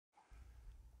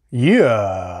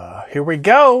Yeah, here we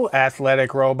go,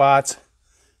 athletic robots.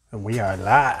 And we are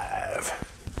live.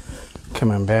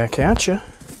 Coming back at you.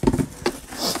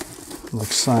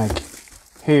 Looks like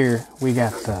here we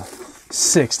got the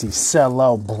 60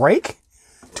 Cello break.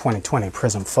 2020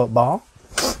 Prizm football.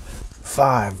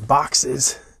 5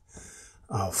 boxes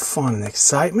of fun and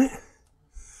excitement.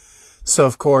 So,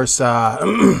 of course,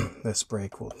 this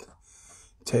break will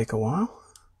take a while.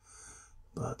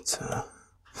 But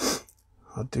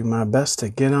I'll do my best to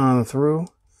get on through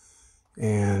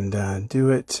and do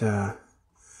it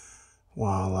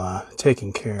while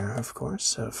taking care, of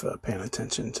course, of paying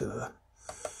attention to the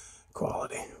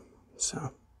quality.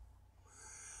 So,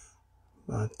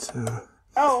 but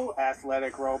oh,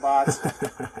 athletic robots.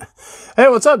 Hey,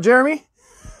 what's up, Jeremy?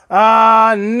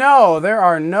 No, there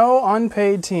are no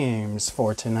unpaid teams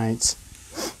for tonight's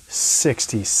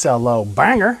 60 Cello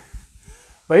banger.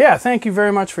 But yeah, thank you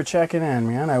very much for checking in,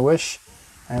 man. I wish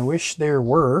there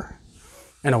were,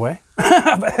 in a way.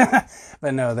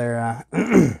 but no, they're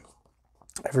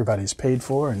everybody's paid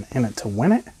for and in it to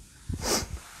win it.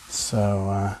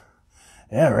 So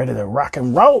yeah, ready to rock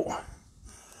and roll.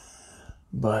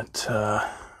 But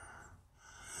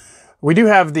we do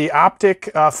have the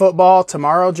Optic football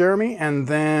tomorrow, Jeremy, and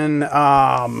then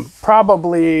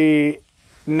probably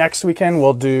next weekend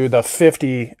we'll do the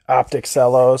 50 Optic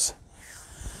Cellos.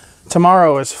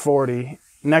 Tomorrow is 40.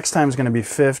 Next time is going to be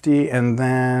 50, and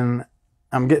then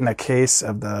I'm getting a case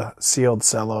of the sealed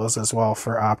Cellos as well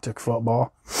for Optic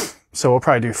football. So we'll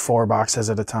probably do 4 boxes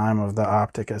at a time of the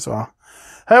Optic as well.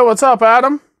 Hey, what's up,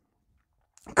 Adam?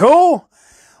 Cool.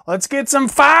 Let's get some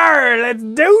fire. Let's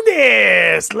do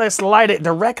this. Let's light it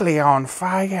directly on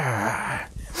fire.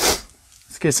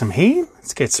 Let's get some heat.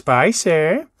 Let's get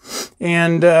spicy.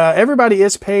 And everybody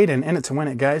is paid and in it to win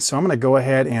it, guys. So I'm going to go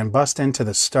ahead and bust into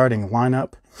the starting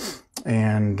lineup.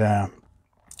 And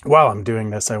while I'm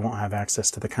doing this, I won't have access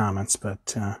to the comments,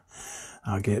 but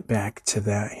I'll get back to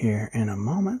that here in a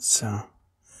moment. So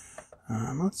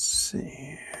let's see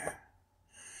here.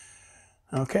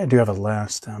 Okay, I do have a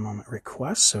last moment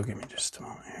request, so give me just a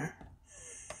moment here.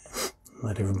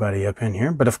 Let everybody up in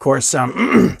here. But of course,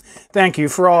 thank you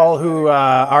for all who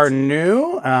are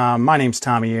new. My name's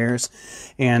Tommy Ayers,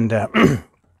 and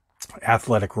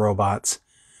Athletic Robots,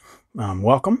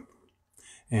 welcome.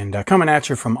 And coming at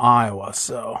you from Iowa,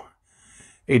 so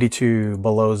 82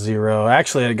 below zero.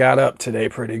 Actually, it got up today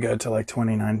pretty good to like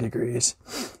 29 degrees,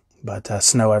 but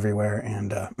snow everywhere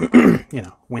and, you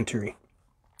know, wintry.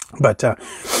 But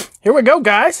here we go,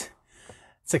 guys.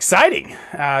 It's exciting.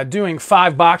 Doing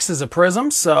 5 boxes of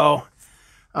Prizm, so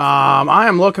I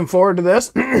am looking forward to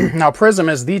this. Now, Prizm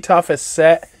is the toughest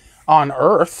set on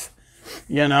Earth,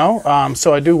 you know,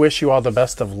 so I do wish you all the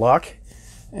best of luck.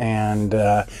 And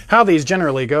how these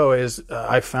generally go is,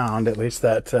 I found at least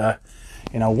that,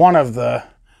 you know, one of the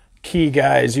key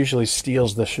guys usually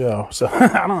steals the show. So I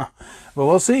don't know, but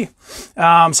we'll see.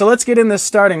 So let's get in this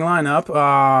starting lineup.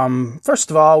 First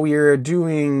of all, we are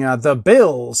doing the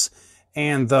Bills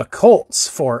and the Colts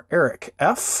for Eric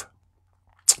F.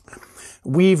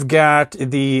 We've got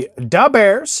the Da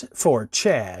Bears for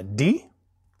Chad D.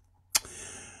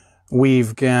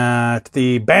 We've got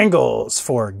the Bengals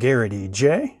for Garrity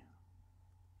J.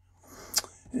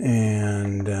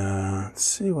 And let's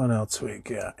see what else we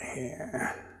got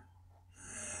here.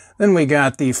 Then we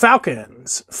got the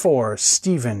Falcons for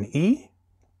Stephen E.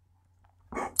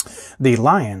 The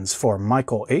Lions for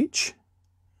Michael H.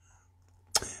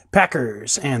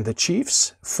 Packers and the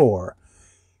Chiefs for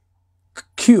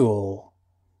Kuehl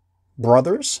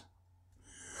Brothers.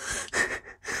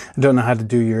 I don't know how to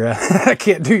do your, I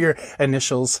can't do your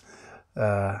initials,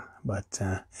 but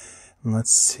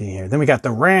let's see here. Then we got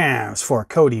the Rams for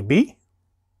Cody B.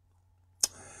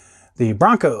 The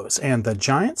Broncos and the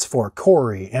Giants for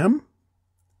Corey M.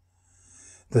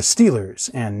 The Steelers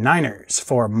and Niners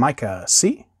for Micah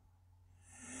C.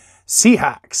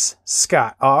 Seahawks,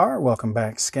 Scott R. Welcome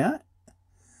back, Scott.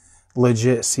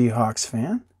 Legit Seahawks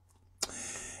fan.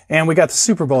 And we got the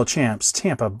Super Bowl champs,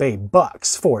 Tampa Bay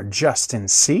Bucks for Justin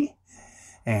C.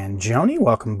 And Joni,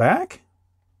 welcome back.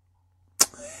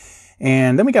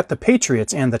 And then we got the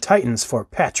Patriots and the Titans for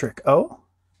Patrick O.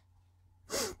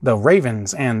 The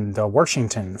Ravens and the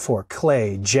Washington for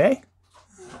Clay J.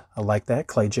 I like that,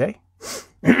 Clay J.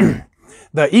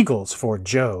 The Eagles for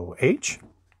Joe H.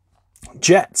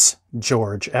 Jets,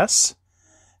 George S.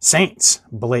 Saints,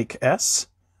 Blake S.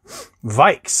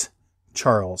 Vikes,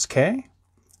 Charles K.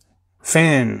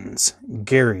 Fins,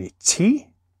 Gary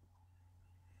T.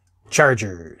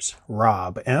 Chargers,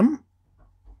 Rob M.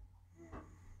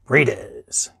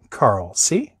 Raiders, Carl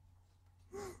C.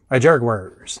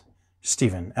 Jaguars,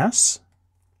 Stephen S.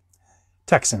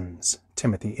 Texans,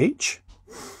 Timothy H.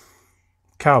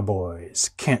 Cowboys,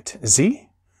 Kent Z.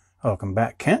 Welcome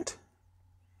back, Kent.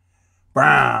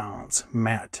 Browns,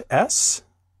 Matt S.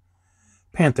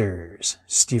 Panthers,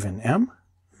 Stephen M.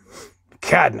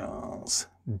 Cardinals,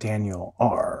 Daniel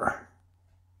R.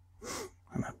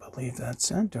 And I believe that's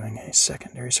it, doing a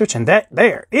secondary switch. And that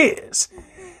there is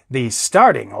the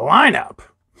starting lineup.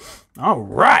 All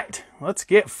right, let's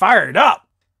get fired up.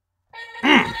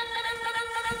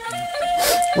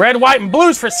 Red, white, and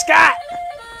blues for Scott.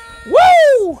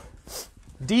 Woo!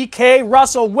 DK,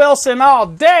 Russell Wilson all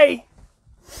day.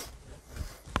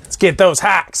 Let's get those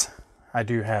hacks. I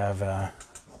do have a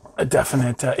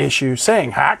definite issue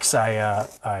saying hacks. I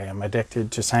am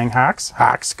addicted to saying hacks.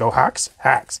 Hacks, go Hawks,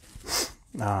 hacks.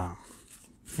 You know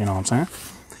what I'm saying?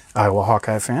 Iowa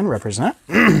Hawkeye fan, represent.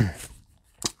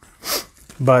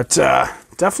 But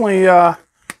definitely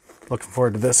looking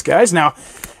forward to this, guys. Now,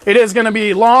 it is going to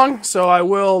be long, so I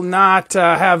will not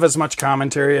have as much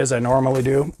commentary as I normally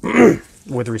do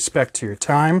with respect to your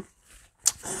time.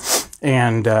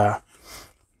 And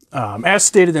as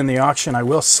stated in the auction, I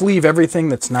will sleeve everything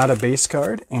that's not a base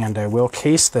card, and I will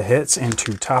case the hits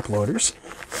into top loaders.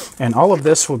 And all of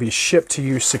this will be shipped to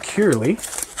you securely.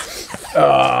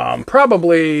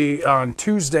 Probably on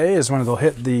Tuesday is when it'll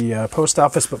hit the post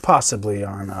office, but possibly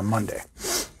on Monday.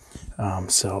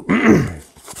 So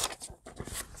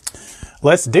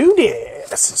let's do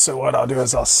this. So what I'll do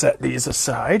is I'll set these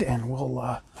aside, and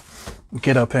we'll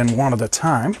get up in one at a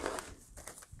time.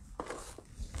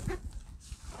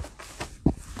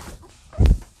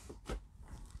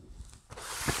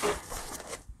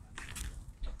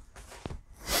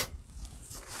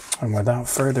 And without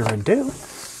further ado,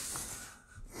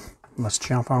 let's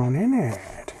jump on in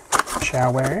it,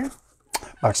 shall we?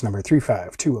 Box number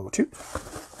 35202.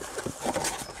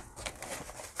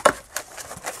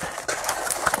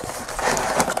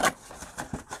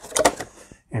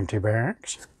 Empty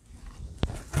barracks.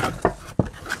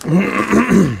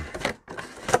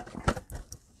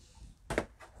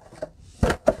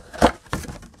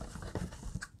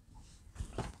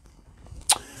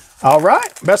 All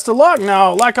right, best of luck.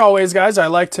 Now, like always, guys, I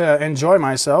like to enjoy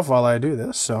myself while I do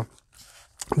this, so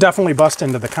definitely bust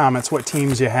into the comments what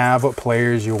teams you have, what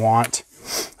players you want,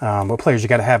 what players you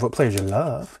got to have, what players you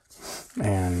love.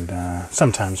 And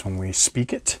sometimes when we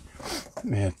speak it,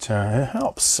 it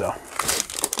helps. So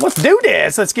let's do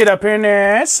this. Let's get up in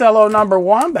there. Cello number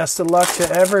 1. Best of luck to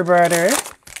everybody.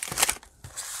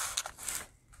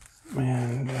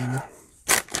 And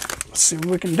let's see what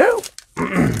we can do.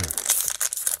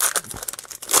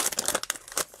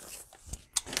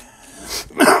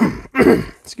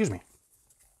 Excuse me.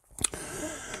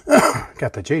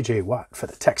 Got the J.J. Watt for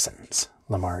the Texans.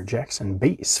 Lamar Jackson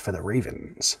base for the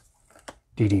Ravens.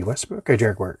 D.D. Westbrook of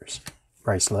Jaguars.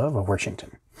 Bryce Love of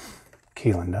Washington.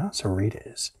 Keelan Doss of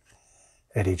Raiders.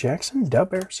 Eddie Jackson,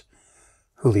 Bears.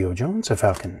 Julio Jones of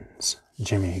Falcons.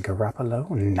 Jimmy Garoppolo,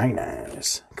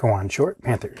 Niners. Kawan Short,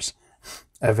 Panthers.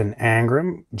 Evan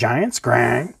Engram, Giants,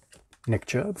 Grind. Nick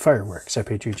Chubb, Fireworks,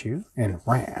 FHHU, and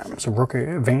Rams,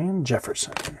 Rooker Van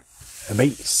Jefferson, a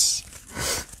base.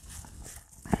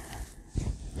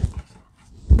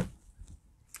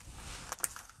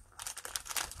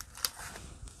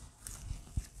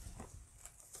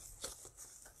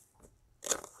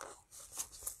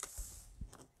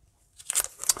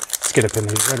 Let's get up in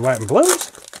these red, white, and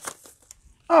blues.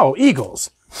 Oh,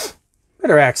 Eagles.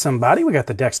 Better ask somebody. We got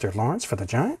the Dexter Lawrence for the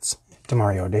Giants.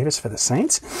 Demario Davis for the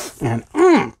Saints. And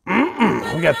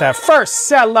we got that first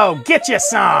cello. Get you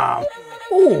some.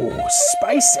 Ooh,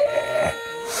 spicy.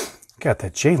 Got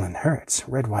the Jalen Hurts,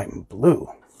 red, white, and blue.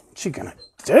 What's she gonna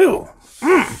do?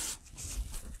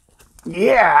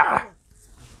 Yeah.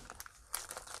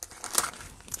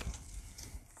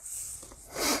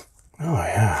 Oh,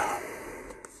 yeah.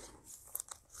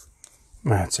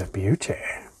 That's a beauty.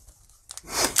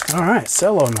 All right,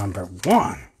 cello number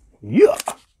 1. Yeah.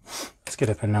 Let's get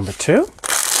up in number 2.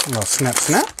 A little snap,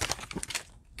 snap.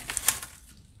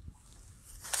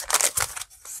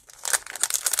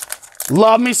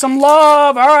 Love me some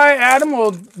love. All right, Adam,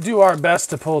 we'll do our best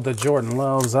to pull the Jordan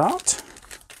Loves out.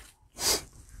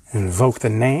 Invoke the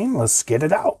name. Let's get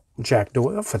it out. Jack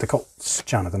Doyle for the Colts.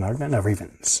 Jonathan Ogden of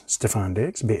Ravens. Stephon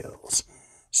Diggs, Bills.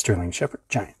 Sterling Shepard,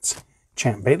 Giants.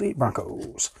 Champ Bailey,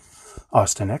 Broncos.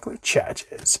 Austin Eckler,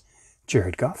 Chargers.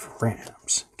 Jared Goff,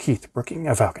 Rams. Keith Brooking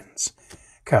of Falcons.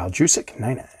 Kyle Juszczyk,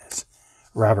 Niners.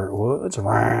 Robert Woods,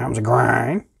 Rams,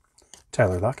 Grind.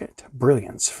 Tyler Lockett,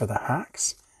 Brilliance for the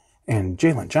Hawks. And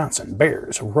Jalen Johnson,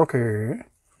 Bears, Rooker.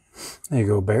 There you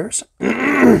go, Bears.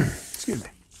 Excuse me.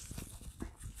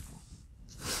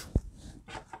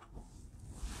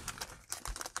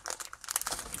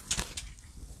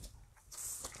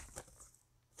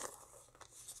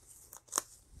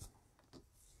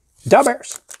 Da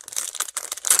Bears.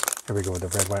 Here we go with the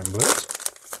red, white, and blues.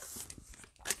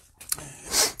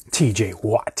 TJ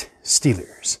Watt,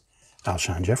 Steelers.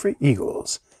 Alshon Jeffrey,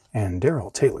 Eagles. And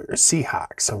Daryl Taylor,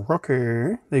 Seahawks. A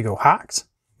rooker. There you go, Hawks.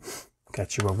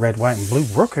 Got you a red, white, and blue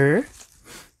rooker.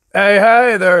 Hey,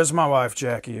 hey, there's my wife,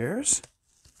 Jackie Ayers,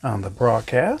 on the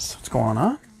broadcast. What's going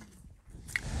on?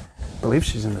 I believe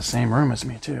she's in the same room as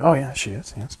me, too. Oh, yeah, she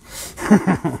is, yes.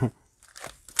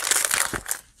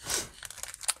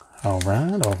 All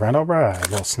right, all right, all right.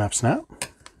 A little snap, snap.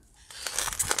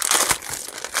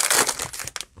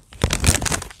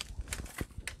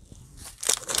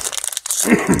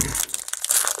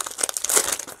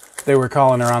 They were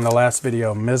calling her on the last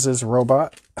video Mrs.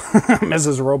 Robot.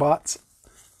 Mrs. Robots.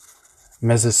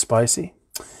 Mrs. Spicy.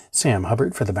 Sam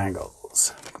Hubbard for the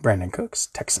Bengals. Brandon Cooks,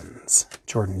 Texans.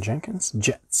 Jordan Jenkins,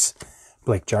 Jets.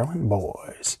 Blake Jarwin,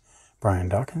 Boys. Brian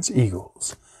Dawkins,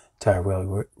 Eagles.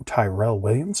 Tyrell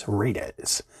Williams,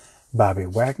 Raiders. Bobby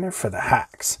Wagner for the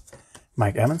Hawks.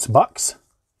 Mike Evans, Bucks.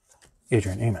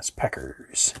 Adrian Amos,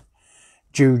 Packers.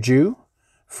 Juju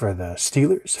for the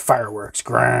Steelers. Fireworks,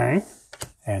 grind.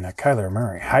 And a Kyler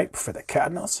Murray, Hype for the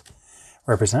Cardinals.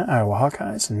 Represent Iowa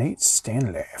Hawkeyes, Nate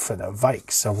Stanley for the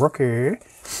Vikes. A rookie,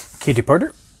 Katie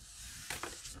Porter.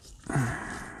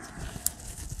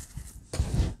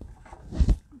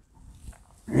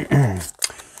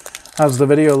 How's the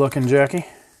video looking, Jackie?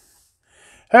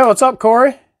 Hey, what's up,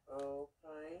 Corey? Oh,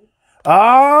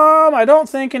 fine. I don't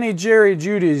think any Jerry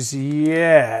Judy's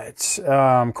yet,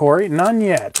 Corey. None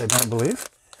yet, I don't believe.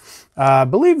 I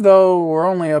believe, though, we're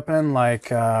only up in,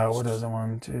 like, what is it?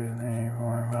 1, 2, 3,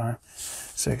 4, 5,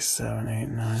 6, 7, 8,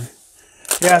 9.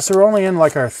 Yeah, so we're only in,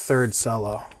 like, our third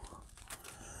cello.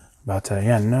 But,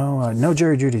 yeah, no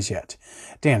Jerry Judy's yet.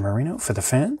 Dan Marino for the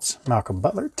Fins. Malcolm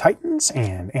Butler, Titans.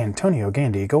 And Antonio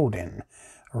Gandy Golden,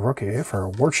 rookie for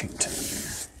Washington.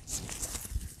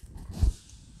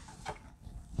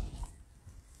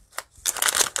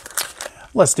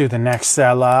 Let's do the next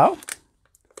cello.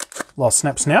 Little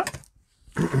snap, snap.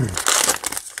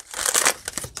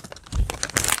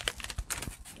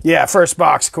 Yeah, first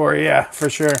box, Corey. Yeah, for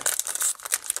sure.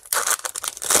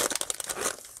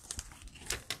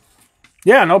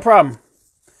 Yeah, no problem.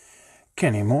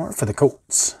 Kenny Moore for the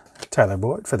Colts. Tyler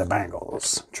Boyd for the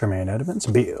Bengals. Tremaine Edmonds,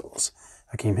 Bills.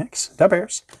 Hakeem Hicks, the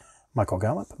Bears. Michael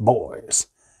Gallup, Boys.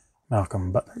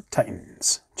 Malcolm Butler,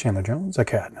 Titans. Chandler Jones, the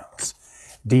Cardinals.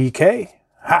 DK,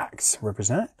 Hawks,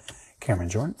 represent. Cameron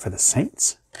Jordan for the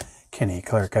Saints. Kenny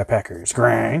Clark, Packers,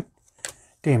 Grind.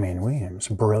 Damian Williams,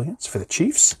 Brilliance for the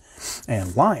Chiefs.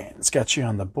 And Lions got you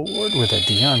on the board with a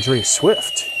DeAndre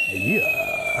Swift.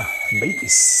 Yeah,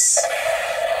 base.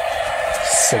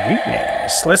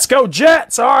 Sweetness. Let's go,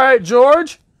 Jets. All right,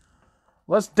 George.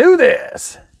 Let's do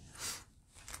this.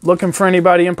 Looking for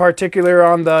anybody in particular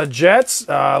on the Jets?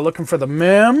 Looking for the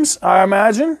Mims, I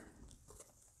imagine.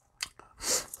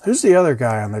 Who's the other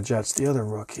guy on the Jets? The other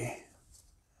rookie.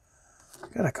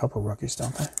 Got a couple rookies,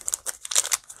 don't they?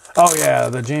 Oh, yeah,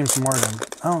 the James Morgan.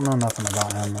 I don't know nothing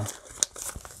about him, though.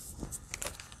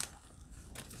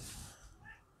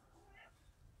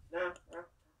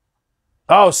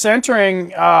 Oh,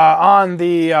 centering on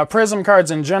the Prizm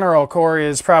cards in general, Corey,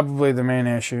 is probably the main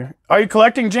issue. Are you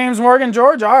collecting James Morgan,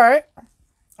 George? All right.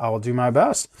 I will do my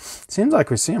best. Seems like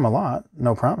we see him a lot.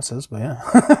 No promises, but yeah.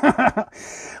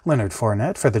 Leonard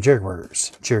Fournette for the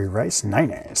Jaguars. Jerry Rice,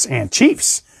 Niners. And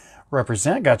Chiefs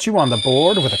represent. Got you on the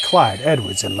board with a Clyde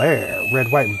Edwards-Helaire. Red,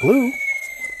 white, and blue.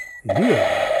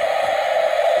 Yeah.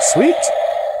 Sweet.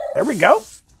 There we go.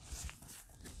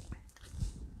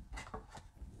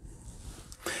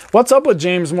 What's up with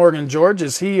James Morgan, George?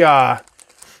 Is he going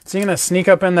to sneak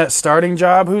up in that starting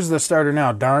job? Who's the starter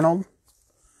now? Darnold?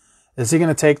 Is he going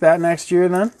to take that next year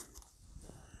then?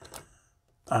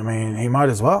 I mean, he might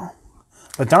as well.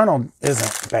 But Darnold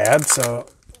isn't bad, so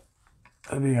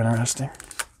that'd be interesting.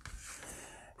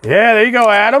 Yeah, there you go,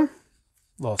 Adam.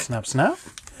 Little snap, snap.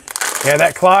 Yeah,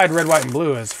 that Clyde red, white, and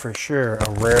blue is for sure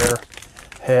a rare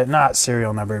hit. Not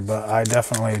serial numbered, but I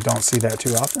definitely don't see that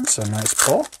too often, so nice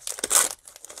pull.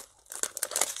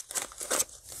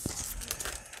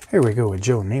 Here we go with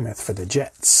Joe Namath for the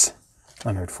Jets.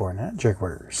 Leonard Fournette,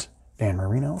 Jaguars. Dan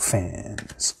Marino,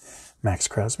 Fins. Max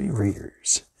Crosby,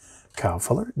 Raiders. Kyle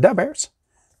Fuller, the Bears.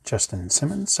 Justin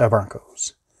Simmons,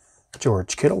 Broncos.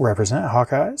 George Kittle, represent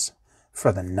Hawkeyes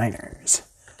for the Niners.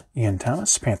 Ian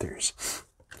Thomas, Panthers.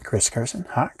 Chris Carson,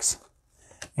 Hawks.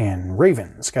 And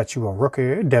Ravens, got you a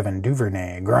rookie, Devin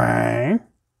Duvernay, Grind.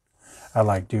 I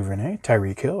like Duvernay.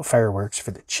 Tyreek Hill, Fireworks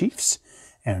for the Chiefs.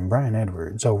 And Brian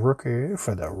Edwards, a rookie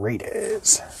for the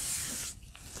Raiders.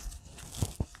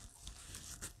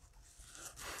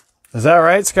 Is that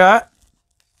right, Scott?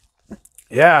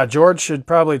 Yeah, George should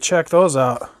probably check those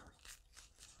out.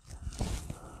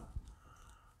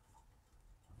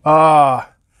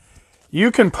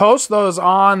 You can post those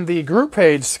on the group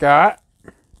page, Scott.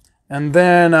 And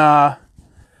then,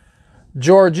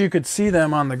 George, you could see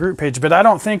them on the group page. But I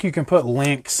don't think you can put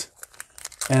links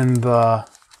in the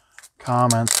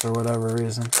comments for whatever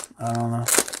reason. I don't know.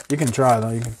 You can try,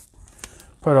 though. You can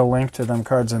put a link to them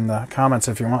cards in the comments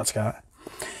if you want, Scott.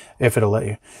 If it'll let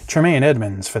you. Tremaine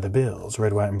Edmonds for the Bills,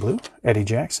 red, white, and blue. Eddie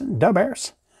Jackson, the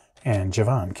Bears. And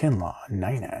Javon Kinlaw,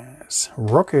 Niners.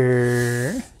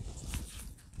 Rookie.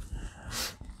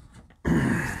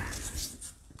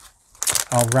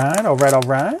 All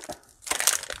right.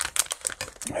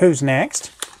 Who's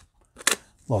next?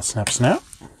 Little snap.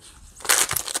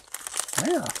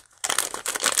 Yeah.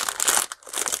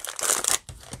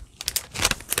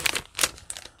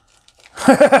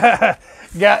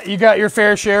 You got your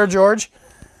fair share, George?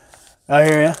 I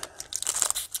hear you.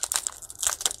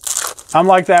 I'm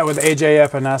like that with AJ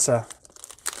Epinesa.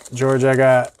 George, I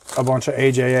got a bunch of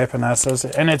AJ Epinesas.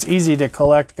 And it's easy to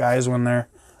collect, guys, when they're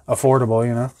affordable,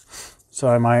 you know. So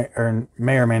I may or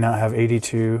may not have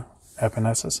 82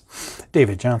 Epinesas.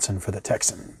 David Johnson for the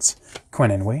Texans.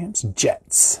 Quinnen Williams,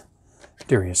 Jets.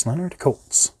 Darius Leonard,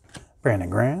 Colts. Brandon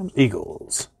Graham,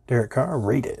 Eagles. Derek Carr,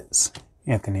 Raiders.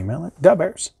 Anthony Miller, the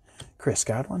Bears. Chris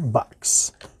Godwin,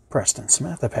 Bucks. Preston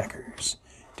Smith, the Packers.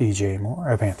 DJ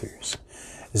Moore, Panthers.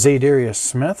 Zadarius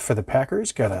Smith for the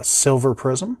Packers, got a silver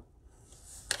Prizm.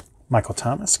 Michael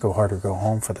Thomas, go hard or go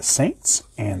home for the Saints.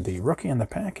 And the rookie in the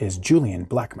pack is Julian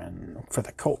Blackman for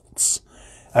the Colts.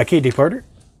 Katie Porter.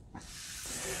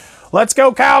 Let's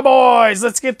go, Cowboys.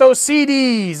 Let's get those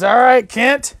CDs. All right,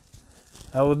 Kent.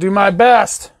 I will do my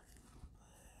best.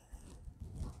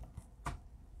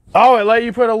 Oh, it let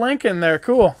you put a link in there.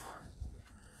 Cool.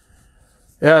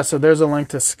 Yeah, so there's a link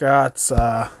to Scott's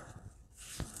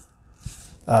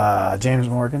James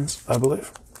Morgan's, I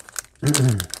believe.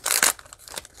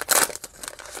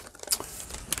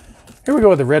 Here we go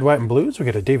with the red, white, and blues. We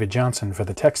got a David Johnson for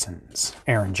the Texans,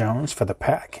 Aaron Jones for the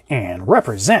Pack, and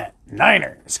represent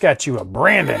Niners. Got you a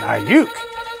Brandon Ayuk.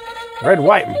 Red,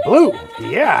 white, and blue.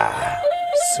 Yeah.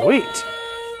 Sweet.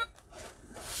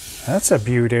 That's a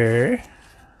beauty.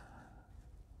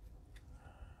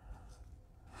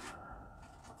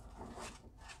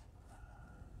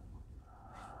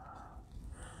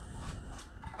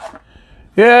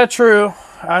 Yeah, true.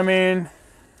 I mean,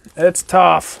 it's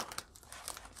tough.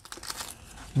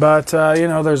 But, you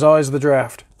know, there's always the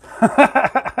draft.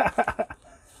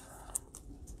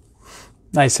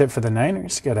 Nice hit for the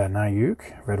Niners. Got a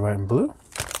Ayuk, red, white, and blue.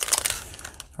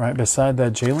 Right beside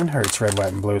that Jalen Hurts, red,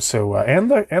 white, and blue. So,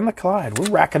 and the Clyde. We're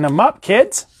racking them up,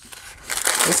 kids.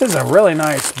 This is a really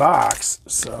nice box.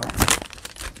 So,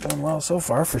 doing well so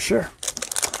far for sure.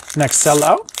 Next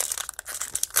sellout.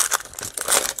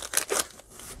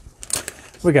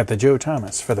 We got the Joe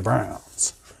Thomas for the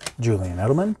Browns. Julian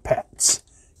Edelman, Pats.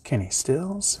 Kenny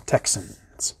Stills,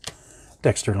 Texans.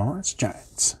 Dexter Lawrence,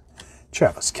 Giants.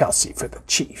 Travis Kelce for the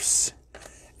Chiefs.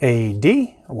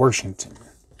 A.D., Washington.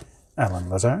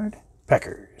 Alan Lazard,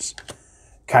 Packers.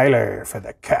 Kyler for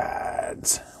the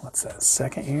Cards. What's that,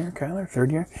 second year, Kyler?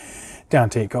 Third year?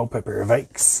 Dante Culpepper,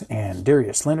 Vikes. And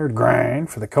Darius Leonard,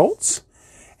 Grind for the Colts.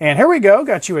 And here we go.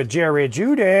 Got you a Jerry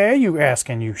Jeudy. You ask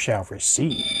and you shall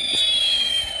receive.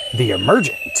 The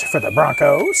Emergent for the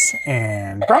Broncos.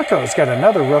 And Broncos got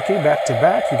another rookie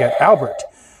back-to-back. You got Albert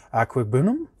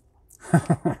Aquibunum.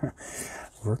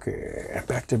 Rookie.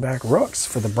 Back-to-back rooks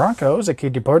for the Broncos. A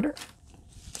Katie Porter.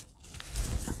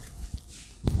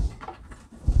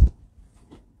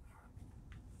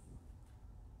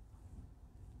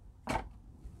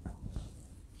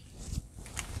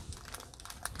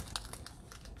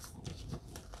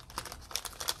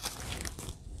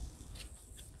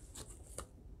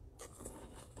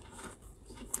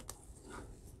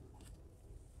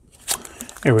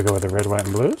 Here we go with the red, white,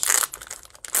 and blues.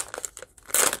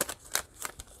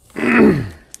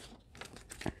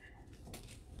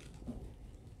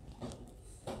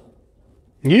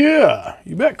 Yeah,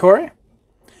 you bet, Corey.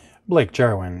 Blake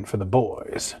Jarwin for the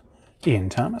boys. Ian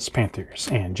Thomas, Panthers.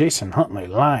 And Jason Huntley,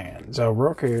 Lions. A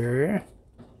rookie.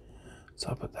 What's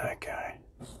up with that guy?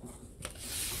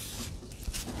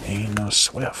 He ain't no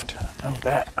Swift. I know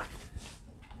that.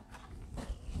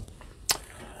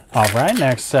 All right,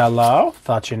 next hello.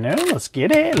 Thought you knew. Let's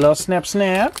get it. A little snap,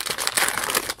 snap.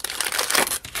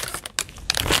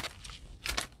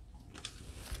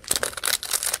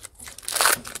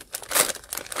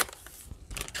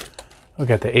 We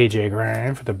got the AJ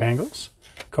Graham for the Bengals.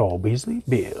 Cole Beasley,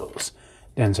 Bills.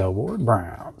 Denzel Ward,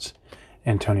 Browns.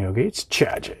 Antonio Gates,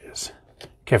 Chargers.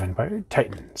 Kevin Byard,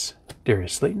 Titans.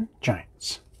 Darius Slayton,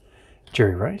 Giants.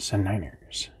 Jerry Rice, and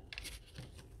Niners.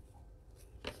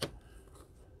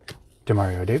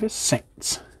 Demario Davis,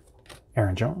 Saints.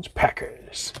 Aaron Jones,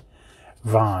 Packers.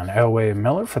 Von Elway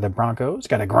Miller for the Broncos,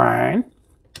 got a grind.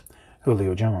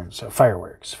 Julio Jones,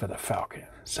 Fireworks for the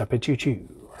Falcons, up at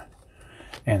choo-choo.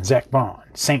 And Zach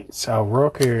Bond, Saints, a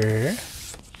rookie.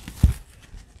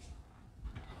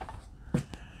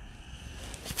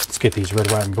 Let's get these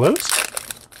red, white, and blues.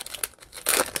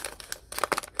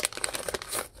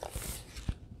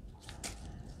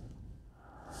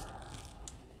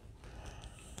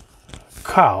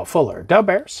 Kyle Fuller, Dell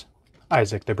Bears.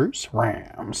 Isaac the Bruce,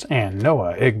 Rams. And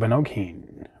Noah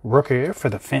Igbenoghin, rookie for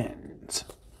the Finns.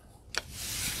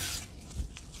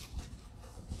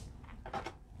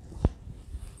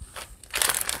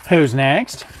 Who's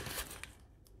next?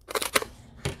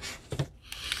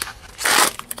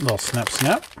 Little snip,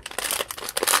 snip.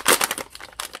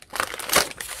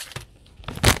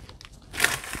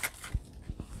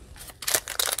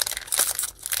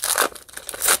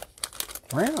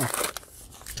 Wow.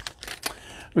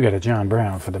 We got a John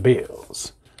Brown for the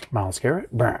Bills. Myles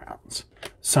Garrett, Browns.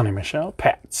 Sonny Michel,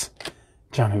 Pats.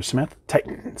 Jonnu Smith,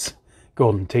 Titans.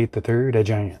 Golden Tate III, the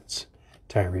Giants.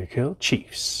 Tyreek Hill,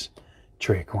 Chiefs.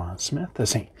 Traquan Smith, the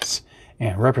Saints.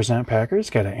 And represent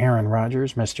Packers, got an Aaron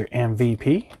Rodgers, Mr.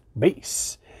 MVP,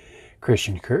 base.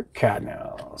 Christian Kirk,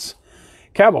 Cardinals.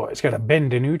 Cowboys, got a Ben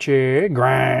DiNucci,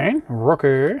 grind,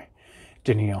 rookie.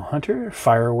 Danielle Hunter,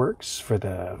 Fireworks for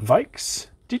the Vikes.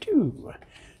 Did-you?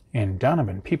 And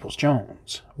Donovan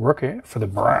Peoples-Jones, rookie for the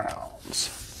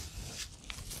Browns.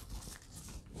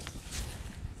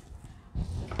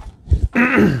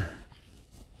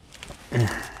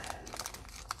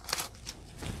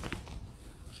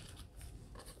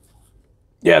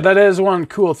 Yeah, that is one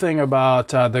cool thing about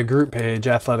the group page,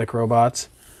 Athletic Robots,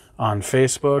 on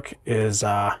Facebook, is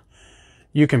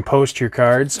you can post your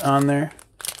cards on there,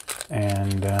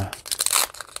 and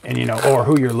you know, or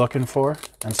who you're looking for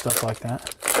and stuff like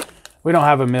that. We don't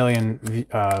have 1 million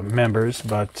members,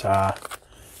 but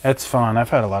it's fun. I've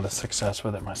had a lot of success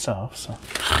with it myself. So,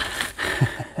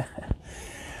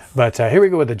 but here we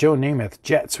go with the Joe Namath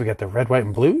Jets. We got the red, white,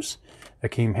 and blues.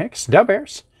 Akeem Hicks, Dub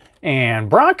Bears. And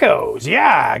Broncos,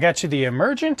 yeah, I got you the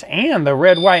Emergent and the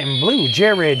red, white, and blue.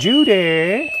 Jerry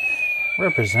Jeudy,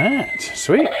 represent.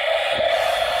 Sweet.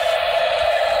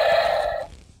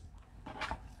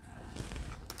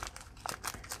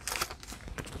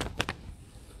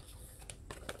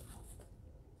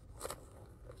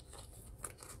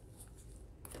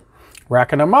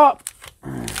 Racking them up.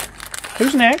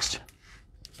 Who's next?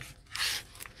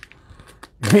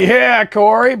 Yeah,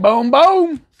 Corey, boom,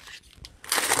 boom.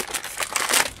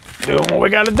 Doing what we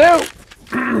got to do.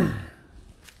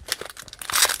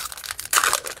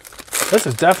 This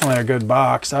is definitely a good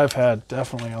box. I've had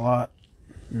definitely a lot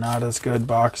not as good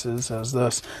boxes as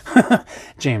this.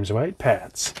 James White,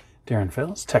 Pats. Darren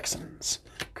Fells, Texans.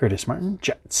 Curtis Martin,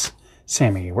 Jets.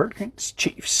 Sammy Watkins,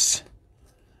 Chiefs.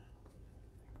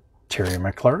 Terry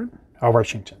McLaurin,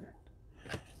 Washington.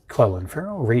 Clellan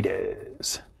Ferrell,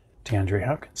 Raiders. DeAndre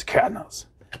Hopkins, Cardinals.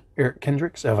 Eric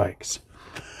Kendricks, Vikes.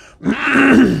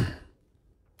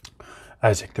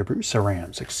 Isaac the Bruce,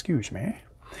 Rams, excuse me.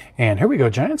 And here we go,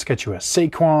 Giants. Get you a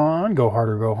Saquon, go hard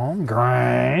or go home,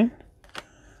 grind.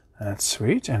 That's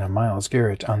sweet. And a Myles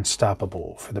Garrett,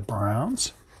 unstoppable for the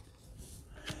Browns.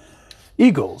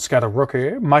 Eagles got a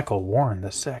rookie, Michael Warren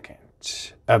II.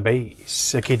 A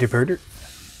base, a Katy Perry.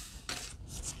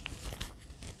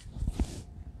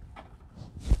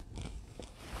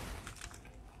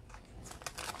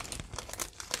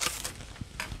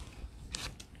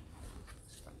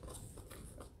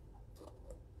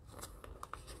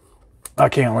 I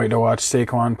can't wait to watch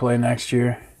Saquon play next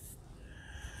year.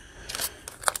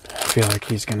 I feel like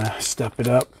he's going to step it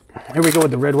up. Here we go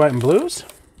with the red, white, and blues.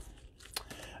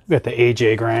 We got the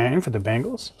AJ grind for the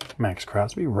Bengals. Max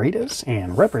Crosby, Raiders,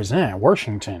 and represent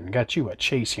Washington. Got you a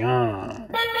Chase Young.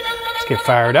 Let's get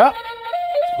fired up.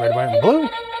 Red, white, and blue.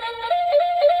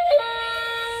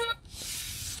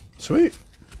 Sweet.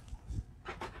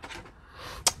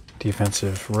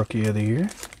 Defensive Rookie of the Year.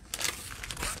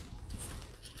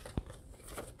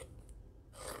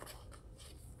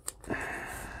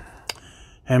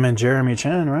 Him and Jeremy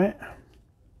Chin, right?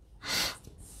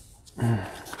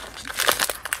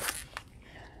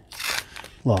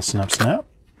 Little snap.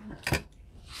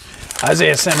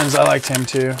 Isaiah Simmons, I liked him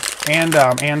too. And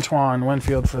Antoine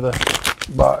Winfield for the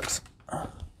Bucks.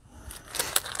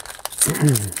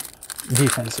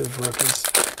 Defensive rookies.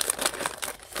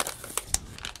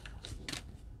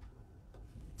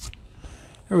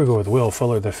 Here we go with Will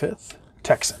Fuller V,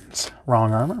 Texans.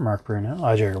 Wrong Armor, Mark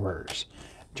Brunell, Jaguars.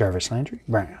 Jarvis Landry,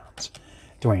 Browns.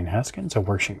 Dwayne Haskins of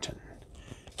Washington.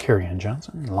 Kerryon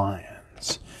Johnson,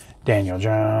 Lions. Daniel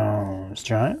Jones,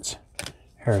 Giants.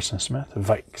 Harrison Smith,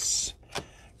 Vikes.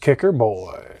 Kicker,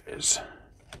 Boys.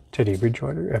 Teddy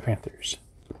Bridgewater, Panthers.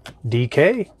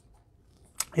 DK.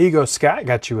 Here you go, Scott.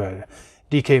 Got you a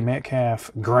DK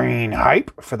Metcalf green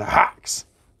hype for the Hawks.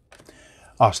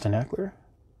 Austin Eckler,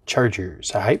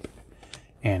 Chargers, a hype.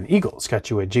 And Eagles got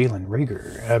you a Jalen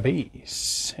Reagor, a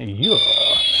base. Yeah.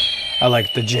 I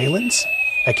like the Jalen's.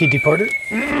 A Kitty Porter.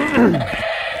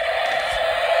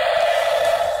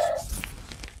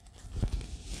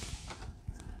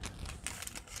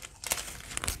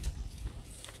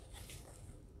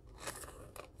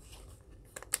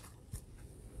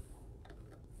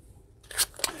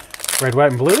 Red,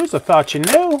 white, and blues, I thought you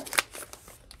knew.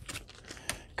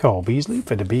 Cole Beasley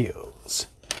for the Bills.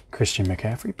 Christian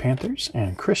McCaffrey, Panthers.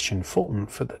 And Christian Fulton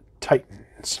for the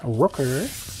Titans. Rooker.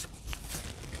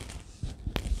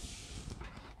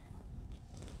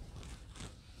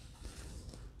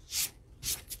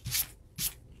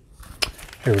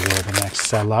 Here we go with the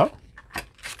next sellout.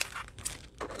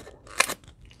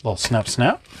 Little snap,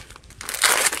 snap.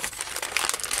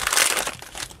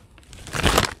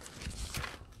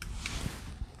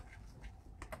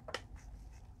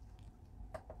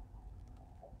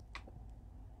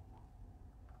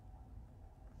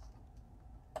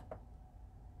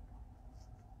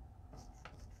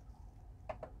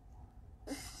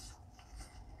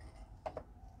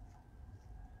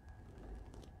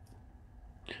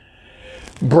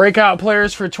 Breakout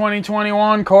players for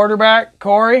 2021 quarterback,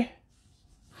 Corey.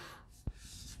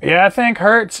 Yeah, I think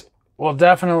Hurts will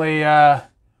definitely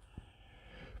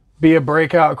be a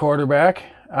breakout quarterback.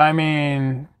 I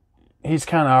mean, he's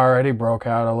kind of already broke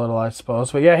out a little, I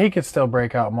suppose. But yeah, he could still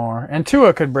break out more. And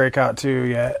Tua could break out too,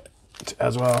 yeah,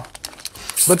 as well.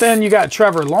 But then you got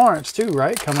Trevor Lawrence too,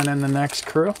 right? Coming in the next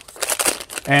crew.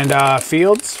 And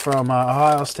Fields from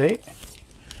Ohio State.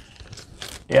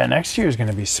 Yeah, next year is going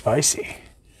to be spicy.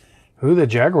 Who the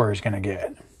Jaguars going to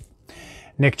get?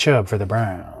 Nick Chubb for the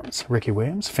Browns. Ricky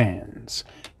Williams, Fins.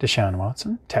 Deshaun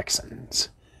Watson, Texans.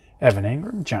 Evan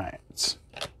Ingram, Giants.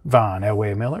 Von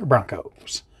Elway Miller,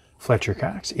 Broncos. Fletcher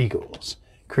Cox, Eagles.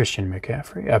 Christian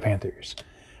McCaffrey, Panthers.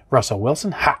 Russell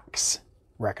Wilson, Hawks.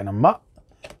 Racking them up.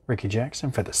 Ricky Jackson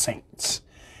for the Saints.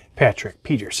 Patrick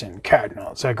Peterson,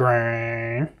 Cardinals, a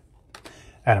green.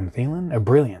 Adam Thielen, a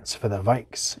Brilliance for the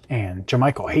Vikes. And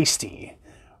Jermichael Hasty,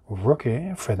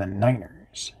 rookie for the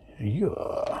Niners.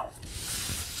 Yeah.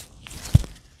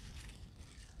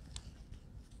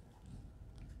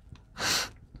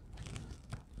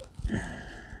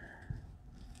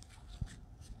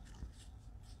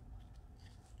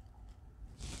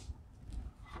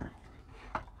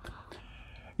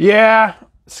 Yeah,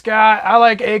 Scott, I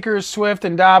like Akers, Swift,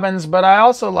 and Dobbins, but I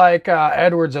also like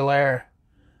Edwards-Helaire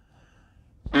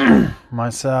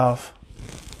myself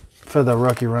for the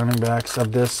rookie running backs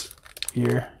of this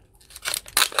year.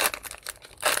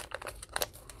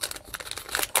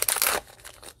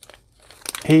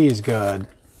 He's good.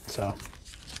 So,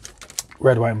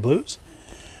 red, white, and blues.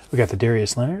 We got the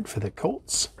Darius Leonard for the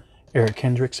Colts, Eric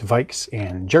Kendricks, Vikes,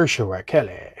 and Joshua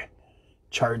Kelly,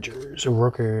 Chargers,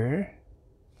 rookie.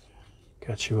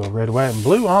 Got you a red, white, and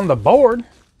blue on the board.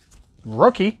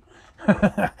 Rookie.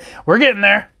 We're getting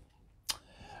there.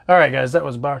 All right, guys, that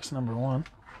was box number 1.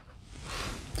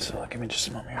 So give me just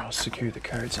a moment here. I'll secure the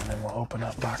cards, and then we'll open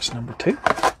up box number 2.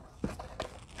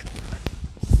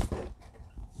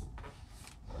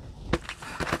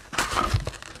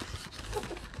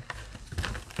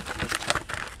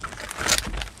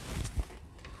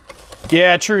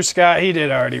 Yeah, true, Scott. He did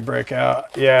already break out.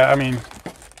 Yeah, I mean,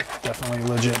 definitely a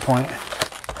legit point.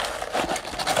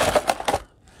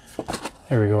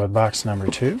 Here we go with box number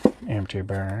 2. Empty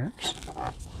bags.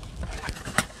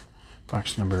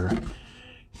 Box number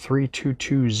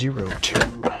 32202.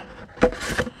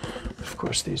 Of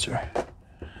course, these are...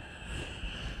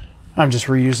 I'm just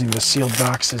reusing the sealed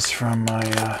boxes from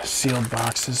my sealed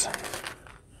boxes.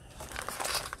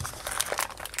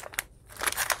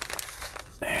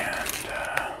 And,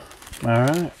 all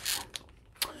right.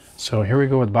 So here we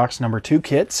go with box number 2,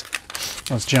 kids.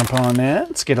 Let's jump on that.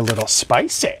 Let's get a little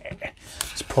spicy.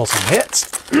 Let's pull some hits.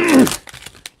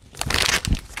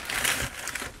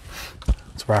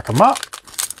 Let's rack them up.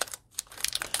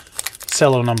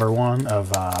 Cello number 1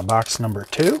 of box number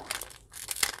 2.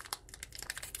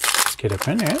 Let's get up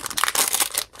in there.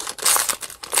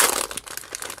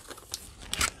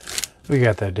 We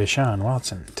got the Deshaun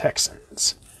Watson,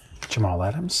 Texans. Jamal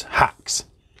Adams, Hawks.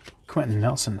 Quentin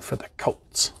Nelson for the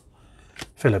Colts.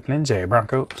 Philip Lindsay,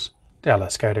 Broncos.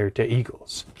 Dallas Goedert to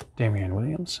Eagles. Damian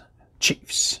Williams,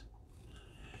 Chiefs.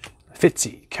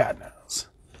 Fitzy, Cardinals.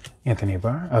 Anthony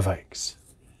Barr, Vikes.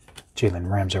 Jalen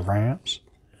Ramsey, Rams.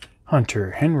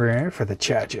 Hunter Henry for the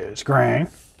Chargers. Grang.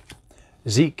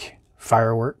 Zeke,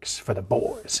 Fireworks for the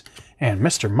Boys. And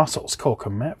Mr. Muscles, Cole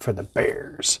Kmet for the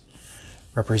Bears.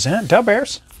 Represent Del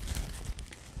Bears.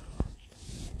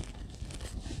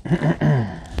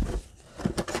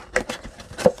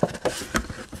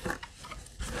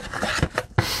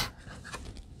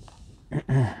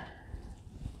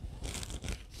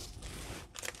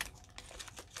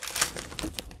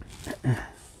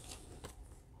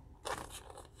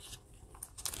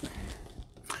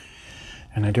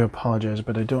 And I do apologize,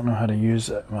 but I don't know how to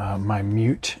use my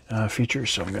mute feature,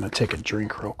 so I'm going to take a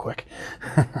drink real quick.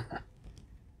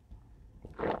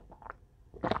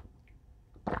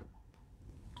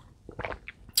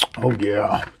 Oh,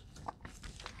 yeah.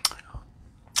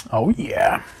 Oh,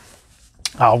 yeah.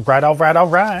 All right, all right, all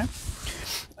right.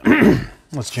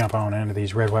 Let's jump on into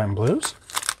these red, white, and blues.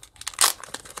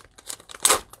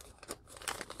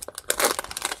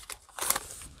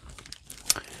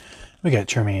 We got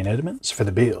Tremaine Edmonds for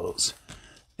the Bills.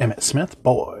 Emmitt Smith,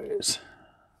 Boys.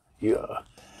 Yeah.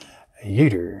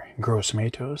 Yeater Gross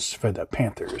Matos for the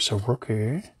Panthers. A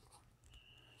rookie.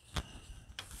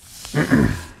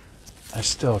 I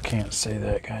still can't say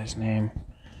that guy's name.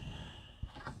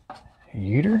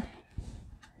 Yeater?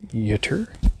 Yeater?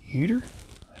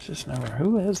 I just never.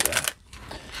 Who is that?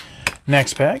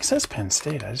 Next pack says Penn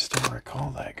State. I just don't recall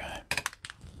that guy.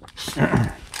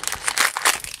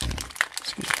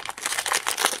 Excuse me.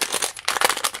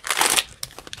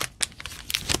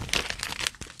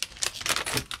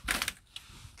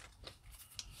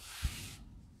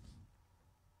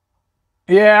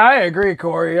 Yeah, I agree,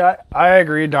 Corey. I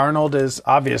agree. Darnold is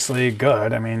obviously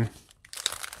good. I mean,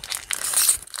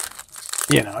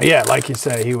 you know, yeah, like you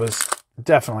say, he was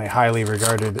definitely highly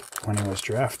regarded when he was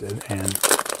drafted and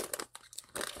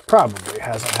probably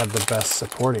hasn't had the best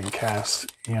supporting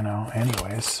cast, you know,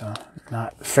 anyways. So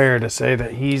not fair to say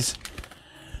that he's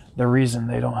the reason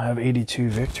they don't have 82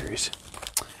 victories.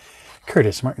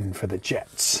 Curtis Martin for the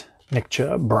Jets. Nick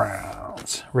Chubb,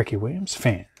 Browns. Ricky Williams,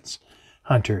 Fans.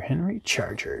 Hunter Henry,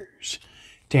 Chargers.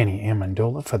 Danny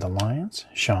Amendola for the Lions.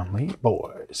 Sean Lee,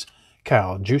 Boys.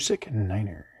 Kyle Juszczyk,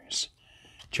 Niners.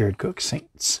 Jared Cook,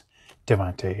 Saints.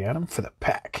 Devontae Adams for the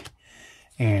Pack.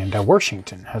 And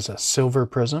Washington has a silver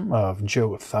prism of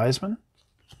Joe Theismann.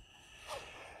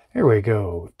 Here we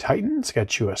go. Titans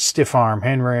got you a stiff arm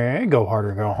Henry. Go hard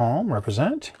or go home.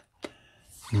 Represent.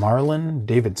 Marlon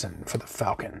Davidson for the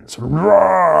Falcons.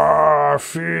 Raw,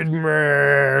 feed me.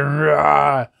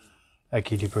 Raw. A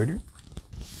Kitty Porter.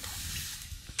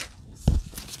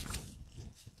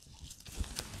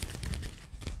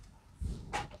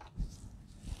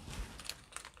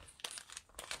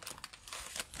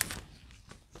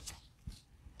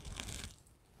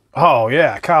 Oh,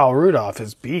 yeah. Kyle Rudolph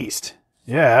is beast.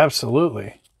 Yeah,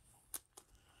 absolutely.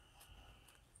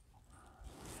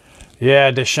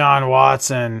 Yeah, Deshaun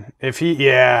Watson. If he,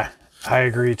 yeah, I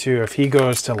agree too. If he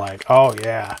goes to like, oh,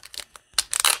 yeah.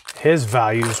 His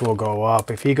values will go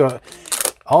up. If he go,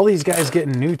 all these guys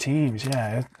getting new teams,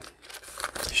 yeah,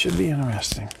 it should be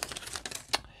interesting.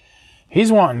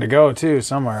 He's wanting to go too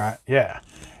somewhere. Yeah,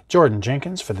 Jordan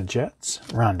Jenkins for the Jets,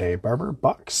 Rondé Barber,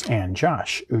 Bucks, and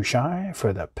Josh Ushai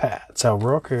for the Pats. A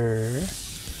rookie.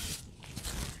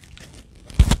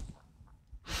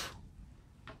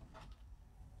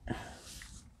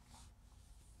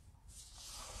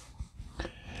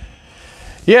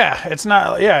 Yeah, it's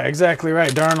not, yeah, exactly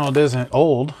right. Darnold isn't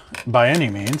old by any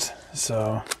means.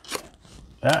 So,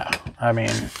 yeah, I mean,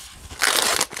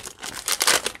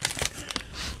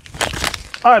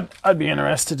 I'd be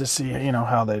interested to see, you know,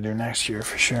 how they do next year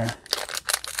for sure.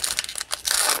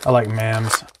 I like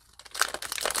Mams.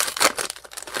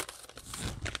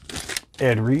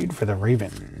 Ed Reed for the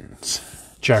Ravens.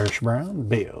 Josh Brown,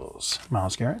 Bills.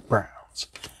 Myles Garrett, Browns.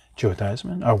 Joe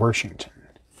Theismann, Washington.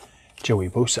 Joey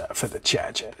Bosa for the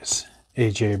Chargers.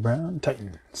 A.J. Brown,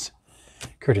 Titans.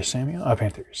 Curtis Samuel,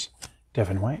 Panthers.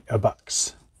 Devin White,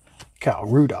 Bucks. Kyle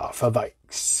Rudolph,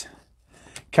 Vikes.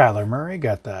 Kyler Murray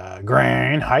got the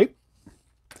grand hype.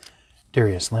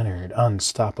 Darius Leonard,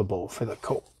 Unstoppable for the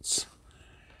Colts.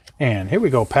 And here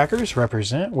we go, Packers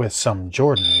represent with some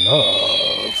Jordan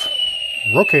Love.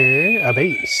 Rookie, a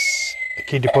base.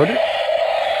 Kid Porter.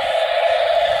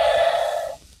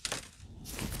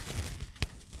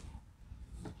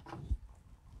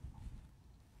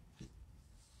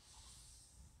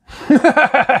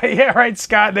 Yeah, right,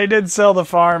 Scott. They did sell the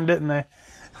farm, didn't they?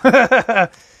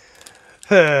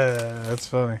 That's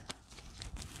funny.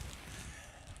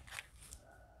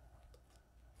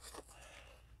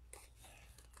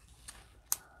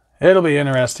 It'll be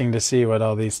interesting to see what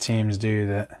all these teams do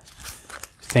that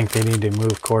think they need to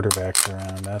move quarterbacks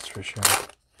around, that's for sure.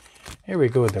 Here we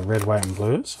go with the red, white, and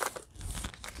blues.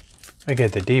 We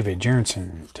get the David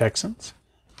Johnson, Texans.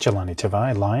 Jelani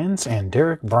Tavai, Lions. And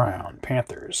Derek Brown,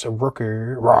 Panthers. A rookie.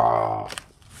 Raw.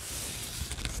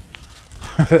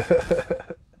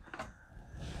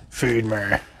 Feed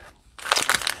me.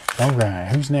 All right,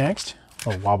 who's next?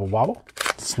 A wobble, wobble.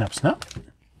 Snap, snap.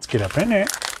 Let's get up in there.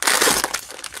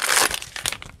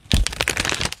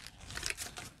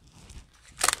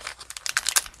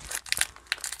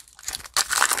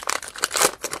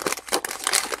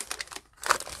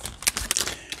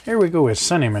 Here we go with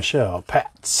Sonny Michel,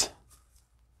 Pats.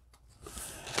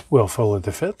 Will Fuller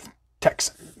V,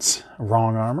 Texans.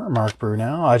 Wrong Armor, Mark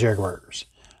Brunel, Jaguars.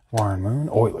 Warren Moon,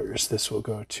 Oilers. This will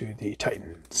go to the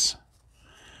Titans.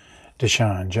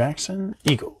 Deshaun Jackson,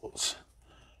 Eagles.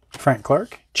 Frank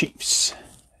Clark, Chiefs.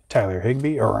 Tyler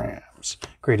Higbee, Rams.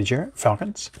 Grady Jarrett,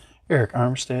 Falcons. Eric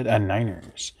Armstead,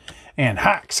 Niners. And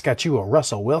Hawks got you a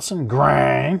Russell Wilson,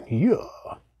 Grind. Yeah.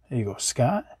 There you go,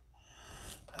 Scott.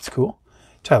 That's cool.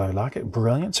 Tyler Lockett,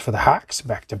 Brilliance for the Hawks,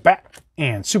 back-to-back.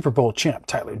 And Super Bowl champ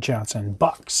Tyler Johnson,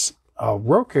 Bucks. A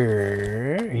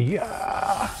rookie.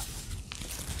 Yeah.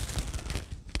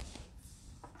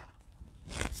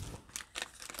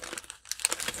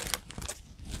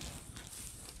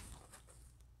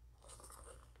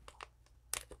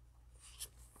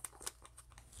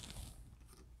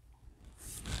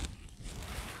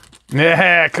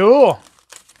 Yeah, cool.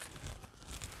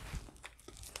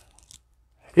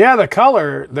 Yeah, the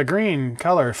color, the green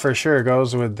color for sure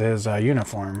goes with his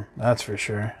uniform. That's for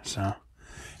sure. So,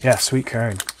 yeah, sweet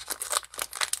card.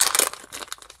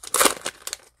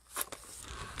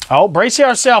 Oh, brace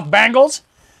yourself, Bengals.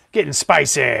 Getting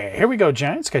spicy. Here we go,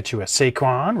 Giants. Got you a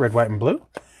Saquon, red, white, and blue.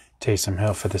 Taysom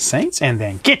Hill for the Saints. And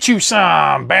then get you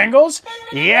some, Bengals.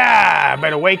 Yeah,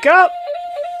 better wake up.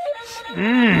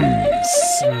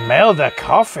 Smell the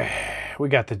coffee. We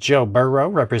got the Joe Burrow,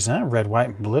 represent, red, white,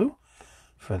 and blue.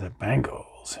 For the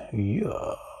Bengals.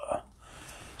 Yeah.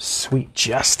 Sweet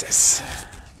justice.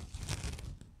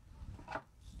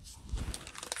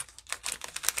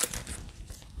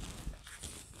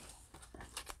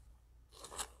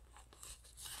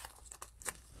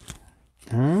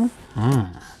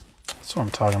 That's what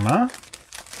I'm talking about.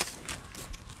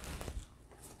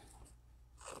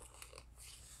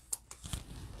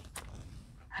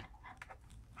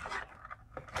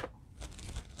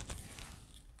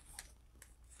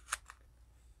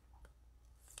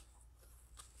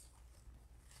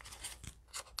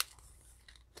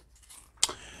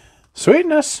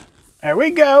 Sweetness. There we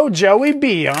go. Joey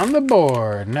B on the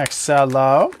board. Next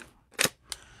cello.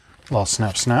 Little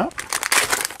snap, snap.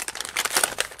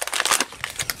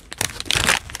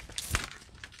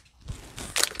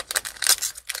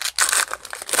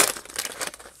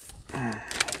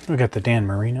 We got the Dan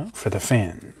Marino for the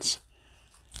Fins.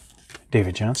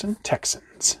 David Johnson,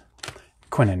 Texans.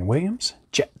 Quinnen Williams,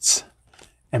 Jets.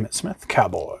 Emmitt Smith,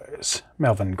 Cowboys.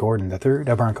 Melvin Gordon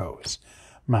III, Broncos.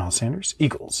 Miles Sanders,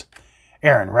 Eagles.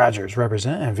 Aaron Rodgers,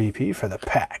 represent MVP for the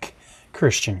Pack.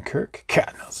 Christian Kirk,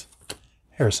 Cardinals.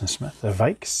 Harrison Smith, the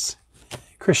Vikes.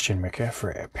 Christian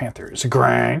McCaffrey, Panthers.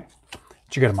 Grind.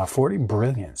 Did you get him my 40?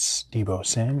 Brilliance. Deebo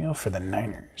Samuel for the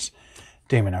Niners.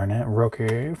 Damon Arnett,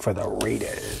 rookie for the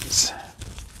Raiders.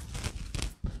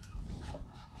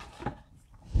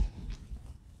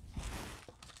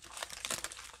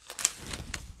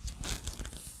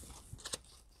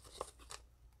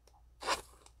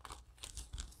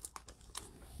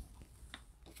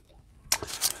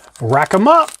 Rack them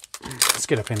up. Let's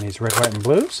get up in these red, white, and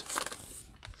blues.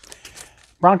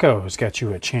 Broncos got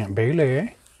you a Champ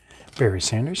Bailey. Barry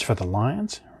Sanders for the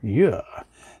Lions. Yeah.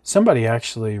 Somebody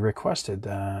actually requested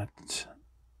that.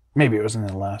 Maybe it was in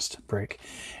the last break.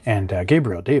 And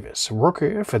Gabriel Davis,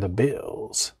 rookie for the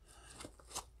Bills.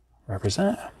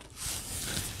 Represent.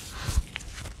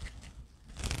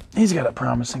 He's got a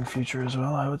promising future as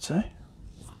well, I would say.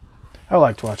 I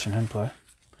liked watching him play.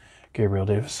 Gabriel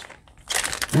Davis.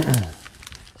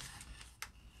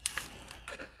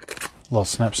 Little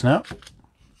snap, snap.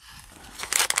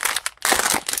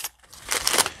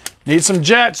 Need some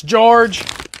Jets, George.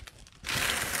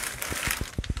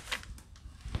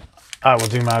 I will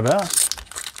do my best.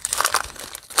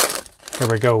 Here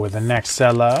we go with the next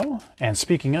cello. And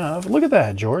speaking of, look at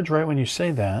that, George, right when you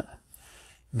say that.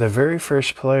 The very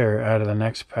first player out of the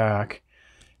next pack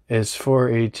is for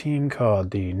a team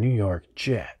called the New York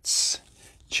Jets.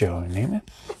 Joe Namath,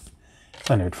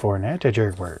 Leonard Fournette,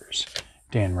 Jaguars.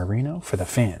 Dan Marino for the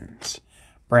Fins.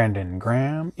 Brandon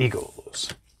Graham,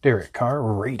 Eagles. Derek Carr,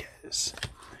 Raiders.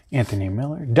 Anthony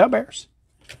Miller, Bears.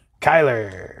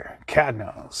 Kyler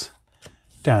Cardinals.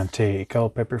 Dante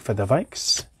Culpepper for the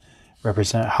Vikes.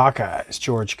 Represent Hawkeyes.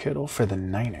 George Kittle for the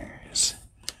Niners.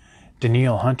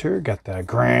 Daniil Hunter got the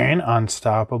Grand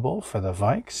Unstoppable for the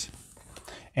Vikes.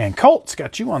 And Colts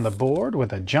got you on the board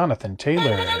with a Jonathan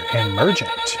Taylor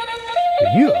Emergent.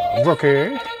 Yeah,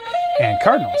 rookie. And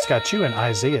Cardinals got you an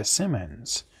Isaiah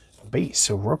Simmons base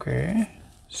rookie.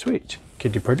 Sweet.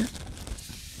 Kitty Porter.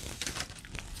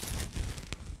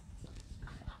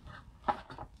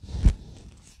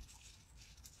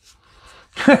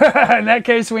 In that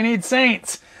case, we need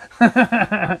Saints.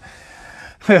 I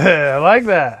like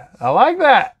that. I like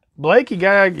that. Blake, you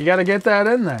gotta get that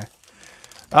in there.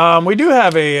 We do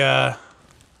have a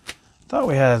thought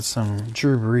we had some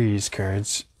Drew Brees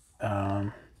cards.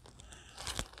 I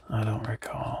don't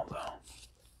recall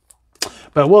though.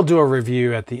 But we'll do a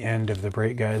review at the end of the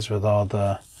break, guys, with all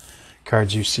the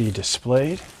cards you see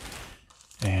displayed.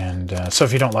 And so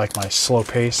if you don't like my slow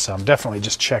pace, definitely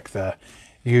just check the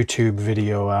YouTube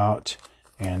video out,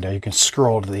 and you can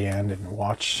scroll to the end and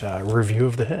watch a review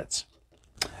of the hits.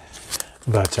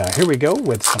 But here we go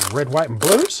with some red, white, and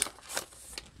blues.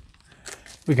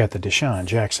 We got the Deshaun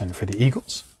Jackson for the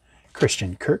Eagles,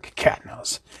 Christian Kirk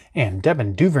Cardinals, and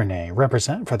Devin Duvernay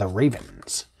represent for the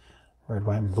Ravens. Red,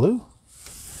 white, and blue.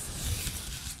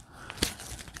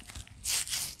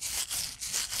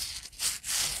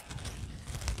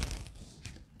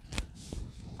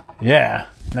 Yeah,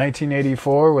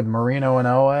 1984 with Marino and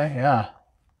Elway. Yeah.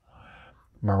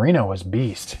 Marino was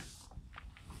beast.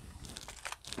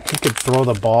 He could throw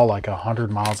the ball like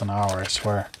 100 miles an hour, I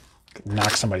swear. Could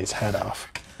knock somebody's head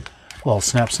off. A little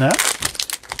snap, snap.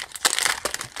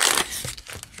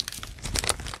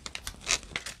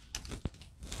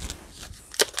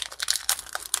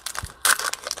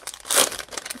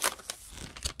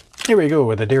 Here we go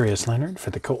with Adarius Leonard for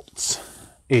the Colts.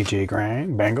 A.J.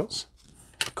 Green, Bengals.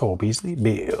 Cole Beasley,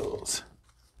 Bills.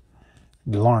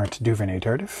 Laurent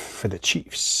Duvernay-Tardif for the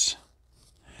Chiefs.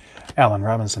 Allen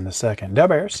Robinson II,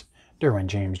 Bears. Derwin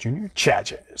James Jr.,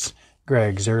 Chargers.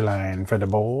 Greg Zuerlein for the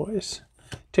Boys.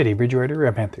 Teddy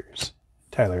Bridgewater, Panthers.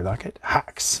 Tyler Lockett,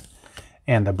 Hawks.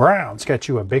 And the Browns got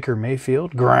you a Baker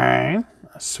Mayfield, Grind.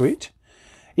 Sweet.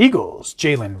 Eagles,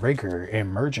 Jalen Rager,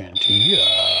 Emergent.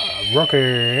 Yeah,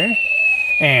 rookie.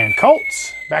 And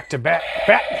Colts, back-to-back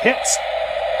hits.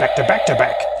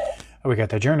 Back-to-back-to-back. We got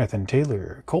the Jonathan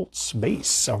Taylor Colts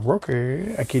base, a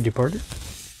rookie, a Kitty Porter.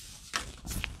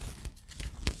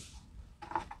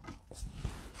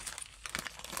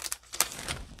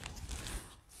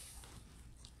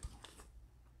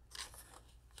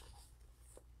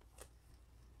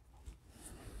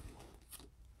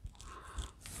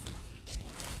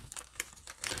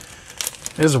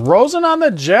 Is Rosen on the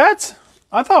Jets?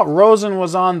 I thought Rosen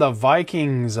was on the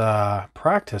Vikings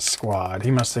practice squad.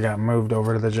 He must have got moved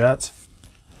over to the Jets.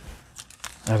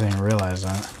 I didn't realize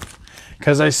that.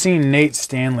 Because I seen Nate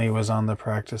Stanley was on the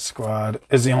practice squad.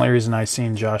 Is the only reason I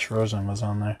seen Josh Rosen was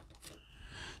on there.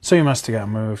 So he must have got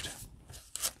moved.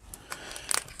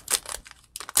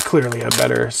 Clearly a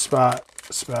better spot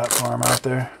for him out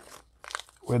there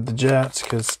with the Jets.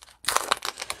 Because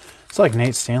it's like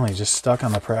Nate Stanley just stuck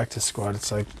on the practice squad.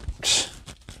 It's like,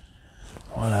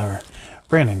 whatever.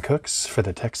 Brandon Cooks for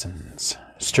the Texans.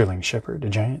 Sterling Shepard, the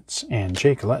Giants. And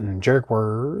Jake Luton,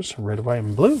 Jaguars, red, white,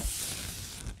 and blue.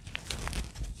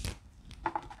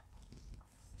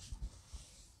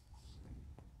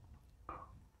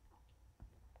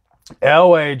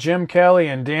 Elway, Jim Kelly,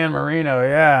 and Dan Marino.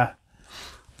 Yeah,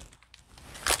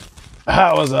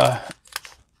 that was a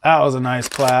nice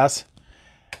class.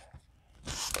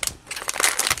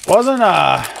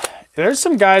 There's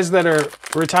some guys that are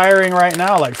retiring right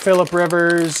now, like Phillip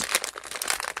Rivers.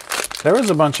 There was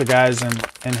a bunch of guys in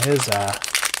his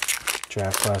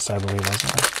draft class, I believe,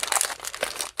 wasn't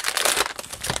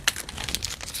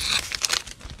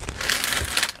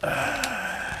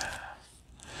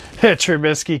there?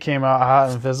 Trubisky came out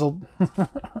hot and fizzled.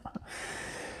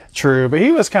 True, but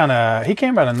he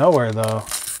came out of nowhere, though.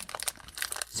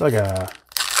 It's like a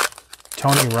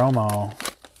Tony Romo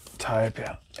type.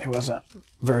 Yeah, he wasn't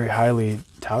very highly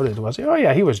touted, was he? Oh,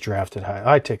 yeah, he was drafted high.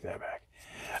 I take that back.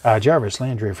 Jarvis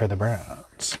Landry for the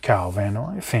Browns. Kyle Van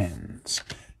Noy, Finns.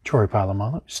 Troy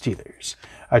Polamalu, Steelers.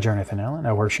 Jonathan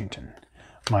Allen, Washington.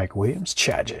 Mike Williams,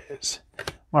 Chargers.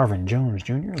 Marvin Jones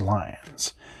Jr.,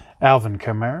 Lions. Alvin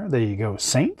Kamara, there you go,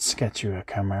 Saints. Got you a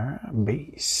Kamara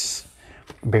base.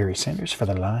 Barry Sanders for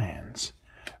the Lions.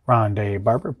 Rondé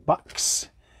Barber, Bucks.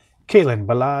 Kalen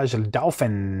Ballage,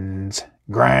 Dolphins.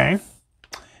 Grind.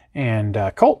 And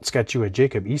Colts got you a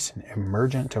Jacob Eason,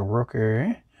 Emergent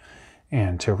rookie.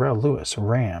 And Terrell Lewis,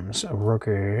 Rams,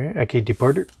 rookie, Eke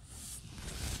Deporter.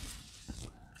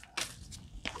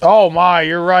 Oh my,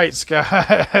 you're right,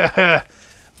 Scott.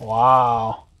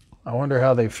 Wow. I wonder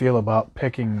how they feel about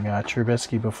picking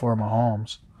Trubisky before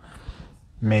Mahomes.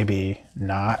 Maybe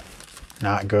not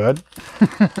good.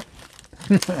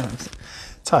 It's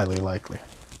highly likely.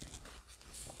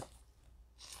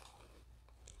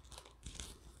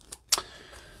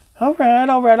 All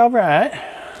right.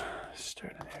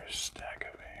 Start a new stack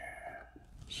over here.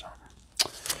 So,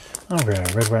 all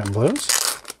right, red, white, and blues.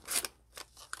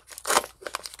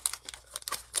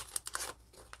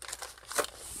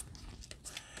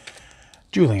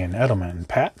 Julian Edelman,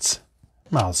 Pats.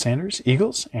 Miles Sanders,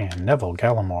 Eagles, and Neville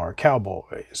Gallimore,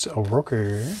 Cowboys. A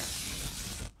rookie.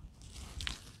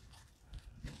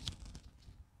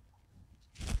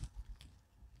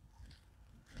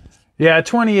 Yeah,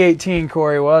 2018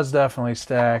 Corey was definitely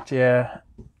stacked. Yeah,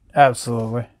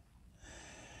 absolutely.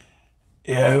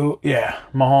 Yeah.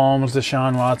 Mahomes,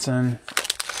 Deshaun Watson,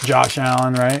 Josh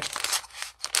Allen, right?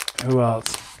 Who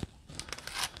else?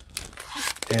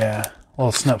 Yeah, a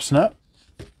little snip.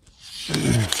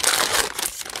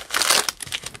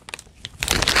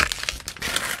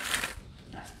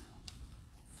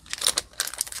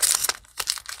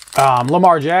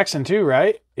 Lamar Jackson too,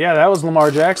 right? Yeah, that was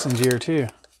Lamar Jackson's year too.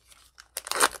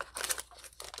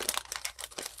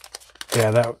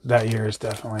 Yeah, that year is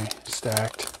definitely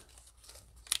stacked.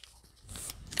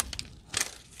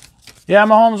 Yeah,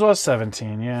 Mahomes was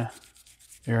 17, yeah.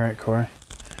 You're right, Corey.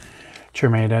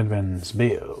 Tremaine Edmonds,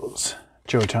 Bills.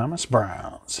 Joe Thomas,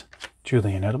 Browns.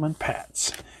 Julian Edelman,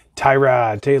 Pats.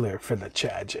 Tyrod Taylor for the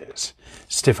Chargers.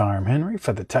 Stiff Arm Henry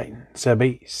for the Titans.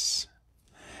 Abyss.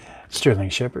 Sterling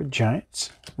Shepard,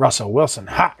 Giants. Russell Wilson,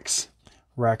 Hawks.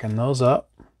 Racking those up.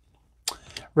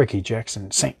 Ricky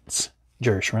Jackson, Saints.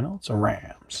 Jerish Reynolds,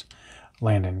 Rams.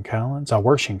 Landon Collins,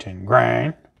 Washington,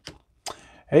 Grind.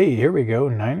 Hey, here we go.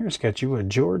 Niners got you a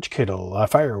George Kittle,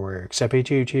 Fireworks,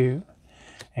 FHU2.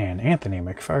 And Anthony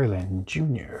McFarland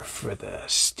Jr. for the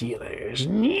Steelers.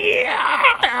 Yeah!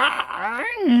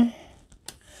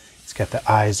 He's got the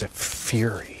eyes of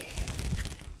fury.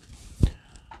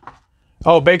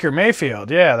 Oh, Baker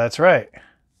Mayfield. Yeah, that's right.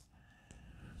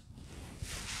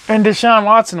 And Deshaun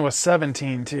Watson was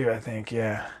 17 too, I think.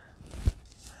 Yeah.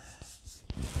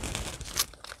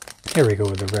 Here we go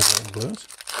with the red, white, and blues.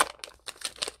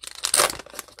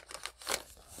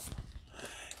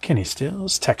 Kenny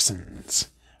Stills, Texans.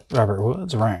 Robert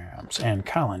Woods, Rams. And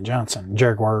Colin Johnson,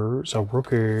 Jaguars, a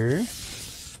rookie.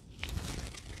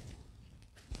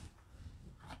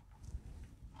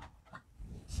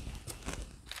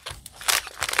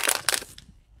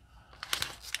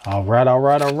 All right. A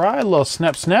little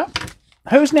snap.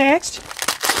 Who's next?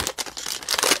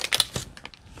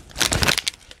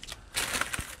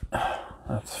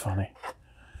 That's funny.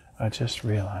 I just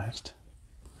realized.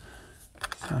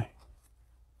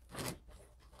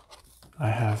 I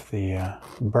have the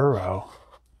Burrow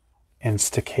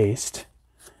Instacased,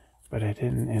 but I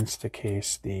didn't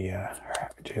Instacase the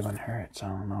Jalen Hurts. I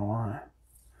don't know why.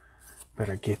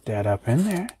 Better get that up in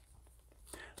there.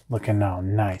 Looking all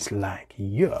nice like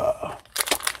yeah.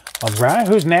 All right,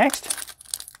 who's next?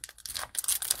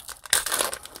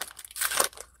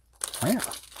 Yeah.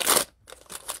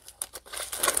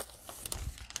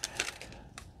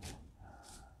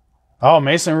 Oh,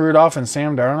 Mason Rudolph and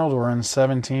Sam Darnold were in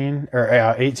 17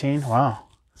 or 18. Wow.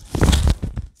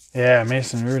 Yeah,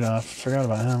 Mason Rudolph. Forgot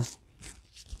about him.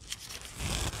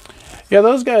 Yeah,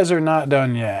 those guys are not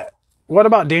done yet. What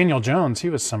about Daniel Jones? He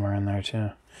was somewhere in there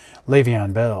too.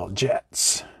 Le'Veon Bell,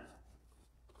 Jets.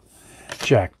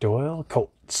 Jack Doyle,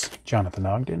 Colts. Jonathan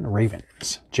Ogden,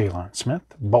 Ravens. Jalen Smith,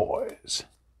 Boys.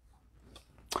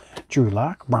 Drew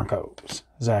Lock, Broncos.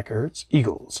 Zach Ertz,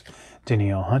 Eagles.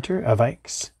 Danielle Hunter,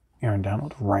 Vikes. Aaron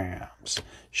Donald, Rams.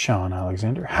 Sean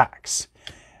Alexander, Hawks.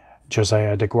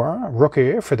 Josiah DeGuara,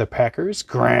 rookie for the Packers,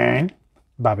 Grind.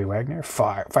 Bobby Wagner,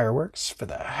 Fireworks for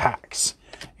the Hawks.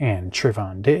 And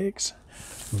Trevon Diggs,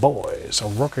 Boys, a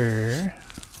rookie.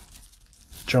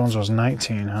 Jones was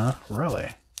 19, huh? Really?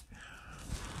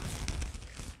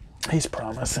 He's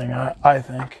promising, I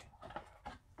think.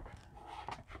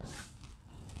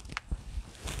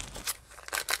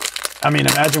 I mean,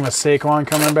 imagine with Saquon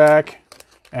coming back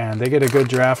and they get a good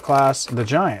draft class. The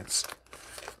Giants,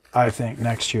 I think,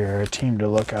 next year are a team to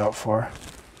look out for.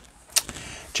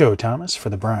 Joe Thomas for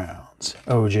the Browns.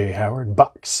 O.J. Howard,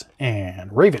 Bucks.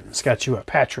 And Ravens got you a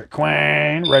Patrick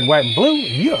Queen. Red, white, and blue.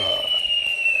 Yeah.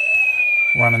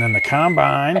 Running in the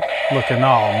combine. Looking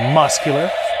all muscular.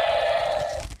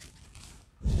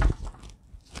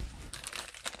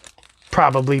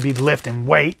 Probably be lifting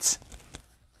weights.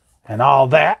 and all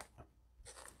that.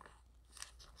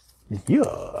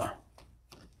 Yeah.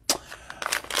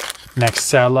 Next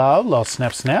cello, little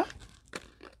snap, snap.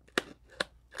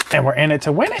 And we're in it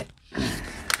to win it.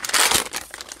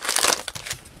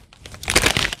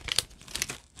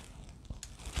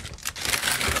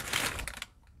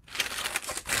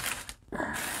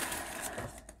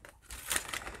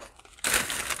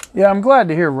 Yeah, I'm glad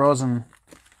to hear Rosen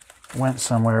went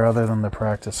somewhere other than the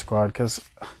practice squad, because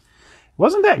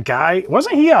wasn't that guy,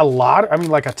 wasn't he a lot, I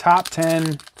mean, like a top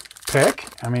 10 pick?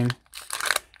 I mean,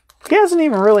 he hasn't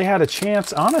even really had a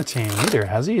chance on a team either,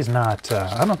 has he? He's not,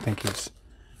 I don't think he's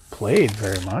played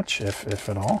very much, if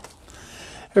at all.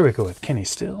 Here we go with Kenny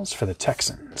Stills for the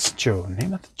Texans, Joe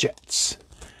Namath, Jets,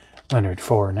 Leonard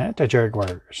Fournette, the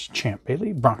Jaguars, Champ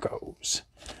Bailey, Broncos,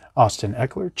 Austin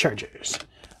Eckler, Chargers,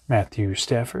 Matthew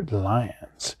Stafford,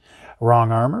 Lions,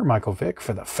 Wrong Armor, Michael Vick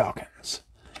for the Falcons,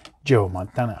 Joe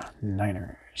Montana,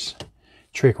 Niners,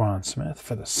 Tre'Quan Smith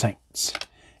for the Saints,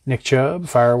 Nick Chubb,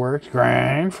 Fireworks,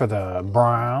 Grind for the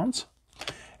Browns,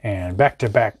 and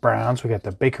back-to-back Browns, we got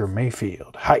the Baker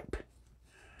Mayfield, Hype,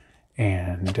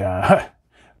 and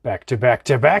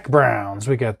back-to-back-to-back Browns,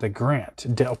 we got the Grant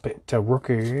Delpit,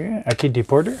 rookie, Akidi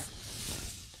Porter.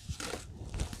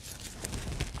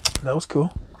 That was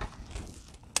cool.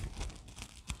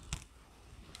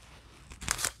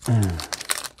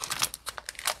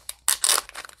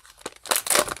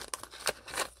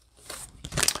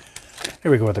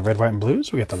 Here we go with the red, white, and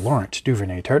blues. We got the Laurent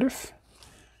Duvernay Tardif,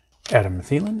 Adam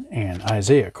Thielen, and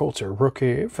Isaiah Coulter,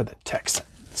 rookie for the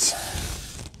Texans.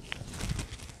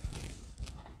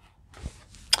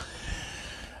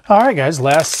 All right, guys,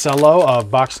 last cello of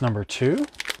box number 2.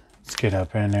 Let's get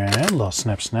up in there and a little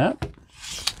snip, snap.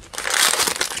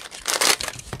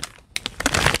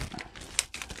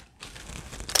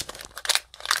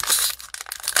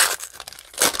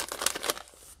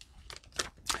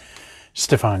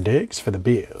 Stephon Diggs for the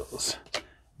Bills.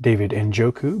 David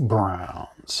Njoku,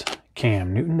 Browns.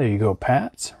 Cam Newton, there you go,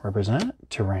 Pats. Represent.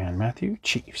 Tyrann Mathieu,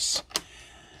 Chiefs.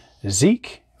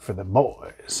 Zeke for the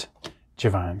boys.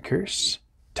 Javon Kearse,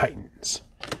 Titans.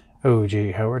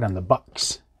 O.J. Howard on the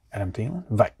Bucks. Adam Thielen,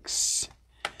 Vikes.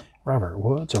 Robert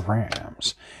Woods,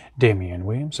 Rams. Damian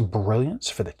Williams, Brilliance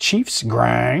for the Chiefs.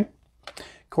 Grind.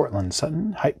 Cortland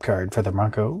Sutton, hype card for the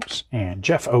Broncos. And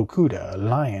Jeff Okudah,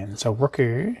 Lions, a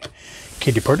rookie.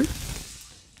 Katie Porter.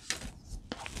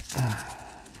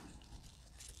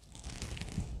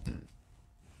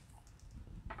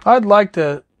 I'd like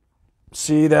to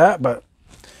see that, but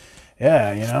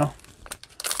yeah, you know,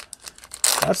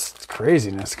 that's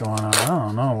craziness going on. I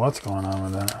don't know what's going on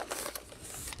with that.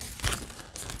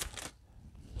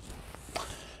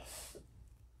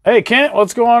 Hey, Kent,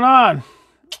 what's going on?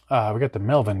 We got the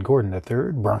Melvin Gordon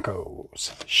III,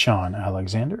 Broncos, Sean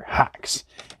Alexander, Hawks,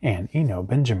 and Eno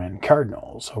Benjamin,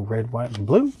 Cardinals, red, white, and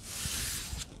blue.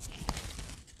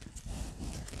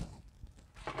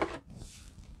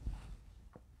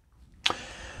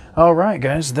 All right,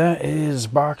 guys, that is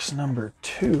box number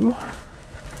 2.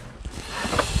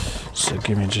 So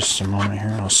give me just a moment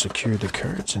here. I'll secure the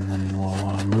cards, and then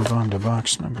we'll move on to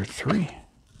box number 3.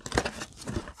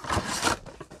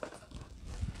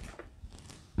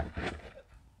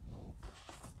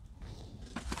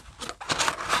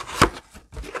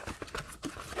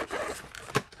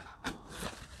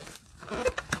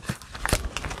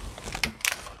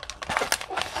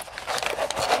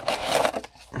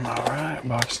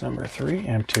 Box number 3,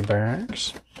 empty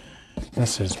barracks.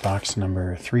 This is box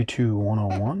number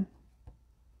 32101.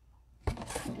 I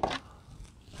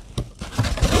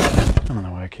don't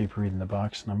know why I keep reading the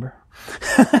box number.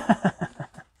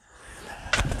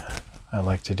 I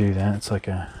like to do that. It's like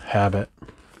a habit.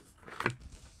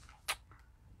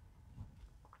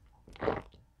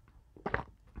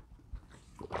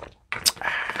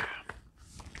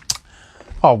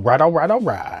 All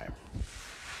right.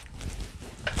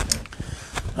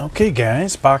 Okay,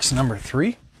 guys, box number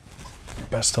 3.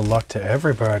 Best of luck to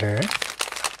everybody.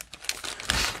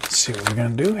 Let's see what we're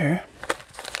going to do here.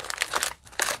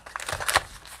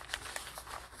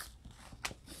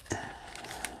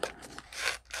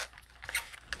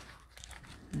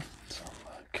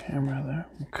 Camera there.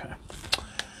 Okay.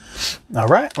 All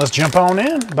right, let's jump on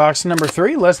in. Box number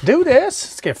 3. Let's do this.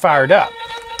 Let's get fired up.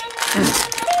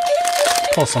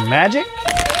 Pull some magic.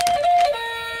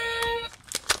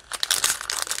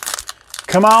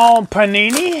 Come on,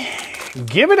 Panini.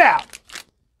 Give it out.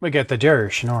 We got the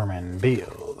Derrish Norman,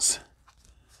 Bills.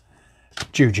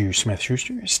 Juju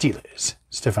Smith-Schuster, Steelers.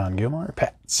 Stephon Gilmore,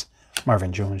 Pats.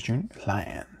 Marvin Jones Jr.,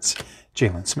 Lions.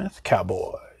 Jalen Smith,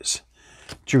 Cowboys.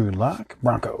 Drew Lock,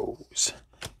 Broncos.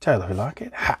 Tyler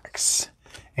Lockett, Hawks.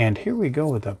 And here we go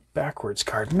with a backwards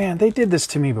card. Man, they did this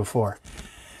to me before.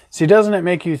 See, doesn't it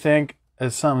make you think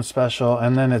it's something special?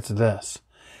 And then it's this.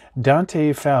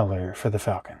 Dante Fowler for the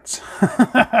Falcons.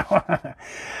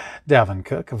 Dalvin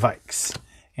Cook, Vikes.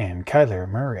 And Kyler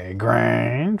Murray,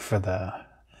 grind for the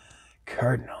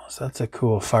Cardinals. That's a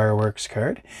cool fireworks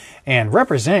card. And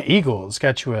Represent Eagles.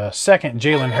 Got you a second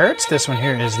Jalen Hurts. This one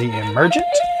here is the Emergent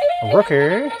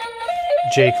Rookie.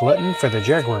 Jake Litton for the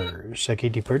Jaguars.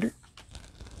 Sakiti Purdy.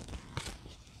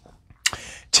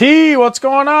 T, what's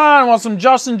going on? Want some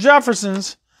Justin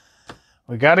Jeffersons?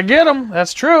 We got to get him.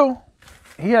 That's true.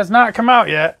 He has not come out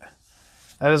yet.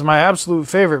 That is my absolute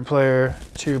favorite player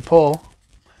to pull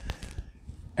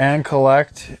and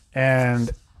collect and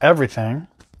everything.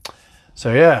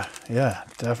 So yeah,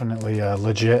 definitely a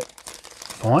legit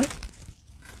point.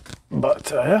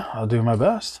 But yeah, I'll do my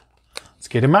best. Let's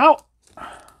get him out.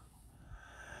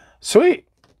 Sweet.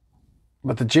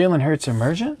 But the Jalen Hurts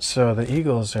Emergent, so the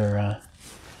Eagles are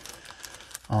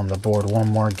on the board one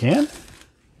more again.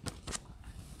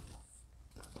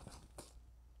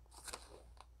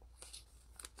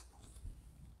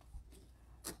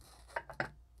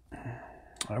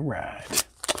 All right.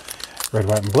 Red,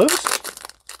 white, and blues.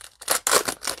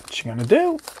 What you gonna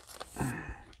do?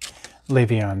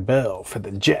 Le'Veon Bell for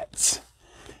the Jets.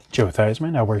 Joe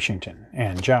Theismann of Washington.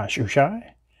 And Josh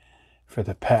Ushai for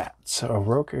the Pats.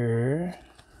 O'Roker.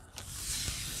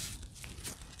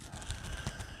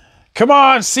 Come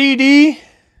on, CD.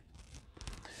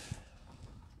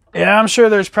 Yeah, I'm sure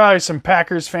there's probably some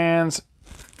Packers fans.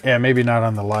 Yeah, maybe not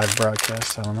on the live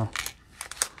broadcast. I don't know.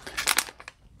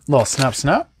 Little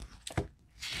snap.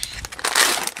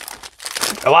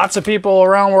 Lots of people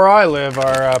around where I live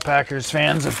are Packers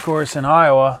fans, of course, in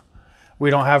Iowa. We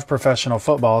don't have professional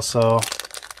football, so,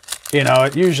 you know,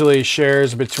 it usually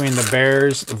shares between the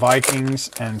Bears, the Vikings,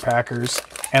 and Packers,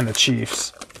 and the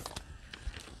Chiefs,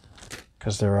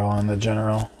 because they're all in the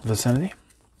general vicinity.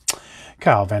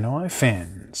 Kyle Van Noy,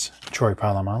 Finns. Troy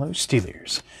Polamalu,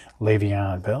 Steelers.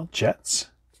 Le'Veon Bell, Jets.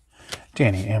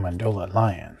 Danny Amendola,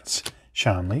 Lions.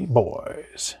 Sean Lee,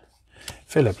 Boys.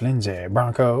 Philip Lindsay,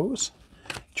 Broncos.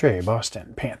 Trey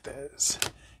Boston, Panthers.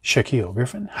 Shaquille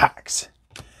Griffin, Hawks.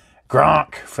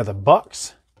 Gronk for the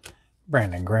Bucks.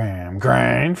 Brandon Graham,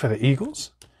 Grind for the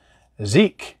Eagles.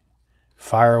 Zeke,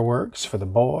 Fireworks for the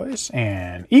Boys.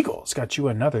 And Eagles got you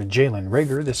another Jalen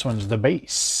Reagor. This one's the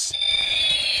base.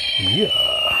 Yeah.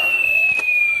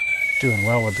 Doing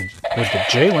well with the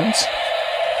Jalens.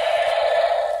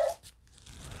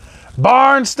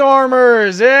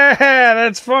 Barnstormers! Yeah,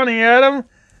 that's funny, Adam.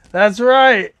 That's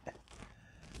right.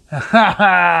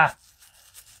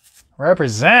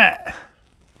 Represent.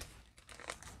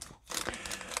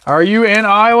 Are you in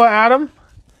Iowa, Adam?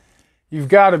 You've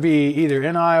got to be either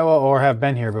in Iowa or have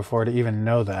been here before to even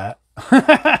know that.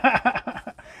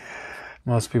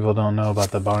 Most people don't know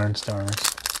about the Barnstormers.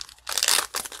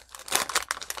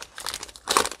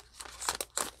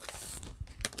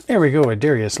 Here we go with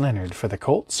Darius Leonard for the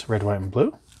Colts, red, white, and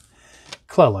blue.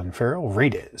 Clellan Ferrell,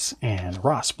 Raiders, and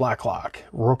Ross Blacklock,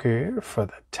 rookie for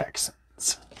the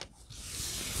Texans.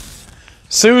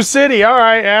 Sioux City, all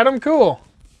right, Adam, cool.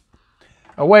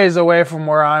 A ways away from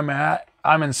where I'm at.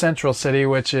 I'm in Central City,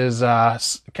 which is, about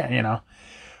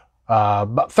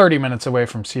 30 minutes away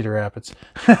from Cedar Rapids.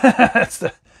 That's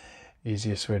the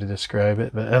easiest way to describe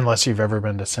it, but unless you've ever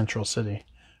been to Central City,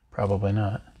 probably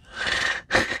not.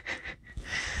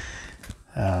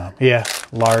 Yeah,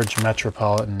 large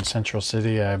metropolitan Central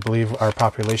City. I believe our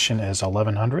population is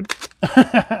 1,100.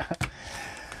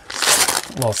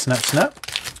 Little snap.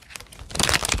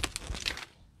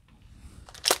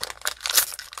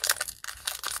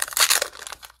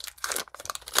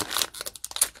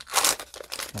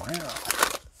 Wow.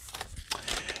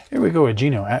 Here we go with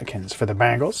Geno Atkins for the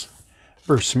Bengals.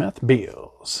 Bruce Smith,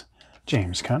 Bills.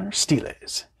 James Conner,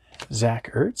 Steelers.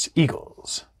 Zach Ertz,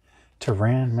 Eagles.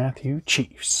 Tyrann Mathieu,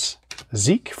 Chiefs.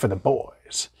 Zeke for the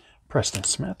Boys. Preston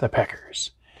Smith, the Packers.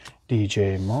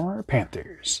 DJ Moore,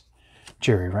 Panthers.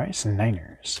 Jerry Rice,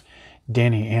 Niners.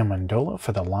 Danny Amendola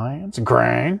for the Lions.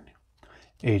 Grind.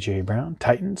 AJ Brown,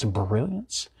 Titans,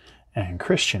 Brilliance. And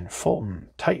Christian Fulton,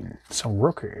 Titans,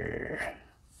 rookie.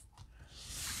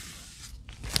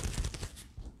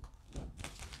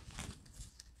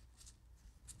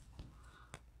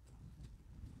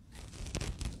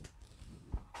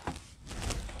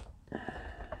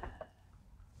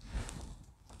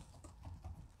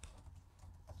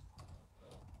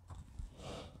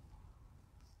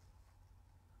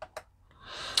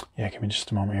 Yeah, give me just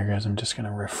a moment here, guys. I'm just going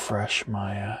to refresh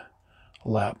my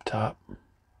laptop.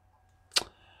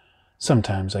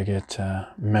 Sometimes I get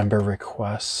member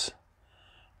requests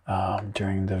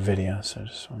during the video, so I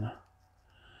just want to.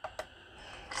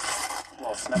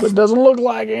 But it doesn't look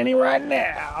like any right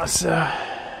now, so.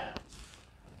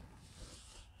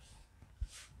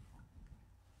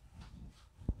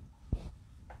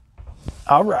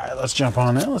 All right, let's jump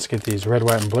on in. Let's get these red,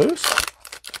 white, and blues.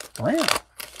 Ram.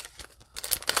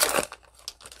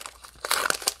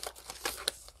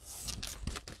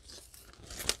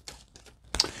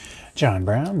 John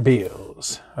Brown,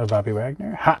 Bills, Bobby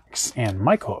Wagner, Hawks, and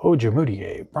Michael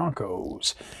Ojemudia,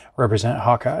 Broncos, represent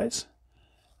Hawkeyes.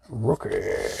 Rookie.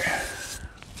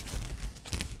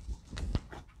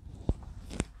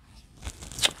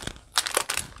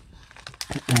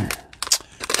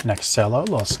 Next cello,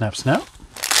 little snap snap.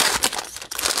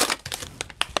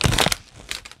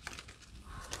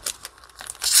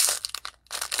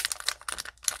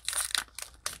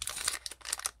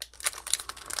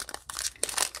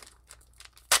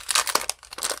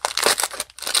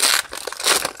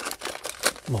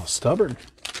 A little stubborn.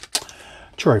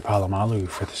 Troy Polamalu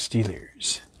for the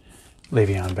Steelers.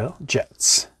 Le'Veon Bell,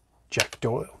 Jets. Jack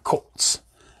Doyle, Colts.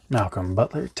 Malcolm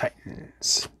Butler,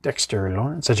 Titans. Dexter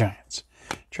Lawrence, the Giants.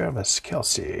 Travis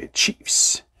Kelce,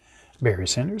 Chiefs. Barry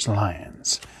Sanders,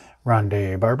 Lions.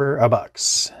 Rondé Barber,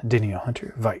 Bucks. Daniel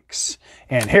Hunter, Vikes.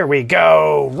 And here we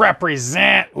go.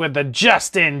 Represent with the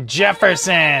Justin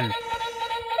Jefferson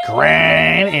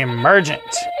Grand Emergent.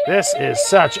 This is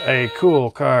such a cool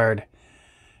card.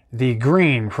 The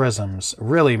green prisms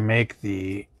really make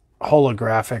the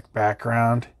holographic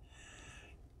background.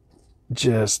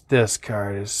 Just this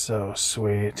card is so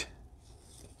sweet.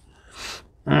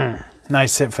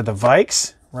 Nice hit for the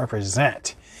Vikes.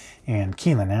 Represent. And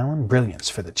Keelan Allen, Brilliance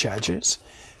for the Chargers.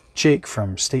 Jake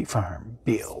from State Farm,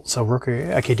 Bills. So rookie,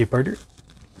 Akidi Birder.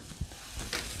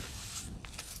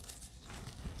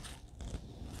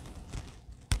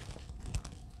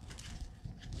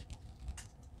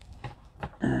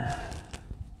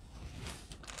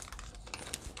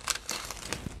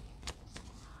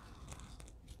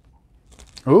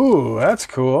 Ooh, that's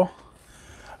cool.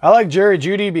 I like Jerry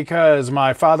Judy because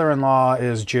my father-in-law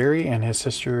is Jerry and his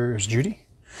sister is Judy.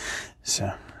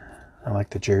 So, I like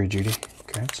the Jerry Judy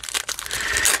cards.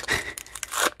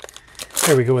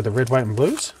 Here we go with the red, white, and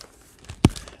blues.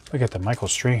 We got the Michael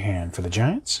Strahan for the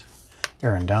Giants.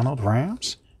 Aaron Donald,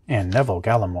 Rams. And Neville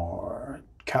Gallimore,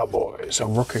 Cowboys. A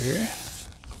rookie.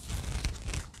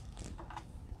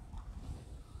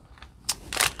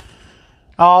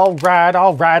 All right,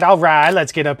 all right, all right.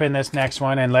 Let's get up in this next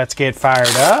one and let's get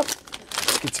fired up.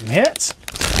 Let's get some hits.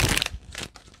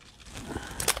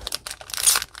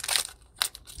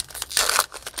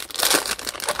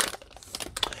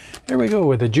 Here we go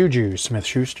with the Juju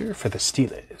Smith-Schuster for the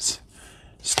Steelers.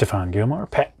 Stephon Gilmore,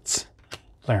 Pats.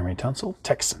 Laramie Tunsil,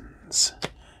 Texans.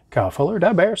 Kyle Fuller,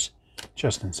 Bears.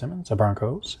 Justin Simmons, the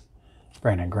Broncos.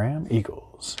 Brandon Graham,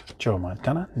 Eagles. Joe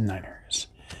Montana, Niners.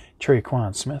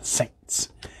 Traquan Smith, Saints.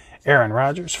 Aaron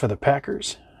Rodgers for the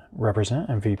Packers, represent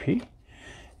MVP.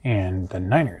 And the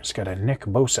Niners got a Nick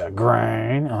Bosa,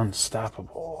 Grind,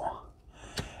 Unstoppable.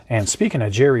 And speaking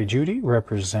of Jerry Judy,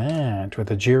 represent with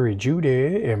the Jerry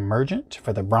Judy Emergent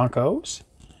for the Broncos.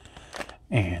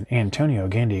 And Antonio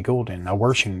Gandy Golden, a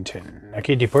Washington.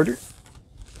 Akidi Porter.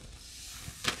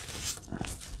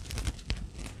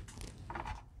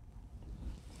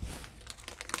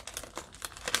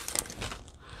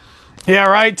 Yeah,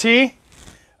 right, T?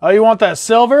 Oh, you want that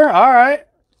silver? All right.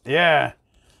 Yeah.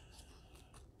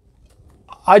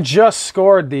 I just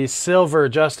scored the silver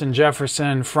Justin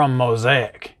Jefferson from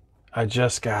Mosaic. I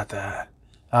just got that.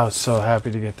 I was so happy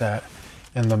to get that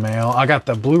in the mail. I got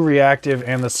the blue reactive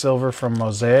and the silver from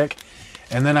Mosaic.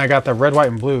 And then I got the red, white,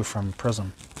 and blue from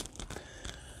Prizm.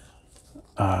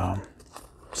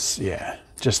 Yeah,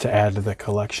 just to add to the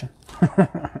collection.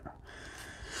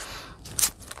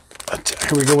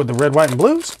 Here we go with the red, white, and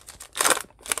blues.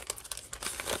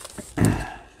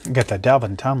 Got the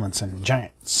Dalvin Tomlinson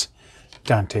Giants.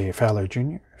 Dante Fowler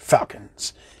Jr.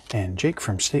 Falcons. And Jake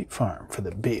from State Farm for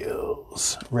the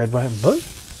Bills. Red, white, and blue.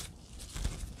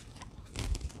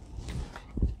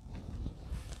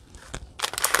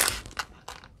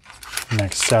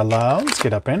 Next cello. Let's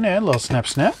get up in there. A little snap,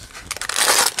 snap.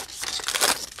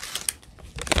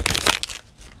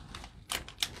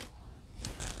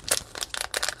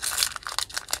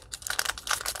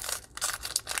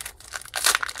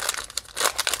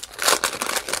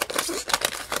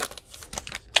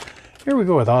 Here we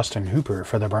go with Austin Hooper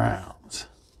for the Browns.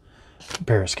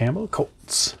 Paris Campbell,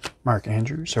 Colts. Mark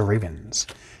Andrews, Ravens.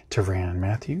 Tyrann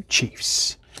Mathieu,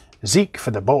 Chiefs. Zeke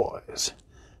for the Boys.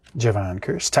 Javon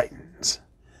Curse, Titans.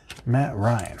 Matt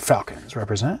Ryan, Falcons,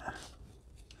 represent.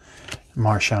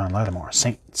 Marshawn Lattimore,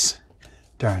 Saints.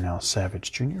 Darnell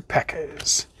Savage Jr.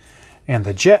 Packers. And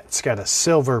the Jets got a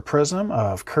silver Prizm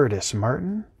of Curtis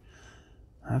Martin.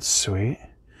 That's sweet.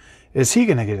 Is he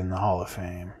going to get in the Hall of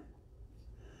Fame?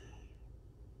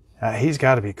 He's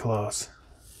got to be close.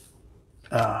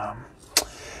 Go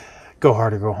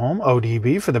hard or go home.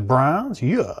 ODB for the Browns.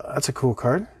 Yeah, that's a cool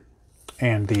card.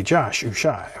 And the Josh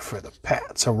Ushai for the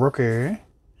Pats. A rookie.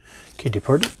 Katie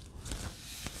Porter.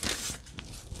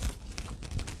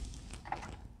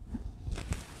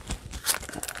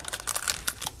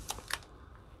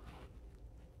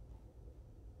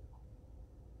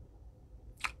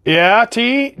 Yeah,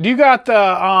 T, do you got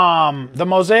the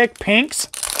Mosaic pinks?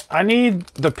 I need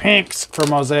the pinks for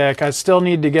Mosaic. I still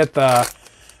need to get the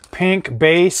pink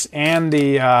base and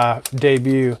the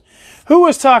debut. Who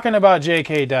was talking about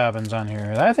J.K. Dobbins on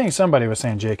here? I think somebody was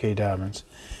saying J.K. Dobbins.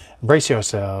 Brace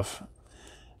yourself.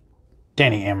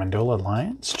 Danny Amendola,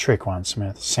 Lions. Traquan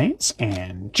Smith, Saints.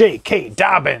 And J.K.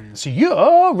 Dobbins.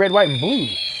 Yeah, red, white, and blue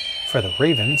for the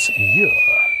Ravens. Yeah.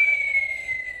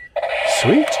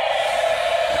 Sweet.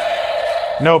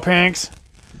 No pinks.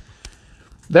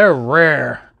 They're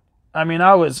rare. I mean,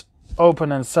 I was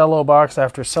opening cello box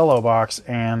after cello box,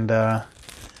 and they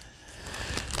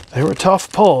were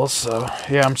tough pulls. So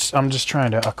yeah, I'm just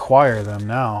trying to acquire them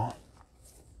now.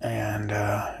 And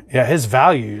yeah, his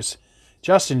values,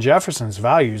 Justin Jefferson's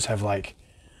values have like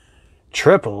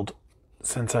tripled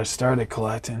since I started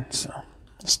collecting. So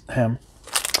just him.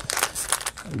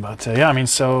 But yeah, I mean,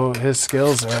 so his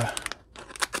skills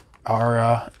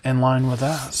are in line with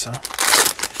that. So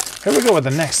here we go with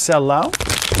the next sellout.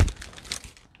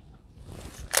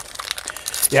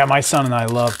 Yeah, my son and I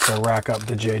love to rack up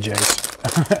the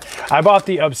JJs. I bought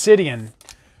the Obsidian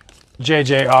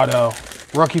JJ auto,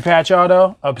 rookie patch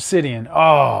auto, Obsidian.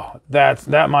 Oh,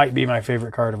 that might be my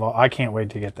favorite card of all. I can't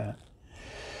wait to get that.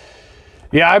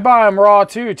 Yeah, I buy them raw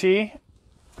too, T.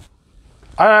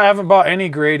 I haven't bought any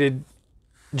graded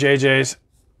JJs.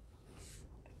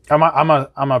 I'm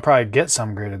gonna probably get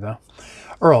some graded though.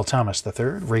 Earl Thomas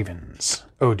III, Ravens.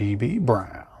 ODB,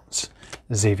 Browns.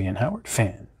 Xavier Howard,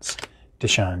 Fins.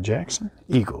 Deshaun Jackson,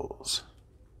 Eagles.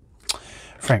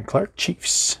 Frank Clark,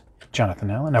 Chiefs.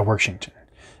 Jonathan Allen, Washington.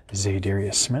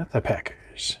 Zadarius Smith, the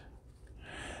Packers.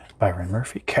 Byron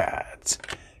Murphy, Cats.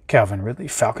 Calvin Ridley,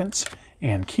 Falcons.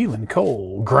 And Keelan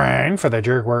Cole, Grind for the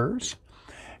Jaguars.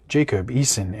 Jacob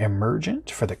Eason, Emergent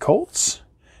for the Colts.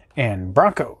 And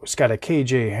Broncos got a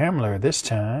KJ Hamler this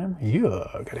time. Yeah,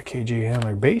 got a KJ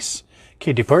Hamler base.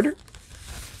 Katie Porter.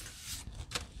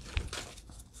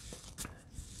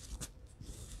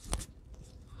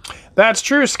 That's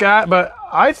true, Scott, but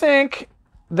I think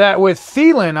that with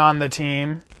Thielen on the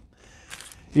team,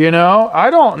 you know, I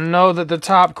don't know that the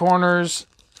top corners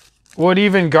would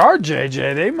even guard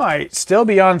JJ. They might still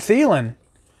be on Thielen.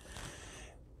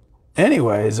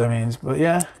 Anyways, I mean, but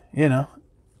yeah, you know.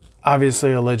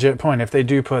 Obviously a legit point if they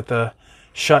do put the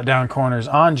shutdown corners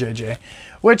on JJ,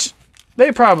 which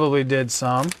they probably did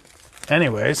some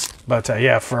anyways. But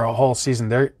yeah, for a whole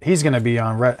season, he's going to be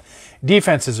on red.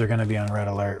 Defenses are going to be on red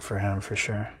alert for him for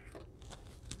sure.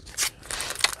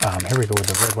 Here we go with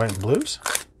the red, white, and blues.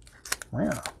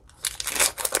 Yeah.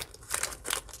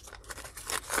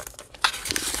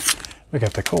 We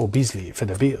got the Cole Beasley for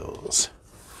the Bills.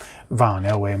 Von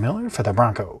Elway Miller for the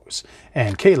Broncos.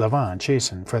 And Kayla Von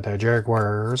Chasen for the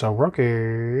Jaguars. A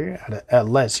rookie at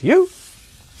LSU.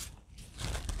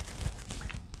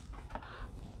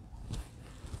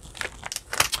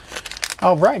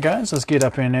 All right, guys. Let's get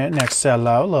up in there. Next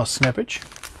sellout. A little snippage.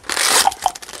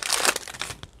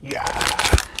 Yeah.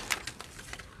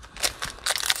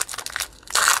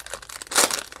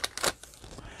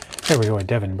 Here we go with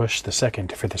Devin Bush II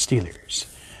for the Steelers.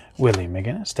 Willie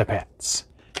McGinnis, the Pats.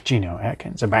 Geno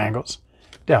Atkins, the Bengals.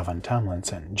 Dalvin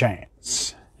Tomlinson,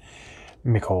 Giants.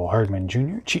 Mecole Hardman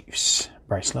Jr., Chiefs.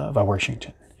 Bryce Love,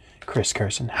 Washington. Chris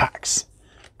Carson, Hawks.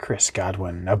 Chris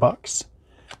Godwin, Bucks.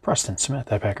 Preston Smith,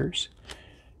 Packers.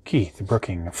 Keith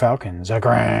Brooking, Falcons,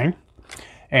 Grang.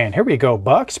 And here we go,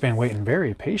 Bucks. Been waiting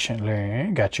very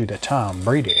patiently. Got you the Tom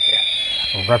Brady.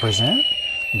 Represent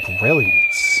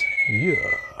brilliance.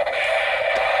 Yeah.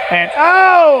 And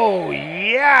oh,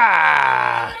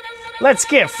 yeah. Let's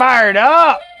get fired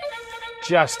up.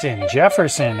 Justin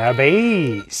Jefferson, a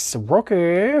base.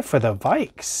 Rookie for the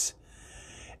Vikes.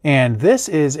 And this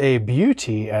is a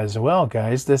beauty as well,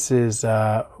 guys. This is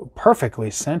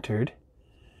perfectly centered,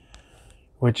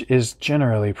 which is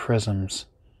generally Prizm's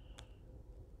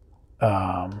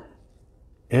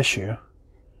issue.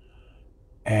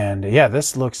 And yeah,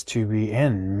 this looks to be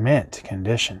in mint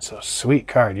condition. So sweet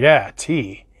card. Yeah,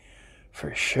 T.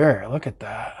 For sure. Look at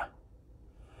that.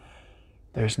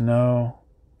 There's no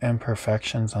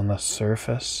imperfections on the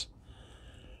surface.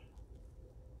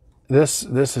 This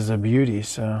is a beauty,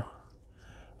 so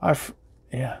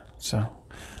so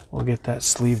we'll get that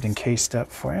sleeved and cased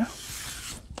up for you.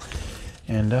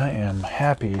 And I am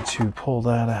happy to pull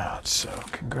that out, so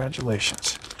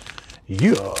congratulations.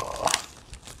 Yeah.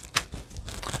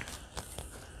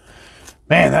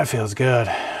 Man, that feels good.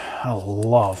 I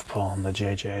love pulling the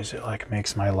JJs. It like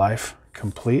makes my life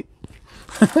complete.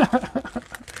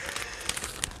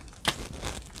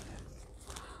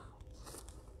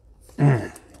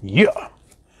 Yeah.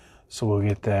 So we'll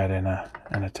get that in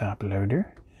a top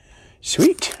loader.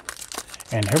 Sweet.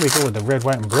 And here we go with the red,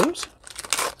 white, and blues.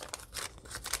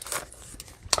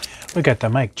 We got the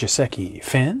Mike Gesicki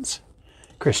Finns,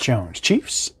 Chris Jones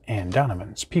Chiefs, and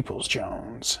Donovan's Peoples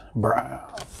Jones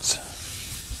Browns.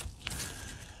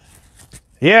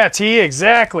 Yeah, T,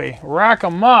 exactly. Rock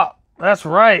 'em up. That's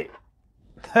right.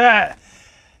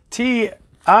 T,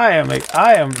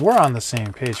 we're on the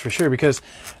same page for sure, because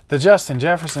the Justin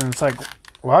Jefferson, it's like,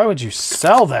 why would you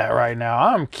sell that right now?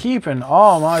 I'm keeping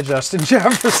all my Justin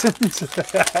Jeffersons.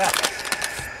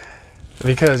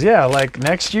 Because, yeah, like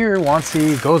next year, once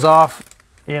he goes off,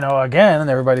 again, and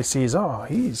everybody sees, oh,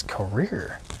 he's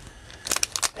career.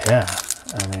 Yeah,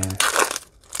 I mean,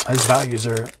 his values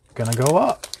are going to go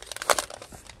up.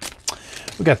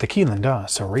 We got the Keelan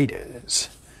Doss Raiders,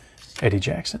 Eddie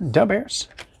Jackson, Dub Bears,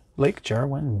 Lake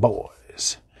Jarwin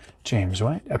Boys, James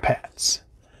White, Pats,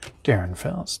 Darren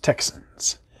Fells,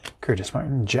 Texans, Curtis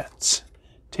Martin, Jets,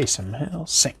 Taysom Hill,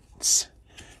 Saints,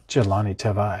 Jelani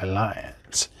Tavai,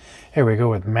 Lions. Here we go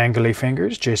with Mangly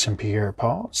Fingers, Jason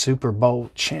Pierre-Paul, Super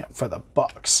Bowl champ for the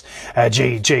Bucks,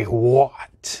 J.J.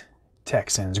 Watt,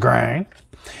 Texans grind,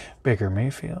 Baker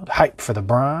Mayfield, hype for the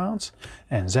Browns,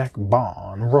 and Zach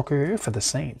Bond, rookie for the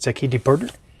Saints. Kitty Porter.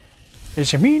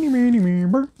 It's a me,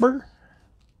 burr.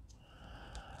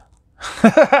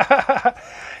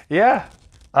 Yeah,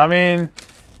 I mean,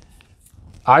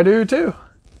 I do too.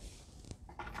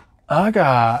 I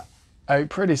got a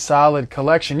pretty solid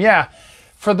collection. Yeah,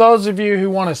 for those of you who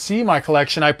want to see my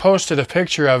collection, I posted a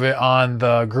picture of it on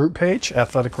the group page,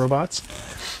 Athletic Robots.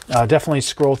 Definitely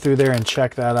scroll through there and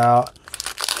check that out.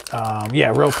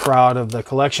 Yeah, real proud of the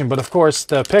collection. But of course,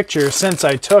 the picture, since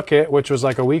I took it, which was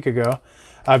like a week ago,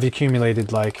 I've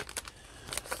accumulated like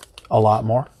a lot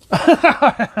more.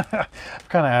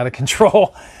 Kind of out of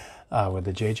control with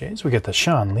the JJs. We got the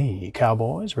Sean Lee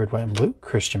Cowboys, red, white, and blue.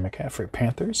 Christian McCaffrey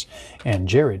Panthers. And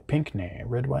Jared Pinkney,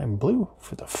 red, white, and blue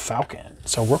for the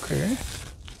Falcons. So rookie.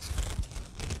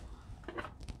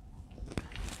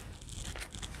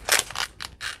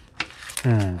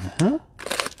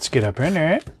 Let's get up in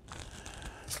there.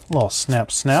 A little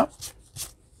snap, snap.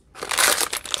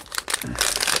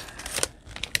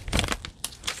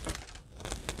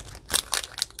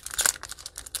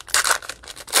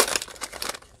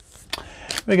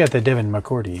 We got the Devin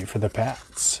McCourty for the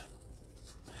Pats.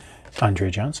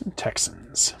 Andre Johnson,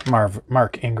 Texans.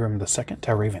 Mark Ingram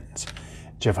II, Ravens.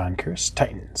 Javon Kearse,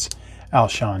 Titans.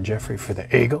 Alshon Jeffrey for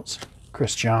the Eagles.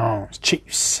 Chris Jones,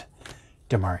 Chiefs.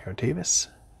 Demario Davis,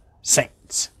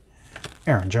 Saints.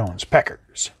 Aaron Jones,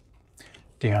 Packers.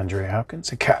 DeAndre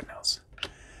Hopkins, Cardinals.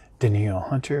 Danielle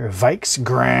Hunter, Vikes,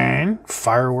 Grind,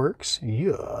 Fireworks.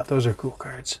 Yeah, those are cool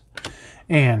cards.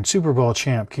 And Super Bowl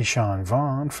champ Keyshawn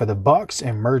Vaughn for the Bucks,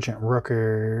 Emergent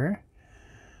Rooker.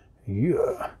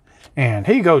 Yeah. And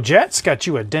here you go, Jets. Got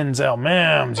you a Denzel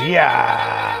Mims.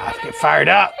 Yeah. Get fired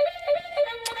up.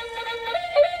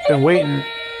 Been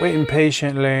waiting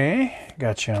patiently.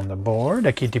 Got you on the board.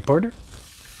 A Kitty Porter.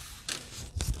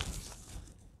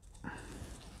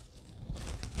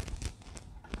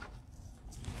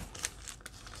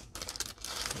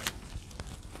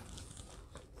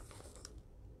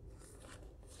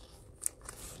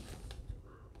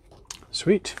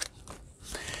 Sweet.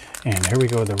 And here we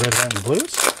go with the red, white, and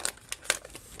blues.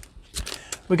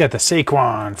 We got the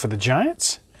Saquon for the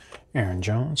Giants, Aaron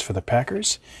Jones for the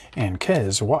Packers, and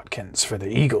Kez Watkins for the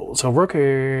Eagles. A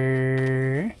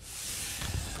rookie.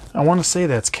 I want to say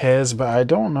that's Kez, but I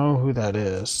don't know who that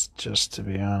is, just to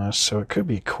be honest. So it could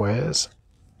be Quez,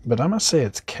 but I'm going to say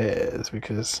it's Kez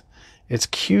because it's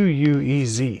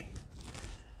Q-U-E-Z.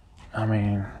 I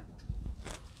mean,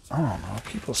 I don't know.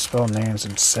 People spell names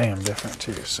and say them different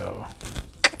too, so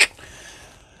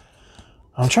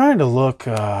I'm trying to look,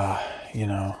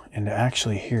 into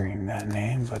actually hearing that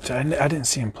name, but I didn't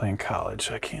see him play in college,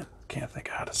 so I can't think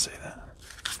of how to say that.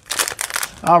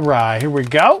 All right, here we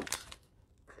go.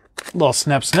 A little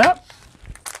snap, snap.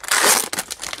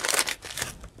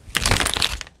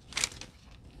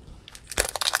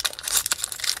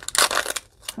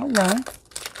 All right.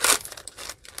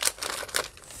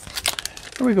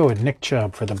 Here we go with Nick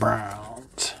Chubb for the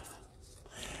Browns.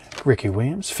 Ricky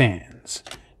Williams, Fins.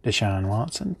 Deshaun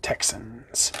Watson,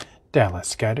 Texans.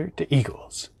 Dallas Goedert, the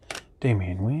Eagles.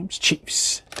 Damian Williams,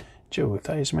 Chiefs. Joe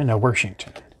Theismann,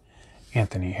 Washington.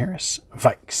 Anthony Harris,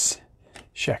 Vikes.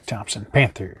 Shaq Thompson,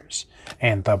 Panthers.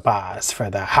 And the boss for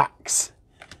the Hawks.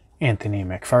 Anthony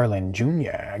McFarland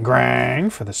Jr.,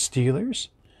 Grang for the Steelers.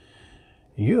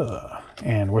 Yeah.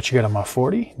 And what you got on my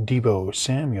 40? Debo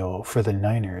Samuel for the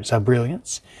Niners, a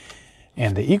Brilliance.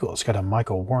 And the Eagles got a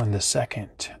Michael Warren II,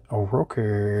 a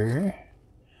Roker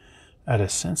out of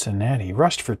Cincinnati.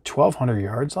 Rushed for 1,200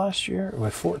 yards last year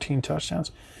with 14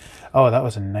 touchdowns. Oh, that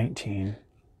was in 19.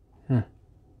 Here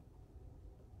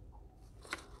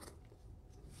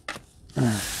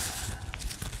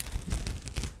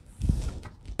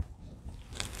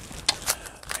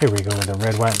we go with the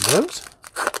red, white, and blues.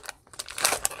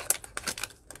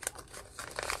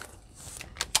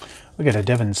 We got a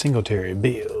Devin Singletary,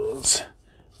 Bills.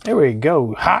 There we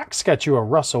go. Hawks got you a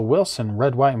Russell Wilson,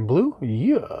 red, white, and blue.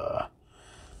 Yeah.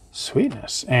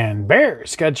 Sweetness. And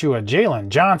Bears got you a Jalen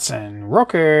Johnson,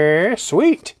 rookie.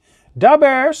 Sweet. Da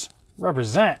Bears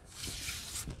represent.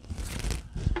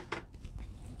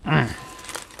 Me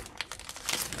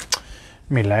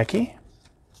likey.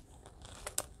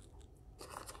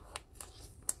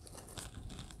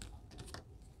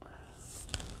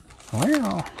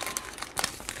 Well.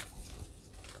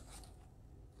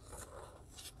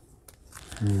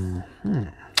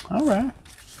 All right.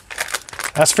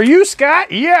 That's for you,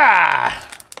 Scott. Yeah.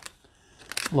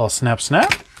 A little snap,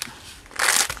 snap.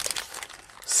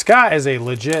 Scott is a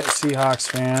legit Seahawks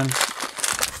fan.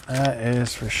 That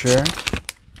is for sure.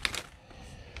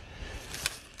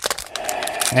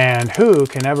 And who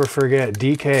can ever forget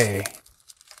DK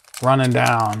running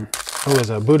down? Who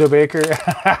was it? Buda Baker?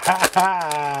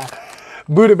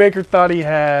 Buda Baker thought he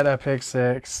had a pick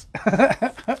six.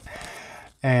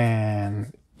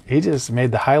 And he just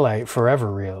made the highlight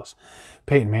forever reels.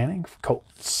 Peyton Manning,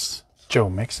 Colts.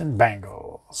 Joe Mixon,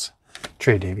 Bengals.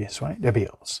 Trey Davis White, the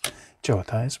Bills. Joe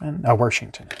Theismann,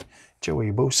 Washington.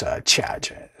 Joey Bosa,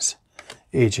 Chargers.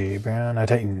 A.J. Brown,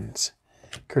 Titans.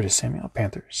 Curtis Samuel,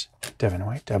 Panthers. Devin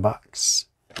White, Bucks.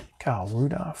 Kyle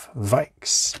Rudolph,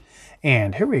 Vikes.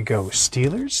 And here we go,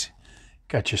 Steelers.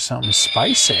 Got you something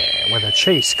spicy with a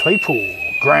Chase Claypool.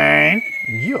 Grain.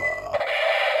 Yeah.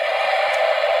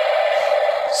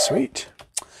 Sweet.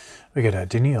 We got a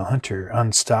Danielle Hunter,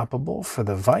 Unstoppable for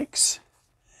the Vikes.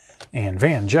 And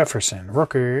Van Jefferson,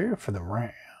 rookie for the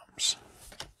Rams.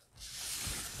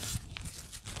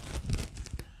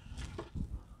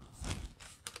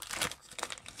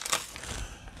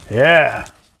 Yeah.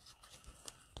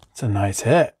 It's a nice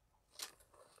hit.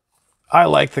 I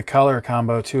like the color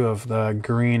combo, too, of the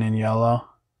green and yellow.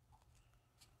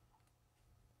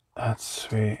 That's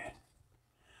sweet.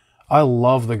 I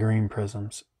love the green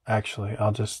Prizms, actually.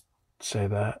 I'll just say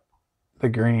that. The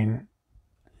green,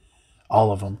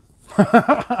 all of them.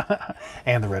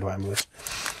 And the red, white, and blues.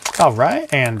 All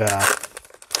right, and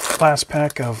last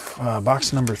pack of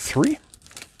box number 3.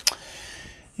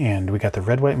 And we got the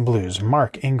red, white, and blues.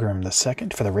 Mark Ingram II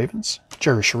for the Ravens.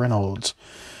 Jerish Reynolds,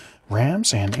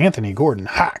 Rams. And Anthony Gordon,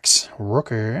 Hawks,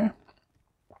 rookie. Red,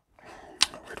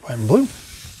 white, and blue.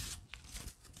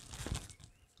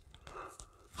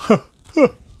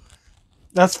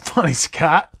 That's funny,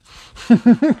 Scott.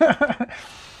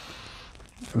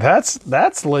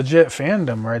 That's legit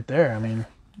fandom right there. I mean,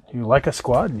 you like a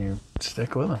squad and you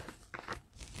stick with them.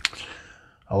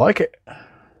 I like it.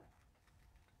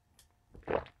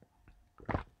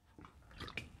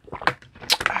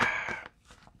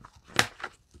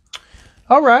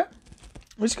 All right.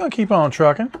 We're just going to keep on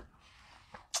trucking.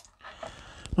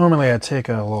 Normally I'd take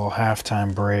a little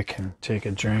halftime break and take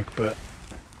a drink, but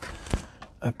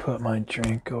I put my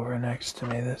drink over next to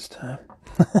me this time.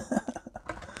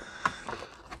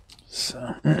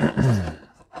 So,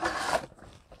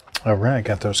 all right,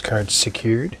 got those cards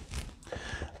secured.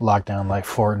 Locked down like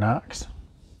Fort Knox.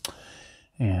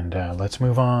 And let's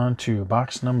move on to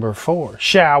box number 4.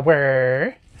 Shall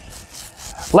we?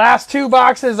 Last 2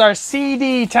 boxes are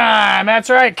CD time.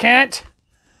 That's right, Kent.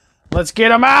 Let's get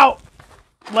them out.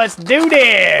 Let's do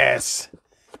this.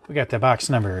 We got the box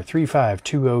number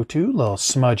 35202. Little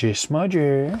smudgy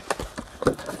smudger.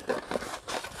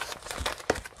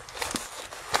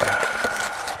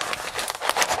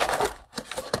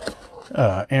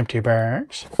 Empty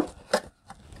bags.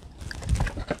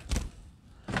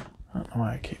 I don't know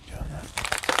why I keep doing that.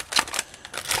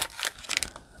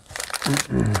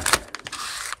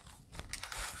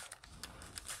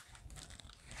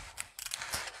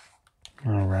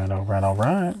 All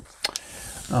right.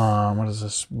 What is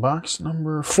this? Box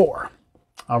number 4.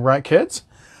 All right, kids.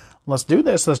 Let's do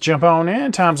this. Let's jump on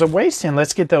in. Time's a wasting.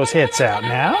 Let's get those hits out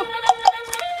now.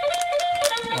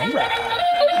 All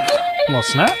right. A little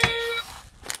snap.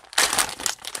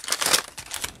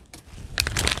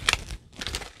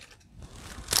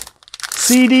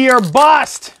 CD or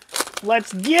bust.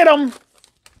 Let's get them.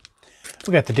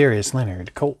 We got the Darius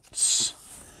Leonard Colts,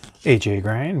 AJ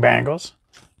Green Bengals,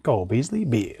 Cole Beasley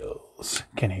Bills,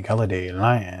 Kenny Galladay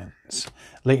Lions,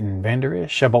 Leighton Vander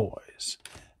Esch Boys,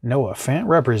 Noah Fant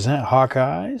represent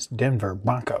Hawkeyes, Denver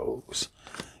Broncos,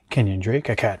 Kenyon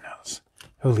Drake Cardinals,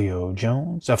 Julio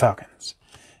Jones Falcons,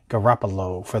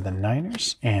 Garoppolo for the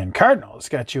Niners, and Cardinals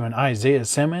got you an Isaiah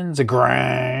Simmons, a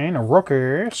Grind, a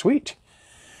Rooker, sweet.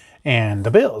 And the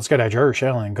Bills got a Josh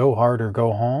Allen, go hard or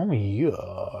go home,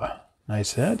 yeah.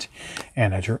 Nice hit.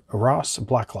 And a Ross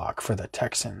Blacklock for the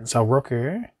Texans. A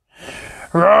rookie.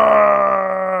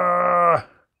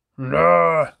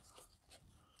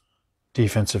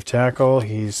 Defensive tackle.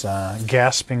 He's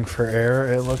gasping for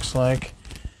air, it looks like.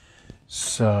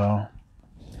 So,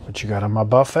 what you got on my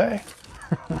buffet?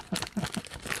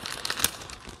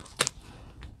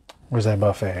 Where's that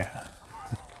buffet?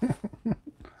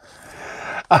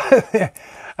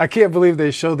 I can't believe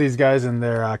they show these guys in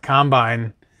their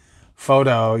combine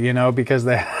photo, you know, because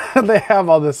they have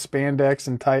all this spandex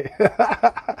and tight.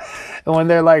 And when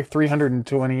they're like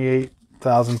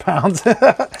 328,000 pounds,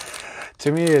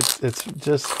 to me, it's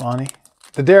just funny.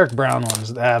 The Derek Brown one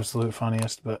is the absolute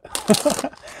funniest, but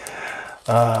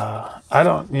I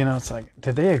don't, you know, it's like,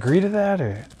 did they agree to that,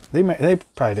 or they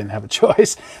probably didn't have a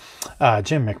choice.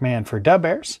 Jim McMahon for Dub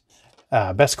Bears,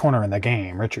 best corner in the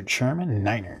game, Richard Sherman,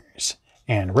 Niners,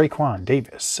 and Raekwon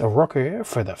Davis, a rookie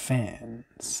for the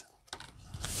Fins.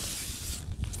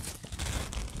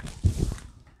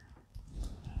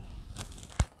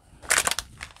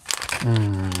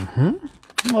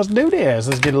 Let's do this.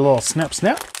 Let's get a little snap.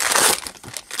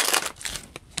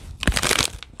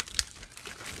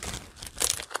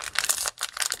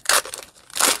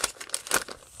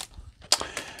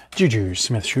 Juju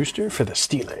Smith-Schuster for the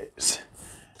Steelers.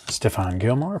 Stephon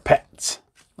Gilmore, Pats.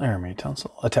 Laramie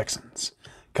Tunsil, Texans.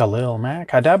 Khalil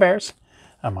Mack, Bears.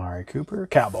 Amari Cooper,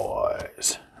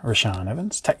 Cowboys. Rashaan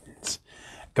Evans, Titans.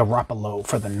 Garoppolo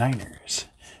for the Niners.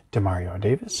 Demario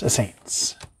Davis,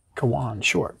 Saints. Kawan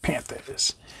Short,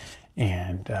 Panthers.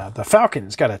 And the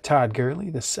Falcons got a Todd Gurley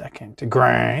the second.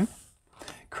 Grind.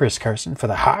 Chris Carson for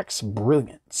the Hawks,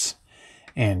 Brilliance.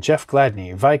 And Jeff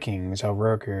Gladney, Vikings, a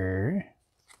rookie.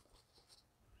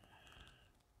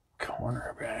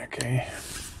 Cornerback, eh?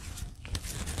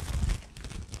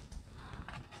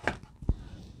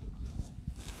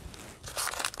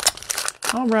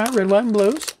 All right, red, white, and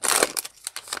blues.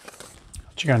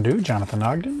 What you gonna do? Jonathan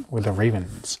Ogden with the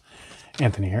Ravens.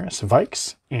 Anthony Harris,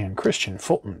 Vikes, and Christian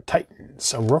Fulton,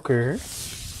 Titans. A rooker.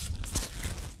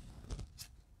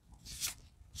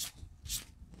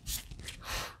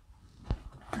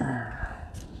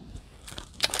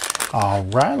 All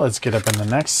right, let's get up in the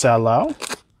next cello.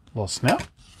 Little snap.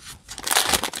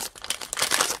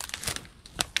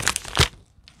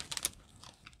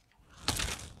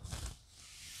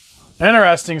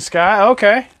 Interesting, Sky.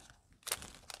 Okay.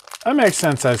 That makes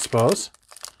sense, I suppose.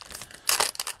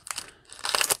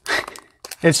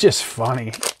 It's just funny.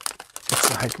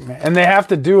 It's like, man. And they have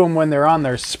to do them when they're on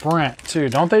their sprint, too.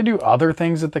 Don't they do other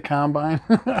things at the combine?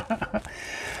 I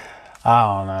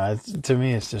don't know. To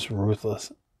me, it's just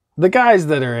ruthless. The guys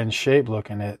that are in shape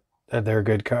looking at they're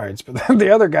good cards. But the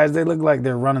other guys, they look like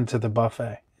they're running to the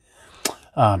buffet.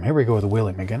 Here we go with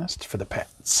Willie McGinnis for the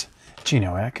Pats.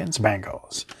 Geno Atkins,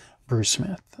 Bengals. Bruce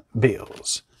Smith,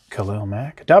 Bills. Khalil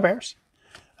Mack, Bears.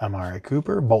 Amari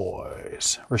Cooper,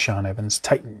 Boys. Rashaan Evans,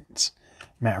 Titans.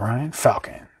 Matt Ryan,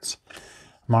 Falcons.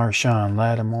 Marshawn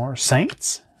Lattimore,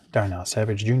 Saints. Darnell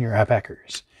Savage Jr.,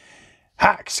 Packers.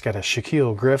 Hawks got a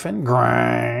Shaquille Griffin,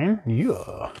 Grind.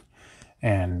 Yeah.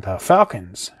 And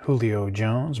Falcons, Julio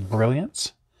Jones,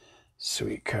 Brilliance.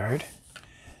 Sweet card.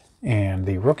 And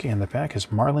the rookie in the pack is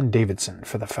Marlon Davidson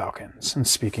for the Falcons. And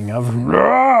speaking of...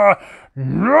 No!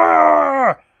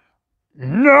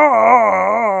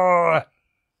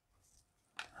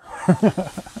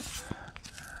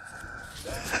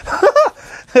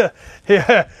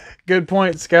 Yeah, good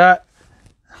point, Scott.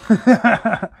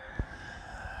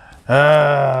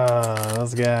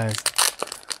 Those guys.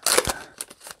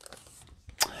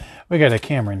 We got a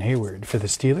Cameron Hayward for the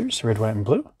Steelers, red, white, and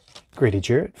blue. Grady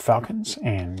Jarrett, Falcons,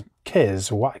 and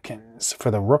Kez Watkins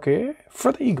for the rookie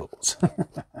for the Eagles.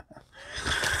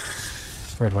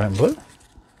 Red, white, and blue.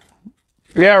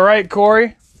 Yeah, right,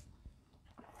 Corey.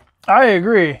 I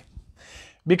agree.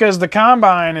 Because the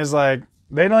combine is like,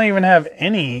 they don't even have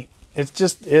any. It's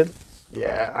just,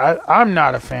 Yeah, I'm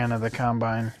not a fan of the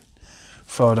combine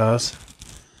photos.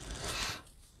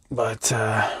 But,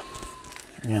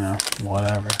 you know,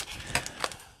 whatever.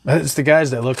 It's the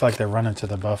guys that look like they're running to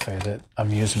the buffet that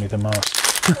amuse me the most.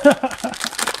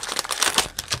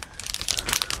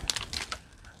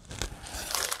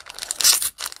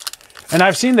 And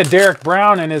I've seen the Derek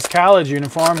Brown in his college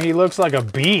uniform. He looks like a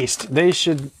beast. They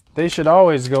should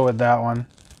always go with that one.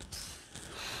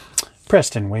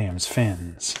 Preston Williams,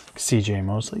 Finns. CJ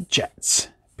Mosley, Jets.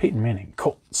 Peyton Manning,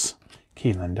 Colts.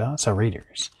 Keelan Doss,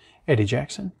 Raiders. Eddie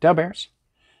Jackson, Bears.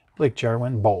 Blake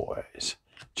Jarwin, Boys.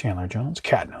 Chandler Jones,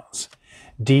 Cardinals.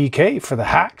 DK for the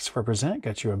Hawks, represent.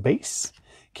 Got you a base.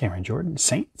 Cameron Jordan,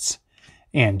 Saints.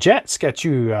 And Jets got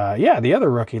you, the other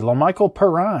rookie, LaMichael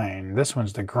Perrine. This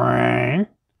one's the grind.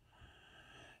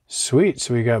 Sweet.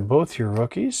 So we got both your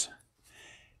rookies.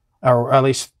 Or at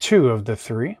least two of the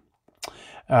three.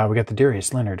 We got the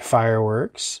Darius Leonard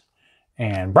Fireworks.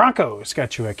 And Broncos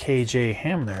got you a KJ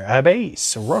Hamler, a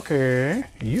base, rookie.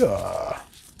 Yeah.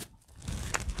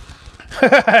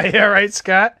 Yeah, right,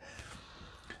 Scott?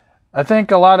 I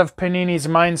think a lot of Panini's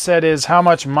mindset is how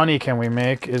much money can we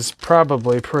make is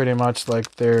probably pretty much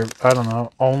like their, I don't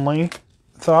know, only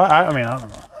thought. I mean, I don't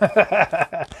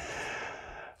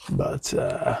know. But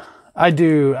I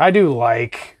do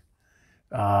like,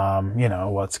 you know,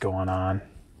 what's going on.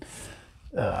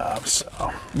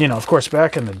 So, you know, of course,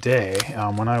 back in the day,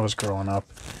 when I was growing up,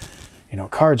 you know,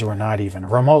 cards were not even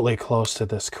remotely close to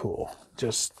this cool,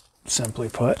 just simply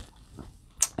put.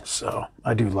 So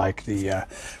I do like the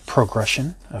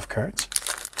progression of cards.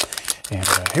 And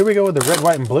here we go with the red,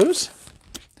 white, and blues.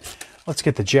 Let's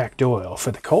get the Jack Doyle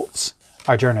for the Colts.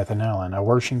 Our Jonathan Allen,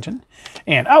 Washington.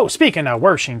 And, oh, speaking of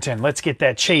Washington, let's get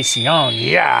that Chase Young.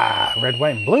 Yeah, red,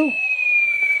 white, and blue. A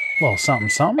little something,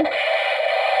 something.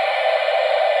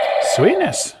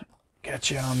 Sweetness. Got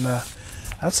you on the...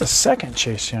 That's the second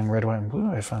Chase Young, red, white, and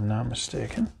blue, if I'm not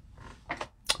mistaken.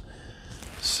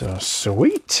 So,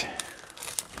 sweet.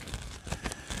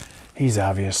 He's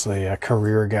obviously a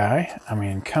career guy. I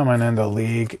mean, coming in the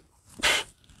league,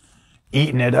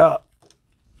 eating it up.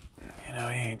 You know,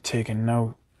 he ain't taking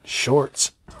no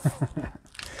shorts.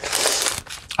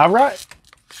 All right.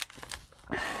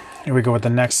 Here we go with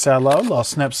the next cello. Little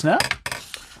snip, snap.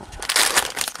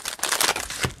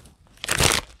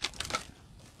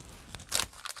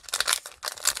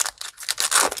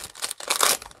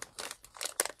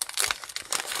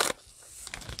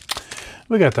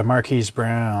 We got the Marquise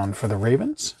Brown for the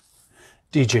Ravens,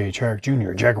 DJ Chark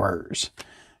Jr., Jaguars,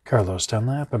 Carlos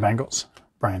Dunlap, the Bengals,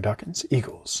 Brian Dawkins,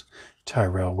 Eagles,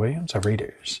 Tyrell Williams,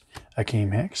 Raiders,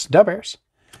 Akeem Hicks, Bears,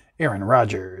 Aaron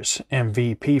Rodgers,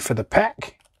 MVP for the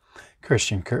Pack,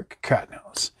 Christian Kirk,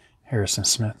 Cardinals, Harrison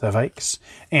Smith, the Vikes,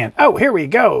 and, oh, here we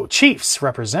go, Chiefs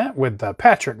represent with the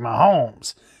Patrick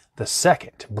Mahomes, the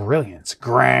second Brilliance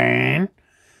Grain.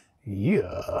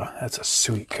 Yeah, that's a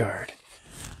sweet card.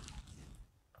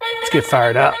 Let's get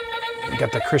fired up. We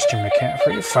got the Christian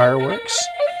McCaffrey, Fireworks.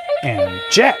 And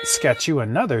Jets got you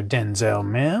another Denzel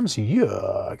Mims.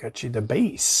 Yeah, got you the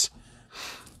base. I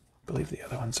believe the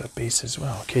other one's a base as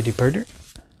well. Katie Purder.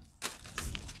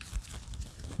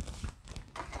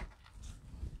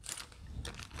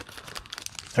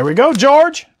 There we go,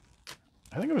 George.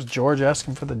 I think it was George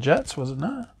asking for the Jets, was it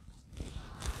not?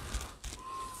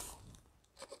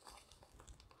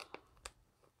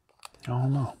 I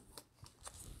don't know.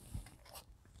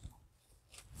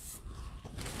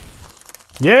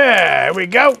 Yeah, here we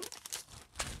go.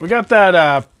 We got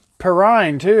that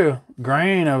Perrine, too.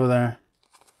 Grain over there.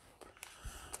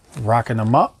 Rocking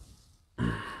them up.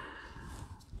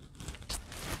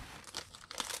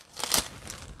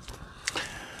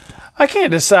 I can't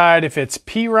decide if it's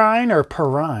Pirine or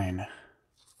Perrine.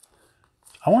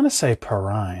 I want to say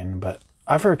Perrine, but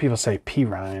I've heard people say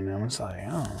Pirine. And I'm just like, I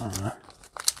don't know.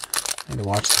 I need to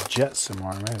watch the Jets some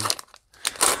more, maybe.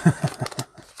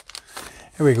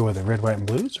 Here we go with the red, white, and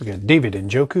blues. We got David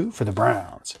Njoku for the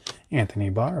Browns,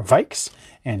 Anthony Barr, Vikes,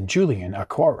 and Julian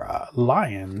Aquara,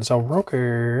 Lions, a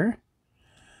Roker.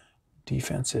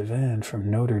 Defensive end from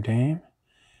Notre Dame.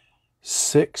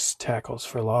 6 tackles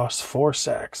for loss, 4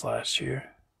 sacks last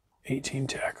year, 18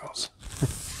 tackles.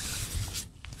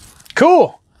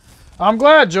 Cool. I'm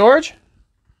glad, George.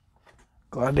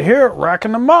 Glad to hear it.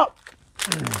 Racking them up.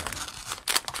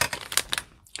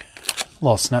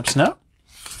 Little snap, snap.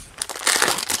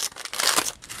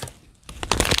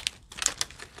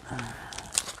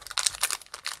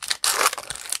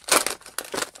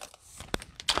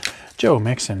 Joe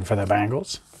Mixon for the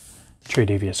Bengals.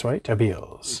 Tre'Davious White,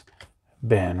 Bills.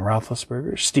 Ben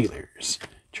Roethlisberger, Steelers.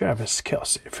 Travis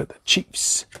Kelce for the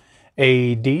Chiefs.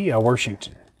 A.D.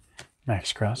 Washington.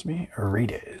 Max Crosby,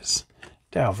 Raiders.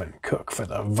 Dalvin Cook for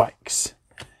the Vikes.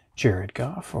 Jared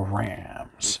Goff,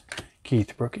 Rams.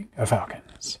 Keith Brooking,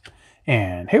 Falcons.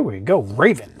 And here we go,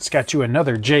 Ravens. Got you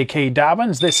another J.K.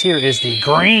 Dobbins. This here is the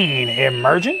green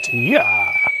emergent.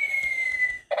 Yeah.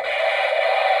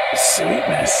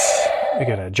 Sweetness. We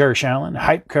got a Josh Allen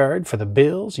hype card for the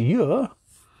Bills. Yeah.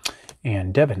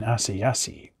 And Devin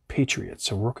Asiasi,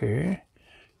 Patriots rookie.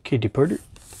 Katie Porter.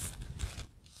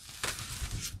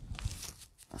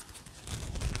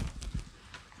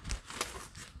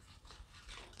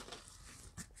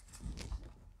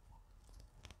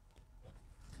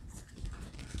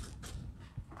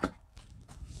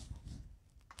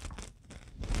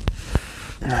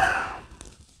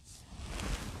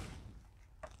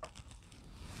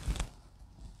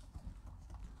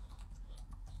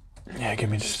 Yeah,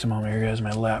 give me just a moment here, guys.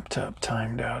 My laptop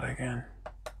timed out again.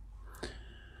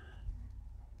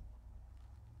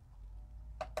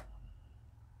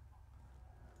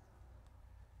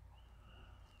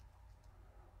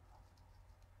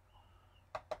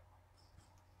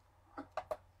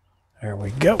 There we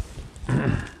go.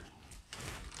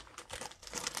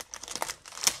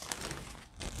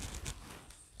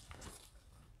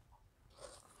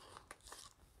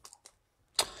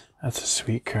 That's a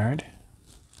sweet card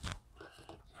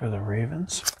for the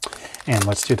Ravens. And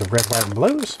let's do the red, white, and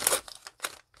blues.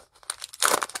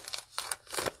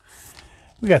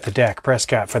 We got the Dak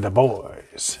Prescott for the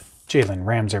boys. Jalen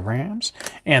Ramsey Rams.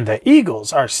 And the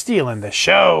Eagles are stealing the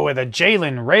show with a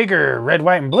Jalen Reagor, red,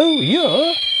 white, and blue.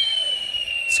 Yeah.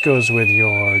 This goes with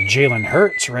your Jalen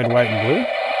Hurts, red, white, and blue.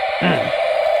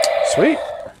 Sweet.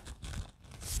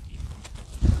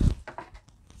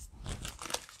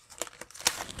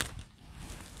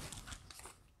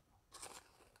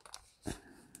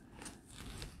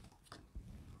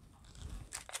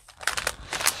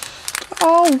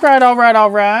 All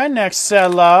right. Next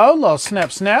cello, little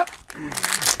snap, snap.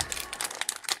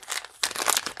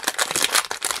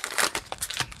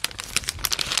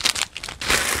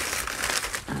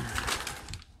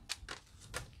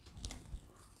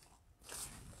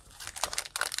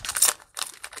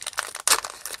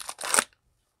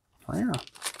 Yeah.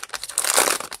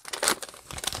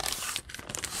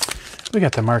 We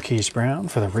got the Marquise Brown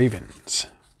for the Ravens.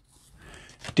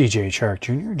 DJ Chark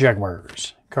Jr.,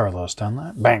 Jaguars. Carlos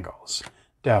Dunlap, Bengals.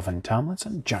 Dalvin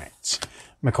Tomlinson, Giants.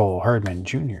 McCole Hardman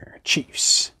Jr.,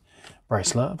 Chiefs.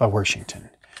 Bryce Love, Washington.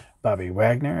 Bobby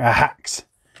Wagner, Hawks.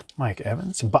 Mike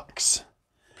Evans, Bucks.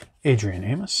 Adrian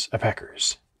Amos,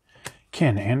 Packers.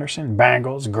 Ken Anderson,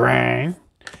 Bengals, Grain.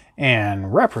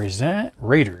 And represent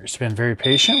Raiders. Been very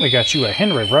patient. We got you a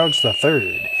Henry Ruggs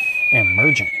III,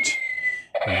 Emergent.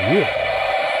 Yeah.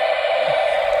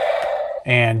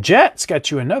 And Jets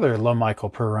got you another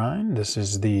LaMichael Perrine. This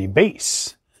is the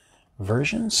base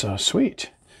version, so sweet.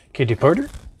 Katie Porter.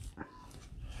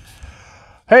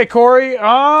 Hey, Corey.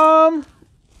 No,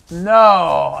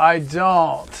 I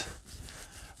don't.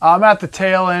 I'm at the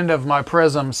tail end of my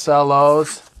Prizm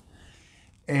Cellos,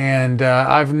 and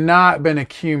I've not been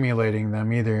accumulating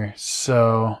them either.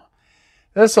 So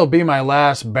this will be my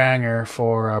last banger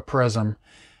for Prizm.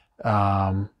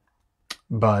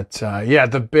 But yeah,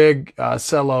 the big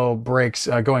cello breaks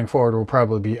going forward will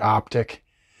probably be optic,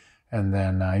 and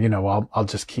then you know, I'll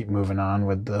just keep moving on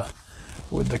with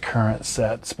the current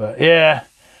sets. But yeah,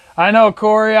 I know,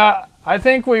 Corey. I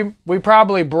think we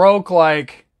probably broke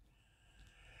like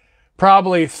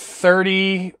probably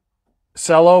 30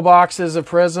 cello boxes of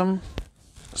Prizm,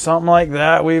 something like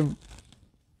that. We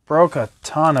broke a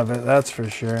ton of it, that's for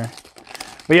sure.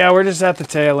 But yeah, we're just at the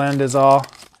tail end is all.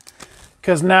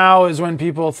 Because now is when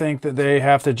people think that they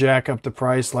have to jack up the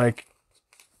price like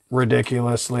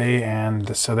ridiculously,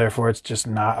 and so therefore it's just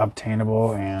not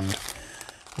obtainable, and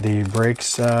the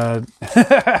breaks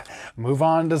move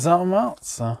on to something else.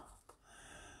 So.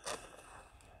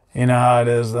 You know how it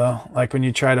is, though. Like when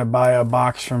you try to buy a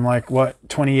box from like, what,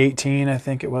 2018, I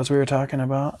think it was we were talking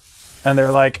about. And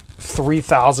they're like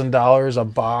 $3,000 a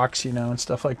box, you know, and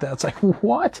stuff like that. It's like,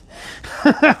 what?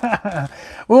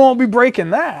 We won't be breaking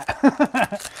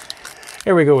that.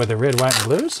 Here we go with the red, white, and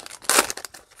blues.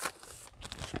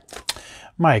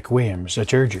 Mike Williams, the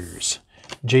Chargers.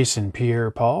 Jason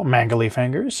Pierre-Paul, Mangly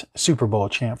Fingers, Super Bowl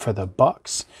champ for the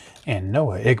Bucks. And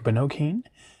Noah Igbenogany,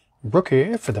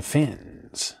 rookie for the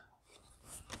Finns.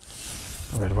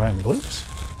 Red, white, and blues.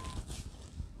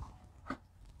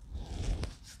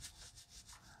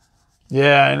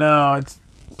 Yeah, I know.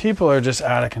 People are just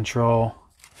out of control.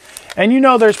 And you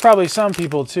know, there's probably some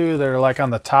people too that are like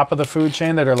on the top of the food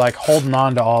chain that are like holding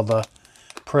on to all the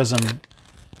Prizm.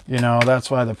 You know,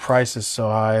 that's why the price is so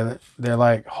high. They're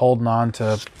like holding on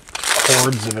to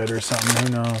hordes of it or something.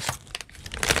 Who knows?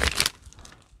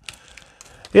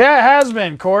 Yeah, it has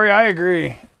been, Corey. I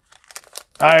agree.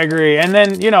 I agree. And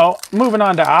then, you know, moving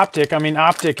on to Optic. I mean,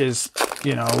 Optic is,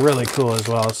 you know, really cool as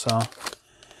well. So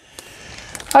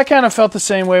I kind of felt the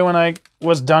same way when I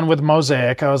was done with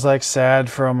Mosaic. I was like sad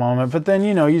for a moment, but then,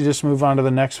 you know, you just move on to the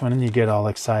next one and you get all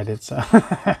excited. So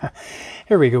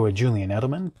here we go with Julian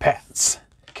Edelman, Pats,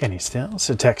 Kenny Stills,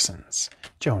 the Texans,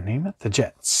 Joe Namath, the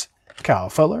Jets, Kyle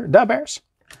Fuller, the Bears,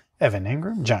 Evan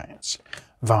Ingram, Giants,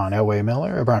 Von Elway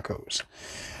Miller, Broncos,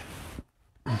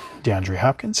 DeAndre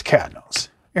Hopkins, Cardinals,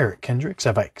 Eric Kendricks,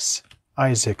 the Vikes,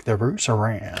 Isaac the Bruce,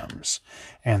 Rams,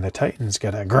 and the Titans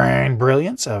got a grand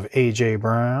brilliance of A.J.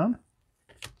 Brown.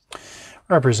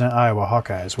 Represent Iowa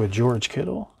Hawkeyes with George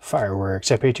Kittle, Fireworks,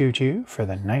 FA22 for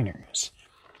the Niners.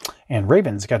 And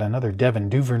Ravens got another Devin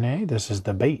Duvernay. This is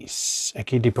the base.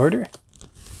 Eki Deporter.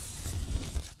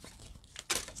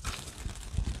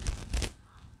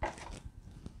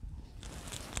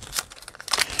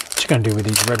 What you gonna do with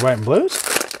these red, white, and blues?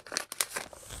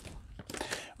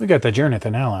 We got the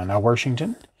Jonathan Allen,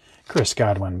 Washington, Chris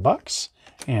Godwin, Bucks,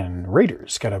 and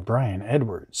Raiders got a Brian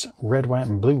Edwards, red, white,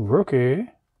 and blue rookie.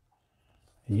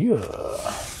 Yeah.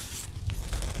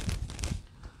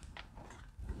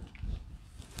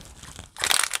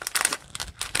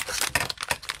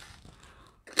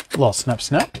 Little snap,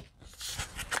 snap.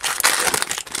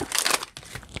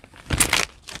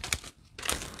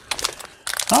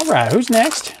 All right, who's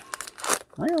next?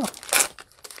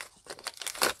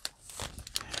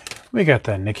 We got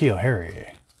the N'Keal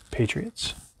Harry,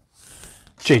 Patriots.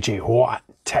 J.J. Watt,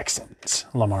 Texans.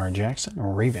 Lamar Jackson,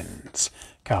 Ravens.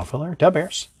 Kyle Fuller,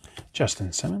 Bears.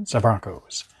 Justin Simmons, the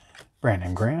Broncos.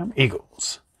 Brandon Graham,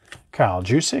 Eagles. Kyle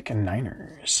Juszczyk,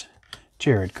 Niners.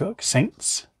 Jared Cook,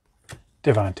 Saints.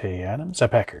 Devontae Adams, the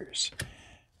Packers.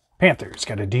 Panthers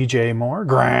got a DJ Moore,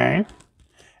 Grind.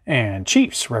 And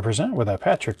Chiefs represent with a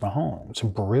Patrick Mahomes,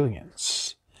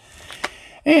 Brilliance.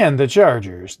 And the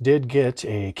Chargers did get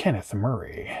a Kenneth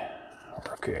Murray.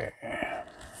 Okay.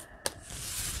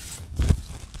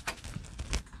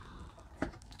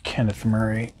 Kenneth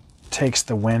Murray takes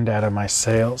the wind out of my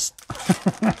sails.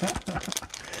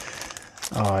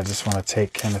 Oh, I just want to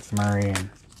take Kenneth Murray and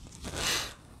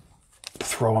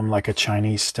throw him like a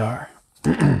Chinese star.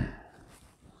 Red,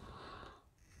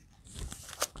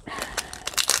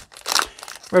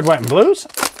 white, and blues.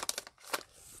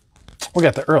 We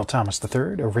got the Earl Thomas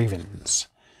III of Ravens,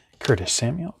 Curtis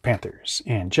Samuel, Panthers,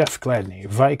 and Jeff Gladney,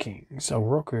 Vikings. A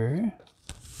rookie.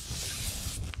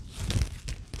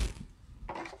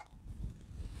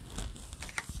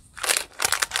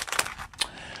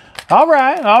 All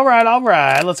right, all right, all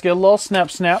right. Let's get a little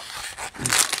snap, snap.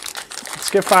 Let's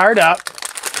get fired up.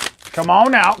 Come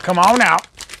on out, come on out.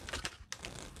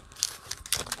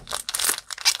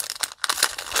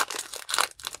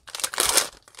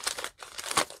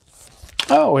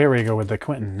 Oh, here we go with the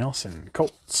Quentin Nelson,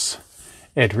 Colts.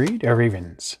 Ed Reed,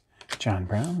 Ravens. John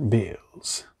Brown,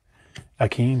 Bills.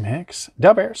 Akeem Hicks,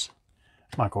 Bears.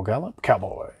 Michael Gallup,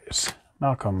 Cowboys.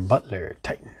 Malcolm Butler,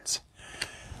 Titans.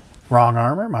 Wrong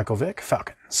Armor, Michael Vick,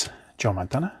 Falcons. Joe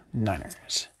Montana,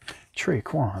 Niners.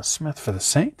 Tre'Quan Smith for the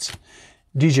Saints.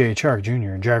 DJ Chark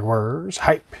Jr., Jaguars.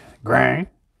 Hype, Grind.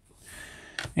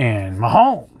 And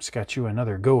Mahomes got you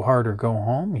another Go Hard or Go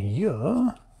Home.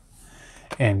 Yeah.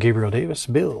 And Gabriel Davis,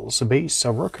 Bills, a base,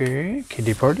 a rookie. Kid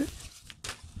departed.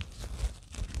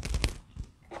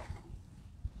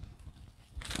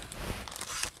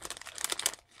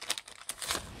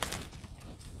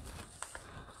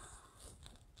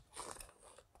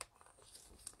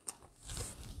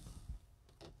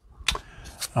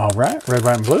 All right, red,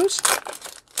 white, and blues.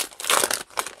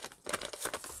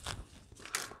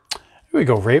 Here we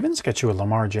go, Ravens. Got you a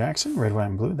Lamar Jackson, red, white,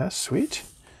 and blue. That's sweet.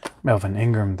 Melvin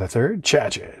Ingram III,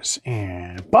 Chargers,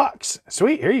 and Bucks.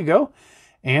 Sweet, here you go.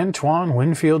 Antoine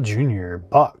Winfield Jr.,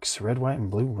 Bucks, red, white,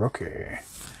 and blue rookie.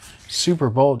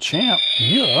 Super Bowl champ.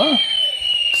 Yeah.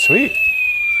 Sweet.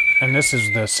 And this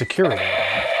is the security.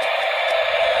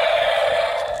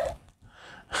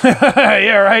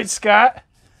 Yeah, right, Scott?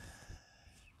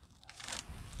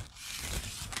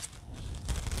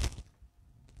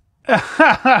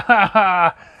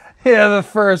 Yeah, the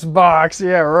first box.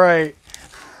 Yeah, right.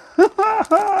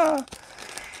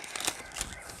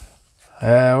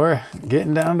 We're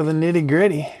getting down to the nitty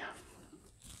gritty.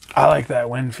 I like that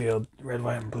Winfield, red,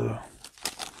 white, and blue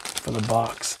for the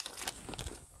box.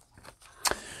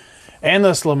 And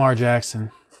this Lamar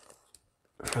Jackson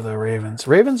for the Ravens.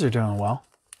 Ravens are doing well.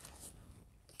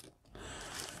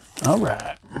 All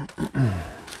right.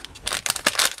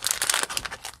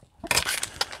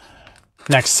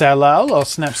 Next Cello, little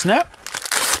snap, snap.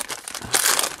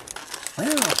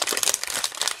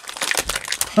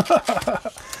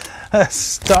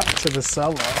 Stuck to the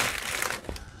cello.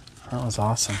 That was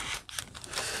awesome.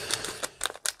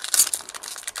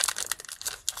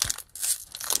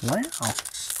 Wow.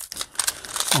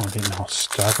 Oh, getting all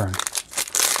stubborn.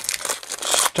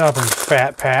 Stubborn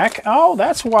fat pack. Oh,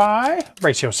 that's why.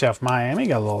 Brace yourself, Miami.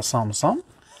 Got a little something, something.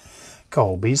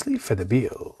 Cole Beasley for the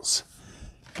Bills.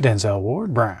 Denzel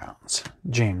Ward, Browns.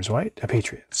 James White, the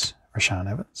Patriots. Rashawn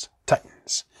Evans,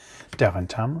 Titans. Dalvin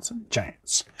Tomlinson,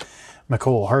 Giants.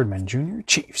 McCole Hardman Jr.,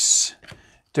 Chiefs.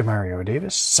 Demario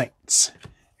Davis, Saints.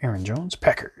 Aaron Jones,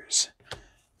 Packers.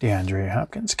 DeAndre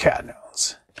Hopkins,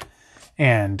 Cardinals.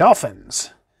 And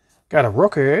Dolphins. Got a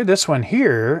rookie. This one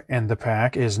here in the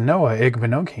pack is Noah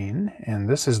Igbinoghene, and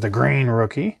this is the green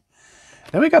rookie.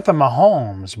 Then we got the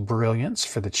Mahomes Brilliance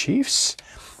for the Chiefs.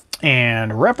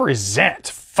 And represent,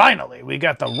 finally, we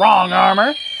got the wrong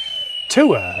armor.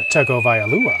 Tua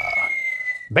Tagovailoa.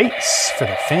 Base for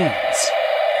the Fins.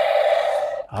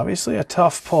 Obviously a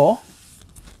tough pull.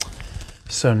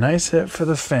 So nice hit for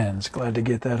the Fins. Glad to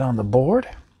get that on the board.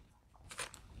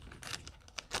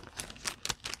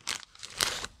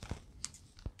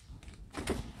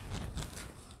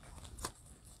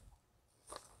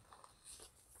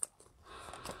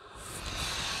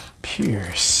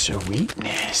 Pure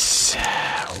sweetness.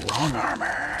 Wrong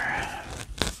armor.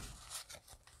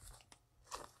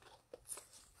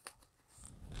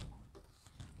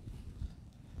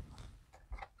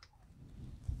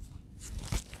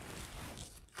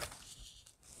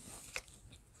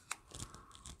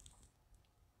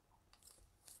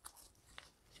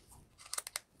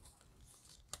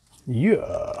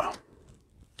 Yeah.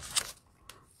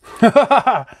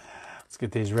 Let's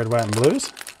get these red, white, and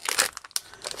blues.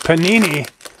 Panini.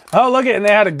 Oh, look at it. And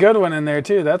they had a good one in there,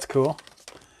 too. That's cool.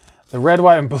 The red,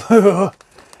 white, and blue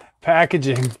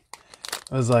packaging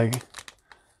was like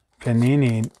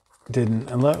Panini didn't.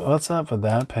 What's up with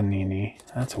that, Panini?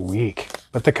 That's weak.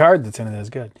 But the card that's in it is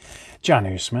good.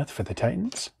 Jonnu Smith for the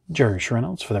Titans. Jerish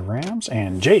Reynolds for the Rams.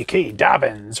 And J.K.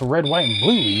 Dobbins, red, white, and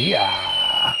blue.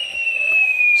 Yeah.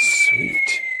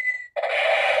 Sweet.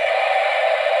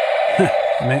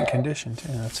 Mint condition,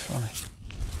 too. That's funny.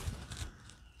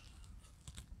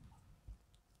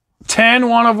 10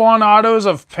 one-of-one autos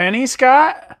of Penny,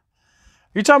 Scott?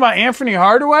 You're talking about Anthony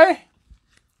Hardaway?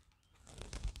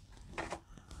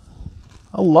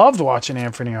 I loved watching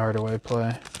Anthony Hardaway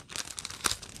play.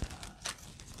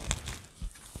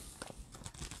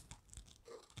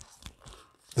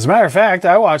 As a matter of fact,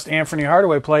 I watched Anthony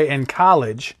Hardaway play in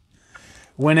college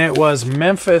when it was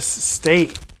Memphis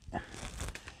State.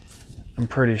 I'm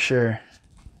pretty sure.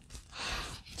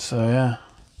 So, yeah.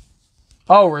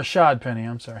 Oh, Rashad Penny.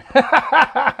 I'm sorry.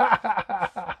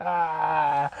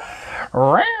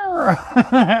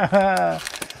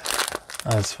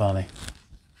 That's funny.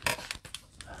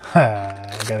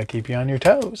 I gotta keep you on your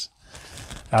toes.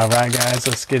 All right, guys,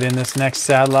 let's get in this next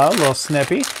cello. A little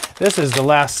snippy. This is the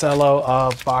last cello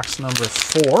of box number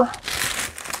 4.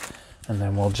 And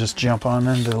then we'll just jump on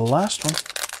into the last one.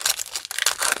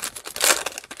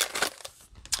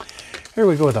 Here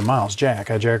we go with the Miles Jack,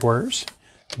 Jaguars.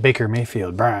 Baker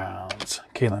Mayfield, Browns.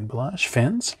 Kalen Balash,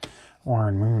 Fins.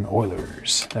 Warren Moon,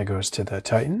 Oilers. That goes to the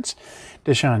Titans.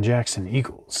 Deshaun Jackson,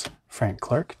 Eagles. Frank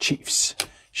Clark, Chiefs.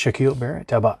 Shaquille Barrett,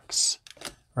 Bucks.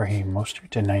 Raheem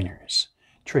Mostert, Niners.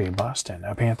 Trey Boston,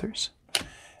 Panthers.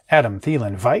 Adam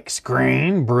Thielen, Vikes.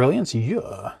 Green, Brilliance,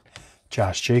 yeah.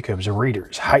 Josh Jacobs,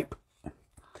 Raiders, Hype.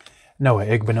 Noah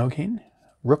Igbinoghene,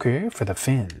 rookie for the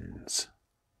Fins.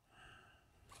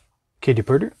 Katie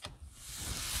Porter.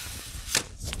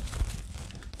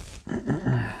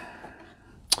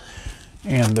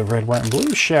 And the red, white, and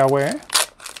blue shower.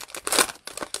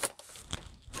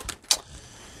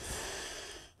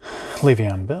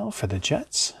 Le'Veon Bell for the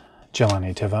Jets.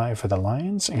 Jelani Tavai for the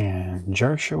Lions. And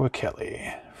Joshua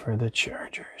Kelly for the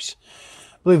Chargers.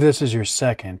 I believe this is your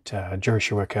second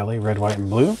Joshua Kelly, red, white, and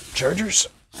blue. Chargers.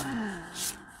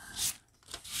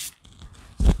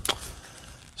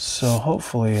 So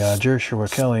hopefully Joshua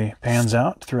Kelly pans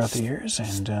out throughout the years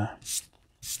and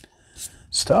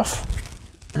stuff.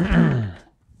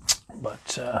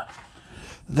 But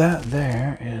that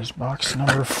there is box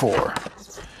number 4.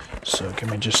 So give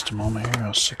me just a moment here.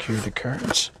 I'll secure the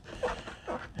cards.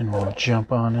 And we'll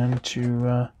jump on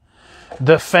into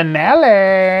the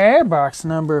finale. Box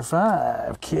number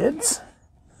 5, kids.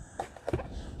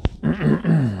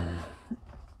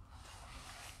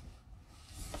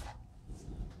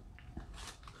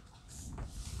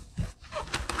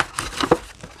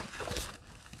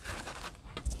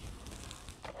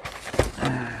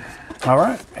 All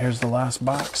right, here's the last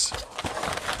box.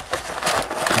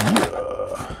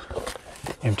 Yeah.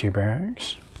 Empty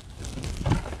bags.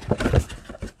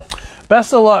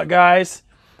 Best of luck, guys.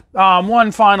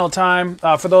 One final time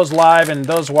for those live and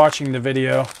those watching the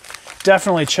video,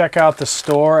 definitely check out the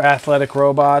store, Athletic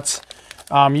Robots.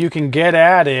 You can get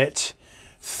at it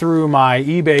through my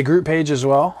eBay group page as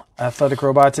well, Athletic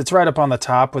Robots. It's right up on the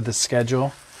top with the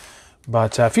schedule.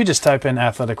 But if you just type in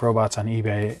Athletic Robots on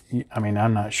eBay, I mean,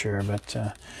 I'm not sure,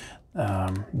 but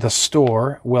the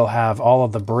store will have all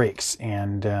of the breaks.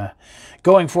 And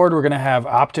going forward, we're going to have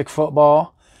optic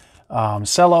football,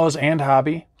 cellos, and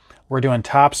hobby. We're doing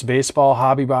Topps baseball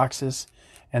hobby boxes.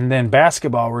 And then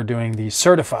basketball, we're doing the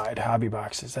certified hobby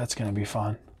boxes. That's going to be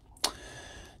fun.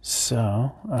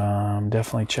 So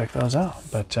definitely check those out.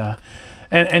 But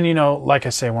and you know, like I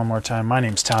say one more time, my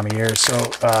name's Tommy Ayers.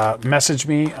 So message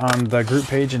me on the group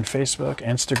page in Facebook,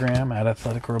 Instagram at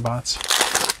Athletic Robots.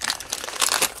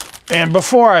 And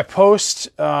before I post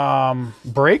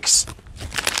breaks,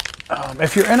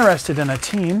 if you're interested in a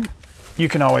team, you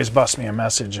can always bust me a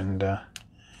message and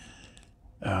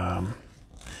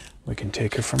we can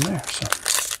take it from there.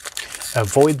 So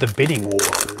avoid the bidding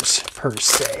wars per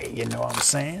se, you know what I'm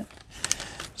saying?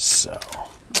 So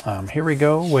here we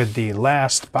go with the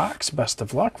last box. Best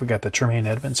of luck. We got the Tremaine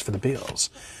Edmonds for the Bills,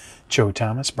 Joe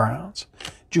Thomas Browns,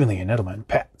 Julian Edelman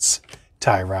Pats,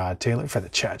 Tyrod Taylor for the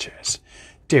Chargers,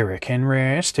 Derrick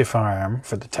Henry Stiff Arm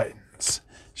for the Titans,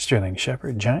 Sterling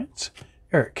Shepard Giants,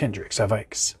 Eric Kendricks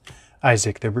Vikes,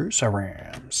 Isaac the Bruce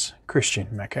Rams, Christian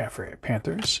McCaffrey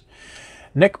Panthers,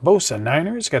 Nick Bosa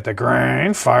Niners. Got the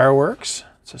grind fireworks.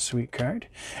 It's a sweet card.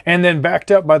 And then backed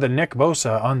up by the Nick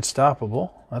Bosa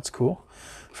Unstoppable. That's cool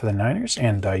for the Niners.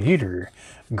 And Yeter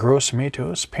Gross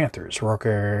Matos Panthers.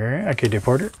 Rocker Akide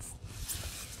Porter.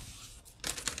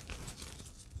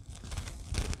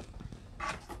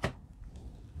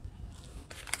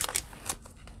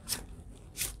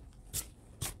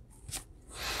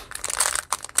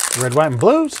 Red, white, and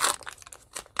blues.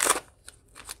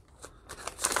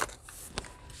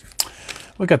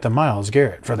 We got the Myles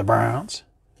Garrett for the Browns,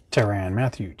 Tyrann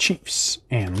Mathieu Chiefs,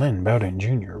 and Lynn Bowden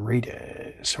Jr.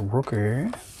 Raiders.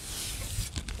 Rooker.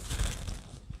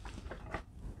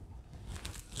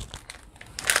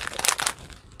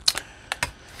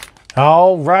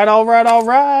 All right, all right, all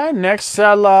right. Next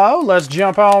cello. Let's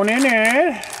jump on in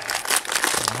it.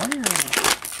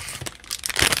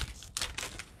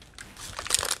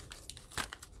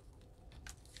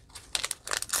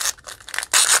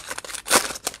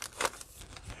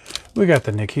 We got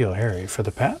the N'Keal Harry for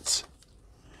the Pats,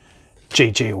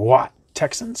 J.J. Watt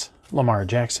Texans, Lamar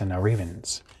Jackson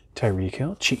Ravens, Tyreek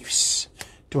Hill Chiefs,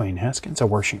 Dwayne Haskins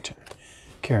Washington,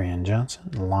 Kerryon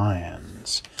Johnson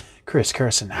Lions, Chris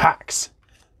Carson Hawks,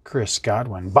 Chris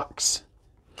Godwin Bucks,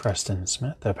 Preston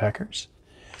Smith the Packers,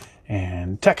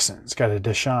 and Texans got a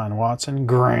Deshaun Watson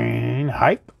Green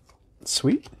Hype,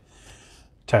 sweet,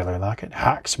 Tyler Lockett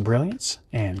Hawks Brilliance,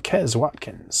 and Kez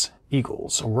Watkins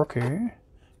Eagles Rookie.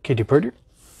 Katie Porter.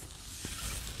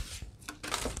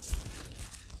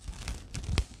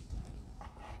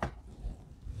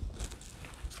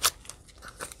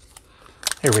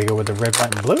 Here we go with the red,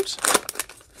 white, and blues.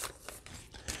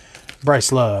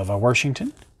 Bryce Love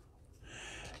Washington.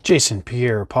 Jason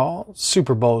Pierre-Paul,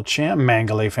 Super Bowl champ,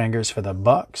 Mangale Fingers for the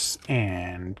Bucks.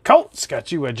 And Colts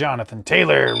got you a Jonathan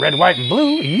Taylor, red, white, and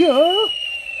blue. Yeah.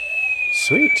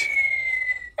 Sweet.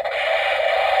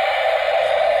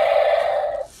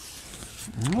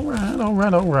 All right, all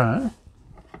right, all right.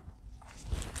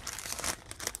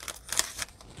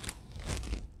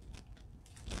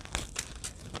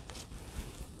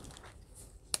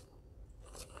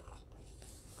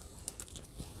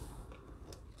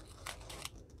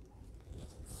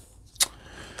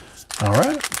 All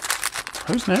right.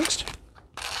 Who's next?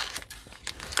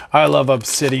 I love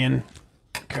Obsidian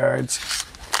cards.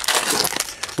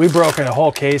 We broke a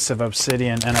whole case of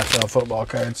Obsidian NFL football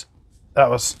cards. That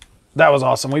was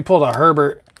awesome. We pulled a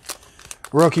Herbert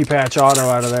rookie patch auto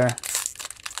out of there.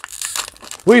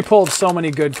 We pulled so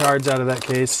many good cards out of that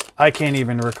case. I can't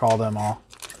even recall them all.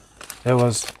 That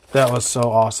was so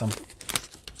awesome.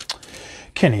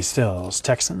 Kenny Stills,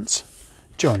 Texans.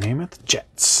 Joe Namath,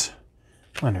 Jets.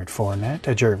 Leonard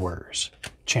Fournette, Jaguars.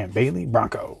 Champ Bailey,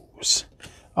 Broncos.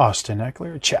 Austin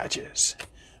Eckler, Chargers.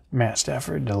 Matt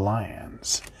Stafford, the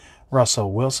Lions.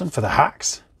 Russell Wilson for the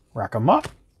Hawks. Rock 'em up.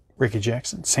 Ricky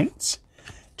Jackson, Saints.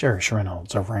 Jerish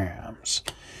Reynolds, Rams.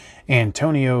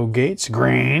 Antonio Gates,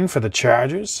 Green for the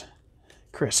Chargers.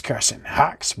 Chris Carson,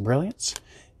 Hawks, Brilliance.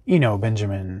 Eno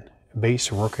Benjamin, Base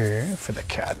Rooker for the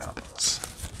Cardinals.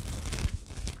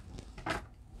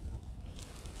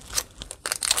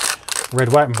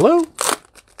 Red, white, and blue.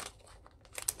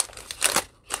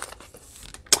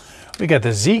 We got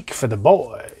the Zeke for the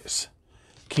boys.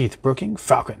 Keith Brooking,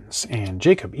 Falcons. And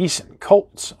Jacob Eason,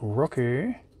 Colts.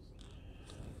 Rookie.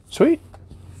 Sweet.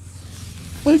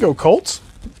 There you go, Colts.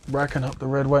 Racking up the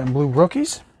red, white, and blue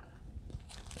rookies.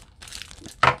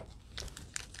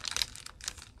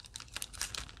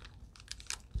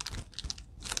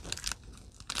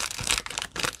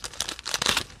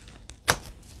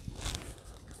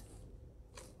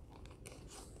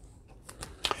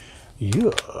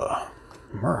 Yeah,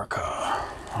 America.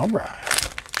 All right.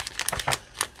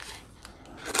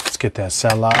 Let's get that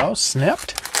Cellos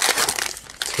snipped.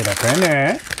 Let's get up in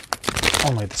there.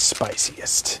 Only the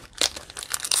spiciest.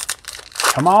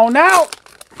 Come on out.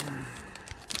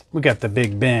 We got the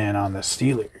Big Ben on the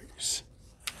Steelers.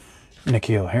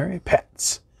 N'Keal Harry,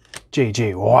 Pats.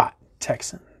 J.J. Watt,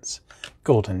 Texans.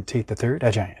 Golden Tate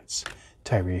III, Giants.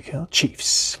 Tyreek Hill,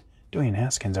 Chiefs. Dwayne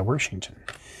Haskins, Washington.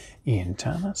 Ian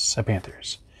Thomas,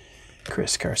 Panthers.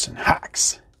 Chris Carson,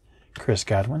 Hawks. Chris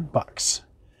Godwin, Bucks.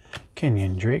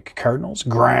 Kenyon Drake, Cardinals,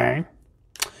 Grind.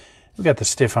 We got the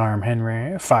Stiff Arm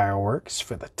Henry, Fireworks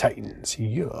for the Titans.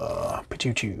 Yeah,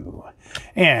 pa-choo-choo.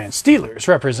 And Steelers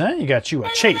represent, you got you a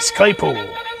Chase Claypool,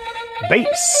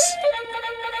 base.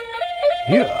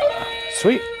 Yeah,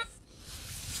 sweet.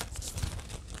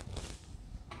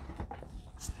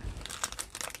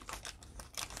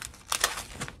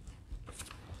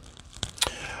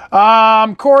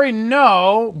 Corey,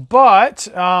 no, but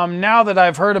now that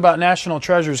I've heard about National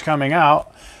Treasures coming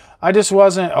out, I just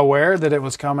wasn't aware that it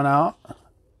was coming out.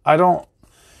 I don't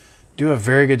do a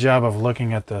very good job of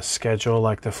looking at the schedule,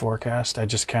 like the forecast. I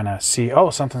just kind of see, oh,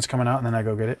 something's coming out, and then I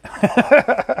go get it.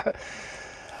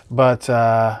 But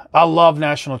I love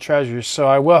National Treasures, so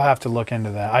I will have to look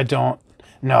into that. I don't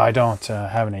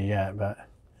have any yet, but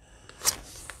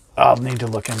I'll need to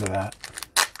look into that.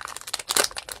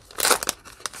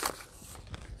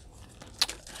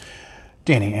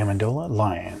 Danny Amendola,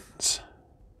 Lions.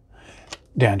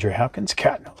 DeAndre Hopkins,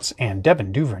 Cardinals. And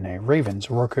Devin Duvernay, Ravens.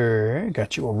 Rooker,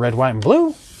 got you a red, white, and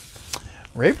blue.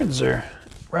 Ravens are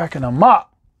racking them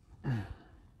up.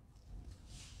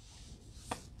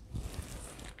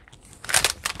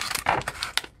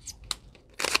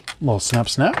 Little snap,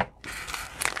 snap.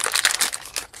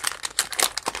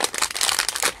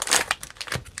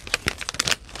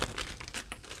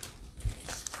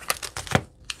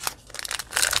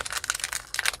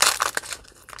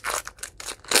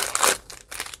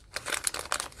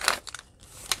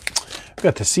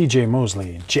 Got the C.J.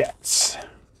 Mosley, Jets.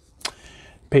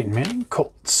 Peyton Manning,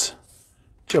 Colts.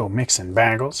 Joe Mixon,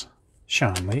 Bengals.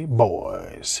 Sean Lee,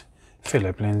 Boys.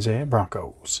 Philip Lindsay,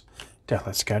 Broncos.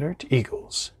 Dallas Goedert,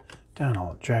 Eagles.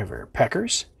 Donald Driver,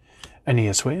 Packers.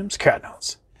 Aeneas Williams,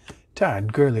 Cardinals.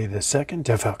 Todd Gurley II,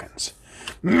 the Falcons.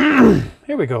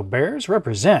 Here we go, Bears.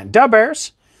 Represent. Da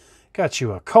Bears. Got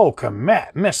you a Cole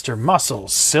Kmet, Mr. Muscle,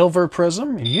 Silver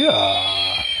Prism.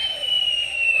 Yeah.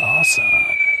 Awesome.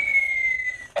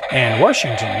 And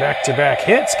Washington, back-to-back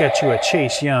hits. Got you a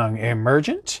Chase Young,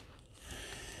 Emergent.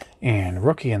 And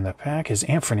rookie in the pack is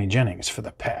Anthony Jennings for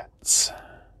the Pats.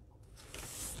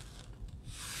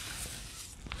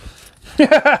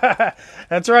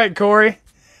 That's right, Corey.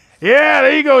 Yeah,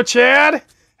 there you go, Chad.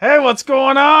 Hey, what's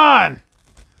going on?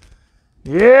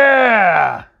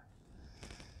 Yeah.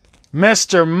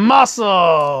 Mr.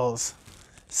 Muscles.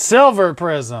 Silver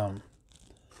Prism.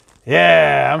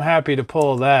 Yeah, I'm happy to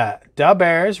pull that. Da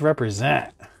Bears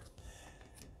represent.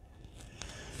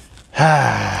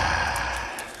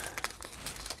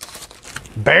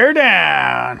 Bear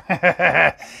down.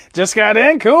 Just got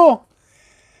in. Cool.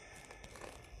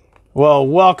 Well,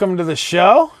 welcome to the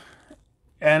show.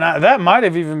 And that might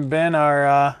have even been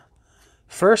our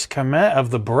first comment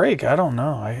of the break. I don't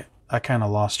know. I kind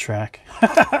of lost track.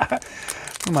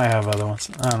 We might have other ones.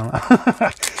 I don't know.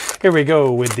 Here we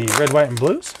go with the red, white, and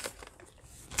blues.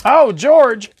 Oh,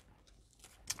 George.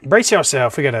 Brace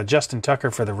yourself. We got a Justin Tucker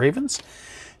for the Ravens.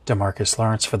 DeMarcus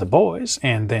Lawrence for the Boys.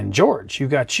 And then, George, you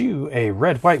got you a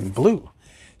red, white, and blue.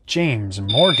 James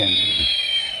Morgan,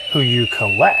 who you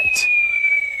collect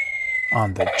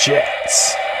on the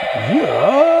Jets.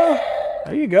 Yeah.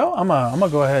 There you go. I'm gonna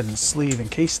go ahead and sleeve and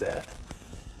case that.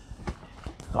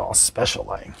 All special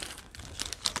like.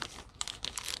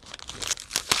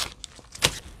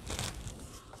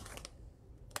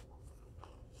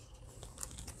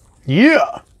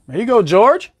 Yeah. There you go,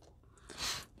 George.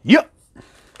 Yep.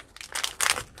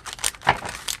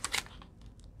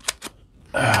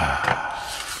 All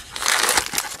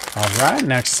right,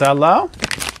 next cello.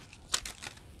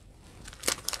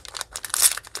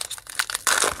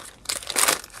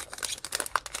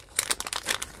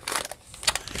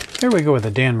 Here we go with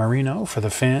the Dan Marino for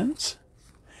the Fins.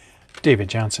 David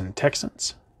Johnson,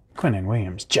 Texans. Quinnen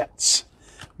Williams, Jets.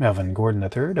 Melvin Gordon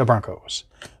III, Broncos.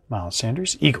 Miles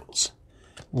Sanders, Eagles.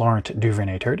 Laurent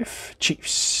Duvernay Tardif,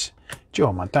 Chiefs.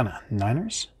 Joe Montana,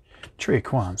 Niners.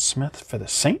 Traquan Smith for the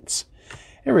Saints.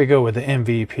 Here we go with the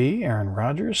MVP, Aaron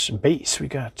Rodgers. Base, we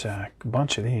got a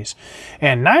bunch of these.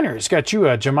 And Niners got you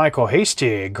a Jermichael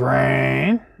Hasty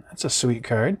Grain. That's a sweet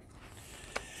card.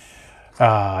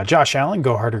 Josh Allen,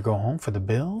 go hard or go home for the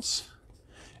Bills.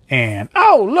 And,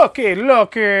 oh, looky,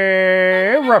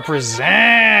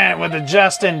 represent with the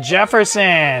Justin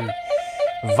Jefferson.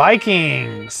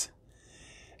 Vikings.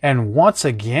 And once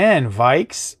again,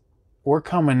 Vikes, we're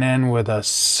coming in with a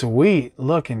sweet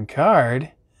looking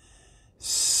card.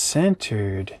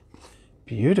 Centered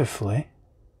beautifully.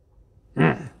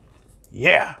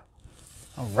 Yeah.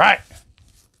 All right.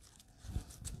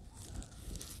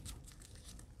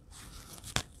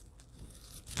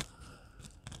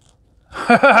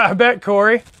 I bet,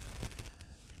 Corey.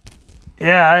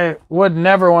 Yeah, I would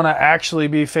never want to actually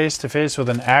be face to face with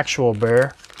an actual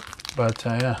bear. But,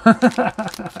 yeah.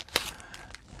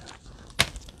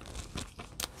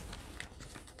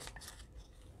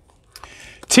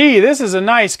 T, this is a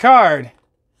nice card.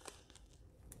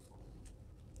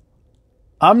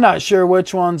 I'm not sure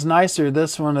which one's nicer,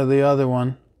 this one or the other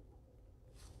one.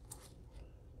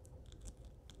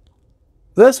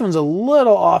 This one's a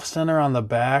little off center on the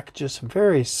back, just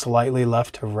very slightly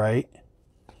left to right.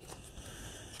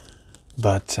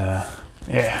 But,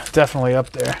 yeah, definitely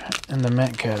up there in the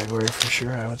mint category for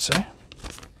sure, I would say.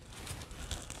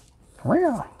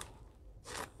 Wow.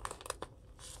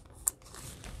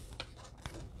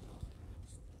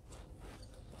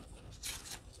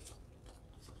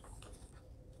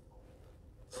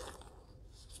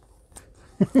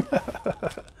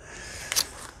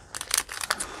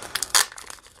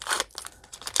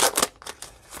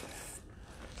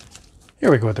 Here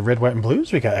we go with the red, white, and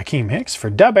blues. We got Akeem Hicks for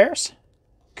Da Bears,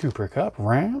 Cooper Kupp,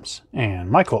 Rams,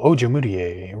 and Michael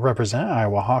Ojemudia represent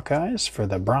Iowa Hawkeyes for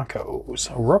the Broncos.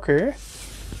 Rookie.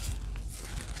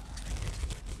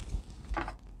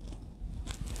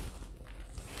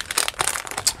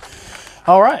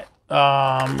 All right.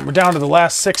 We're down to the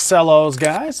last 6 cellos,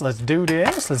 guys. Let's do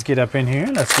this. Let's get up in here.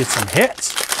 Let's get some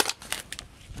hits.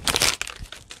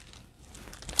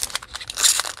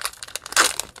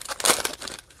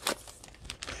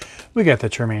 We got the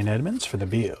Tremaine Edmonds for the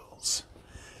Bills.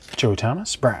 Joe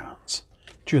Thomas, Browns.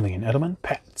 Julian Edelman,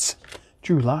 Pats.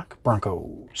 Drew Lock,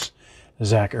 Broncos.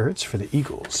 Zach Ertz for the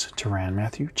Eagles. Tyrann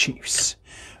Mathieu, Chiefs.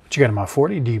 But you got him at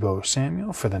 40, Deebo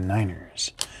Samuel for the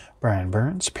Niners. Brian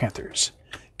Burns, Panthers.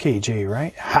 KJ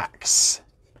Wright, Hawks.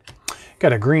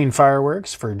 Got a green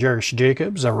fireworks for Josh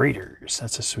Jacobs, the Raiders.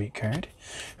 That's a sweet card.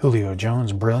 Julio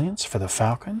Jones, Brilliance for the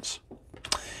Falcons.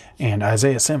 And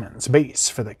Isaiah Simmons, base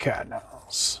for the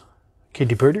Cardinals.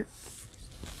 Katie Porter.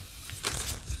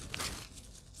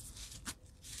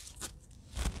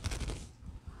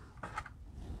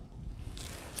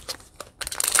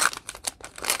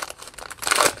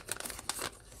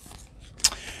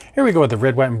 Here we go with the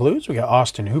red, white, and blues. We got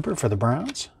Austin Hooper for the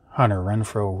Browns. Hunter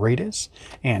Renfrow, Raiders.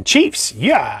 And Chiefs.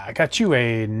 Yeah, I got you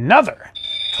another.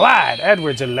 Clyde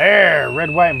Edwards-Helaire,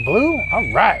 red, white, and blue.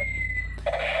 All right.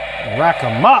 Rack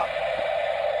them up.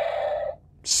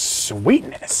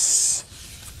 Sweetness.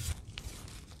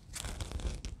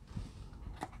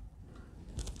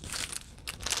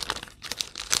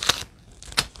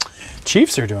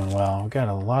 Chiefs are doing well. We've got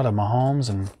a lot of Mahomes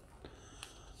and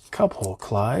a couple of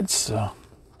Clydes. So.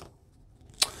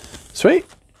 Sweet.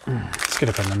 Let's get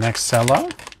up in the next cello.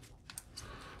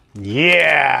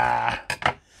 Yeah.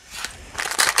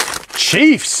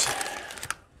 Chiefs.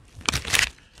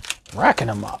 Racking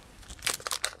them up.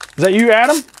 Is that you,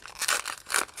 Adam?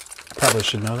 Probably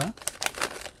should know that.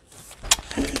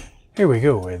 Here we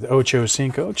go with Ocho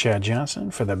Cinco, Chad Johnson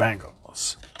for the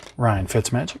Bengals. Ryan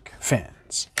Fitzmagic,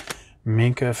 Fins.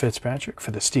 Minka Fitzpatrick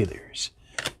for the Steelers.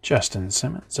 Justin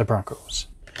Simmons, the Broncos.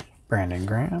 Brandon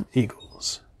Graham,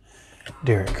 Eagles.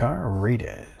 Derek Carr,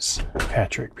 Raiders.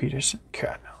 Patrick Peterson,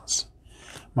 Cardinals.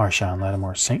 Marshawn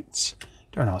Lattimore, Saints.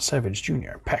 Darnell Savage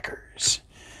Jr., Packers.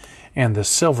 And the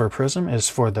silver prism is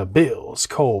for the Bills,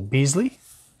 Cole Beasley.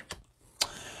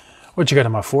 What you got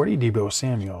on my 40? Deebo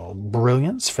Samuel,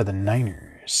 Brilliance for the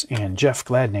Niners. And Jeff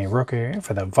Gladney, rookie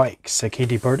for the Vikes.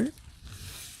 Katie Porter.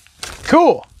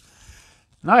 Cool.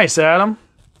 Nice, Adam.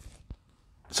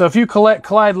 So if you collect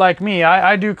Clyde like me,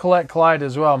 I do collect Clyde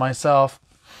as well myself.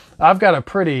 I've got a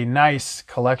pretty nice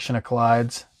collection of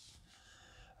Clydes.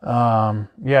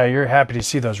 Yeah, you're happy to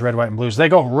see those red, white, and blues. They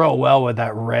go real well with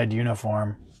that red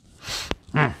uniform.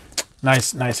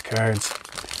 Nice cards.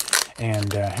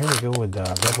 And here we go with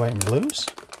red, white, and blues.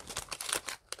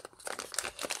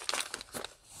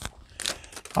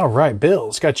 All right,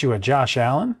 Bills got you a Josh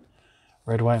Allen.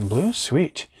 Red, white, and blue.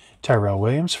 Sweet. Tyrell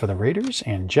Williams for the Raiders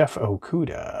and Jeff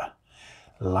Okuda.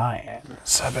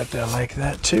 Lions. I bet they'll like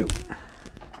that too.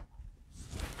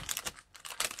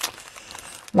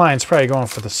 Lions probably going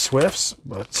for the Swifts,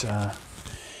 but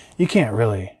you can't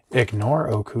really ignore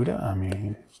Okuda. I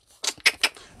mean,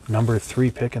 number 3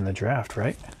 pick in the draft,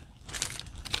 right?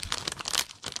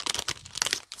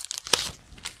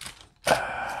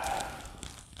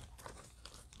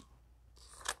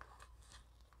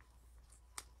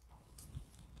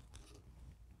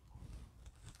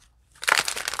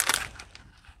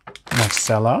 Next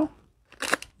cello.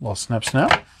 Little snip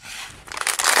snap.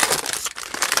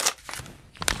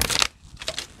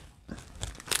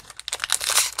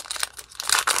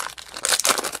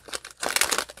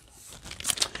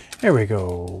 Here we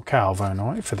go. Kyle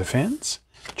Varnoy for the Finns.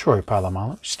 Troy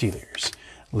Polamalu, Steelers.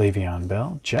 Le'Veon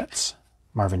Bell, Jets.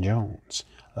 Marvin Jones,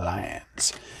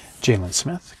 Lions. Jalen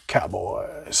Smith,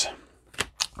 Cowboys.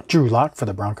 Drew Lock for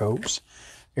the Broncos.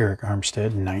 Eric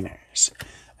Armstead, Niners.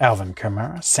 Alvin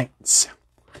Kamara, Saints.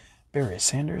 Barry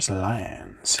Sanders,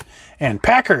 Lions. And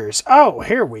Packers. Oh,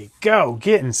 here we go.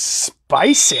 Getting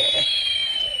spicy.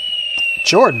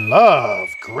 Jordan Love,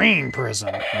 green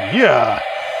Prizm. Yeah.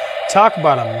 Talk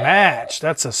about a match.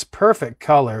 That's a perfect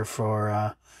color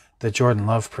for the Jordan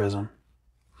Love Prizm.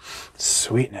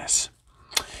 Sweetness.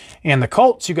 And the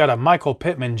Colts, you got a Michael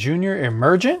Pittman Jr.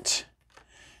 Emergent.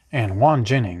 And Juan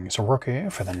Jennings, a rookie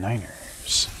for the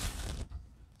Niners.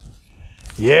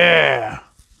 Yeah.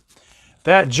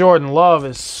 That Jordan Love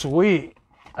is sweet.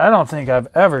 I don't think I've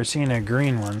ever seen a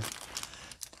green one.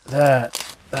 That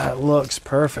looks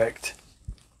perfect.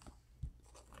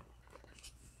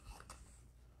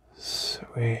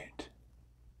 Sweet.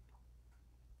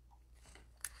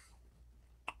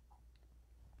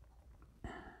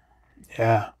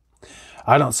 Yeah.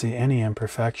 I don't see any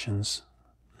imperfections.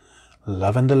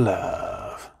 Loving the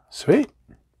love. Sweet.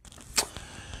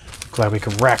 Glad we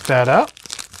could rack that up.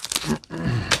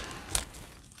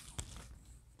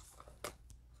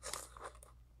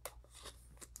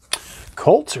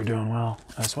 Colts are doing well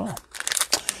as well.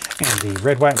 And the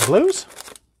red, white, and blues.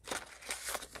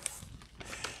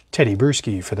 Teddy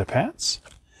Bruschi for the Pats.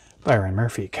 Byron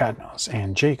Murphy, Cardinals.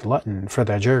 And Jake Luton for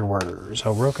the Jaguars.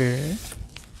 Oh, rookie.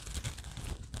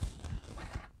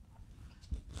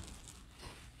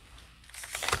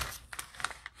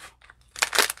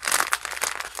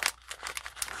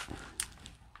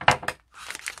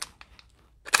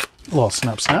 Little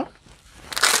snap snap.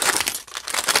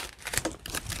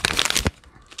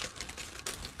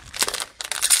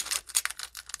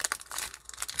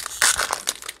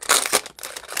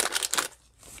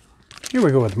 Here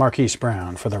we go with Marquise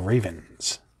Brown for the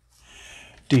Ravens.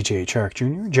 DJ Chark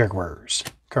Jr., Jaguars.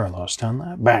 Carlos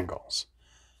Dunlap, Bengals.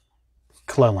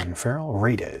 Clellan Ferrell,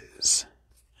 Raiders.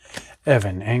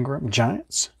 Evan Engram,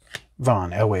 Giants.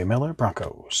 Von Elway Miller,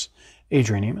 Broncos.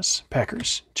 Adrian Amos,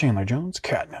 Packers. Chandler Jones,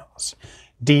 Cardinals.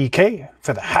 DK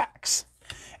for the Hawks.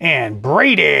 And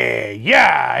Brady.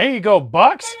 Yeah, here you go,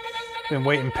 Bucks. Been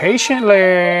waiting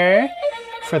patiently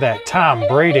for that Tom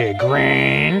Brady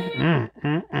green.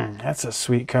 That's a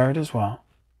sweet card as well.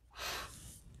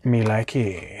 Me like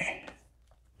it.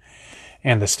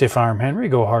 And the Stiff Arm Henry,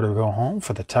 go hard or go home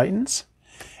for the Titans.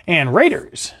 And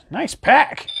Raiders, nice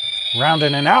pack.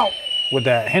 Rounding it out with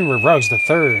that Henry Ruggs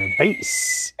III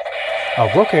base.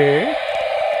 A rookie.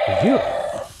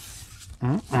 Yeah.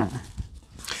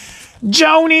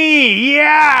 Joni,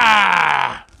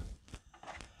 yeah.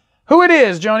 Who it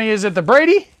is, Joni? Is it the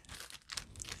Brady?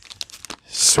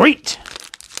 Sweet.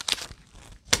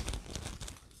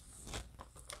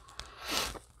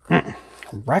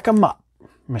 Rack 'em up,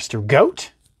 Mr.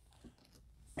 Goat.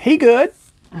 He good.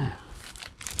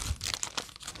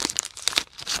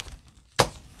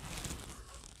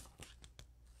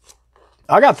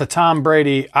 I got the Tom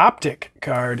Brady Optic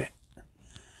card.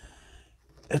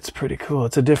 It's pretty cool.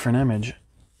 It's a different image.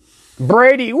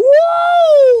 Brady,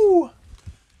 woo!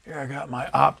 Here I got my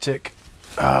Optic.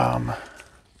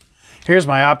 Here's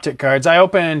my Optic cards. I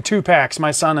opened 2 packs.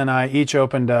 My son and I each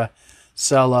opened a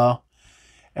cello.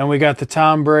 And we got the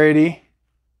Tom Brady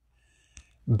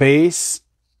base.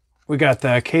 We got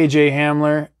the KJ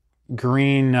Hamler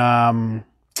green. Oh,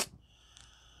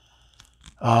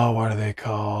 what are they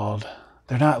called?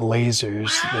 They're not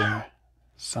lasers. They're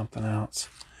something else.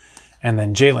 And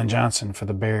then Jalen Johnson for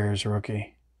the Bears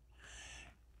rookie.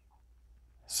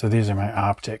 So these are my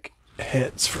Optic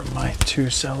hits from my 2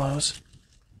 cellos.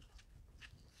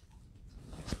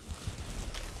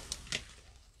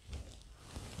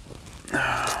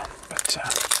 But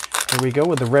here we go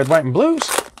with the red, white, and blues.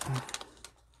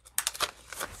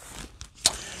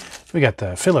 We got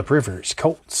the Phillip Rivers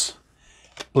Colts,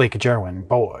 Blake Jarwin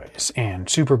Boys, and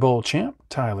Super Bowl champ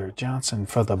Tyler Johnson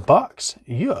for the Bucks.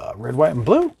 Yeah, red, white, and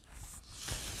blue.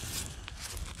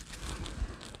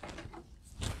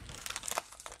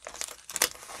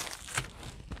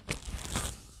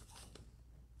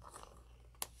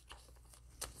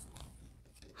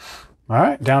 All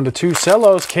right, down to 2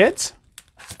 Cellos, kids.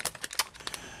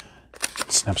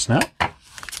 Snap, snap.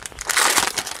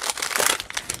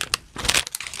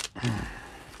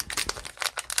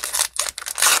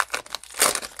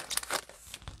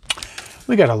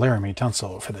 We got a Laramie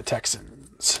Tunsil for the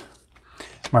Texans.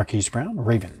 Marquise Brown,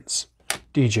 Ravens.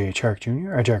 DJ Chark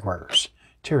Jr., Jaguars.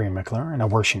 Terry McLaurin,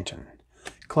 Washington.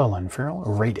 Clellan Farrell,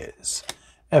 Raiders.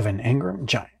 Evan Ingram,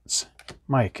 Giants.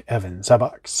 Mike Evans,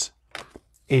 Bucks.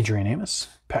 Adrian Amos,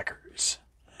 Packers.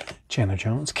 Chandler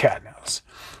Jones, Cardinals.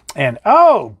 And,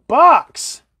 oh,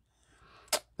 Bucks!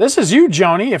 This is you,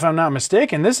 Joni, if I'm not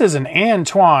mistaken. This is an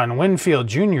Antoine Winfield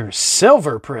Jr.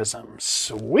 Silver Prism.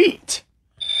 Sweet!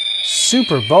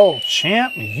 Super Bowl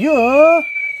champ. Yeah!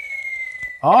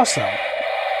 Awesome.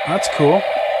 That's cool.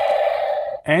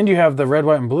 And you have the red,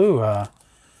 white, and blue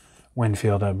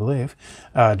Winfield, I believe.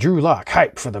 Drew Lock,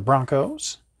 hype for the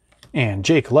Broncos. And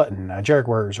Jake Lutton,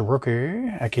 Jaguars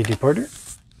rookie, Katie Porter.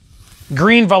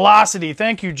 Green Velocity.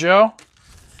 Thank you, Joe.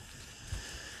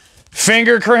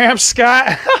 Finger cramps,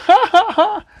 Scott.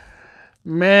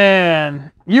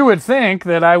 Man, you would think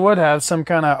that I would have some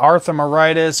kind of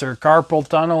arthritis or carpal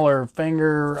tunnel or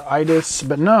fingeritis,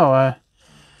 but no.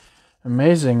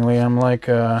 Amazingly, I'm like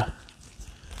a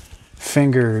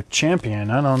finger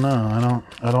champion. I don't know.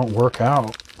 I don't work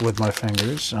out with my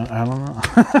fingers. I don't know.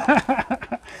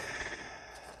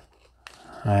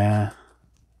 I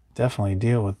definitely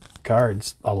deal with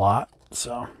cards a lot.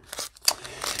 So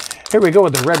here we go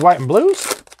with the red, white, and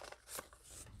blues.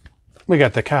 We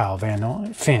got the Kyle Van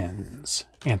Noy, Finns,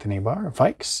 Anthony Barr,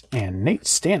 Vikes, and Nate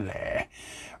Stanley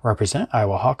represent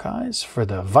Iowa Hawkeyes for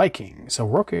the Vikings. So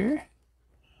rookie.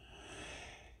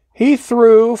 He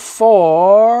threw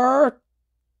for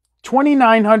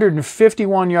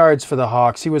 2,951 yards for the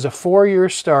Hawks. He was a 4-year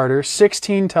starter,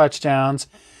 16 touchdowns,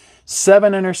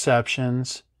 7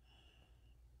 interceptions.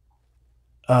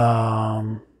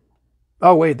 Oh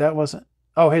wait, that wasn't.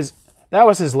 Oh, that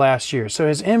was his last year. So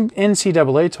his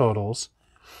NCAA totals,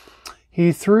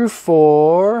 he threw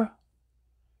for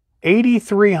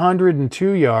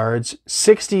 8,302 yards,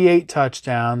 68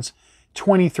 touchdowns,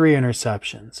 23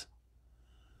 interceptions.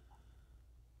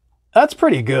 That's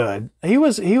pretty good. He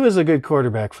was a good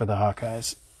quarterback for the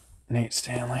Hawkeyes, Nate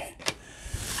Stanley.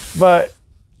 But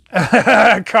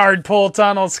card pull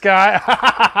tunnel, Scott.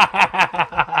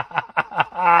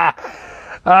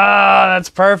 Oh, that's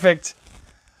perfect.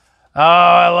 Oh,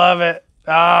 I love it.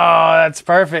 Oh, that's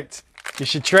perfect. You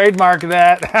should trademark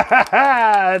that.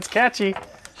 That's catchy.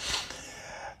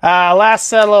 Last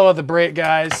cello of the break,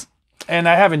 guys. And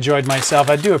I have enjoyed myself.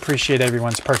 I do appreciate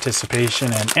everyone's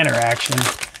participation and interaction.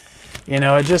 You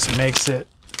know, it just makes it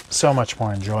so much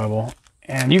more enjoyable.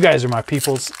 And you guys are my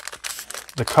peoples,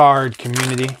 the card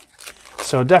community.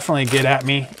 So definitely get at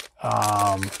me.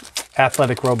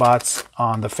 Athletic Robots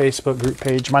on the Facebook group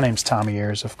page. My name's Tommy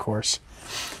Ayers, of course.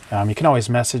 You can always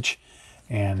message.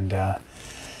 And,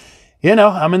 you know,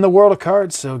 I'm in the world of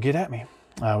cards, so get at me.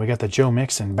 We got the Joe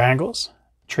Mixon Bengals,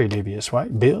 Trey Davius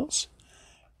White Bills,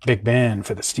 Big Ben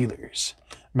for the Steelers,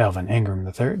 Melvin Ingram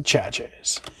III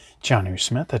Chargers, Jonnu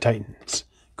Smith the Titans,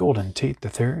 Golden Tate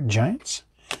III Giants,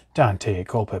 Dante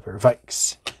Culpepper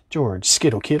Vikes, George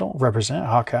Skittle Kittle represent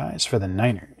Hawkeyes for the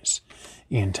Niners,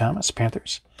 Ian Thomas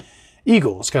Panthers,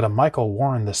 Eagles got a Michael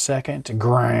Warren II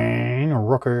Grain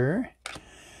Rooker,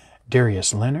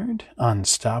 Darius Leonard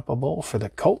Unstoppable for the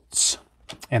Colts,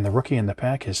 and the rookie in the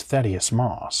pack is Thaddeus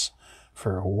Moss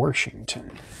for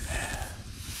Washington.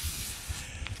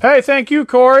 Hey, thank you,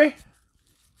 Corey.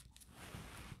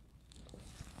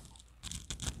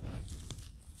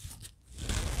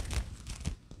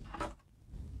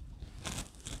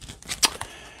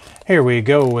 Here we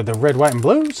go with the red, white, and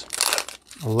blues.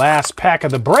 Last pack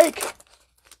of the break.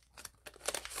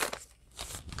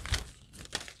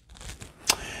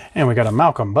 And we got a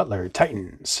Malcolm Butler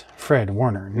Titans, Fred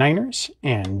Warner Niners,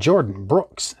 and Jordan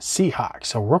Brooks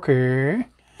Seahawks. A rookie.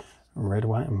 Red,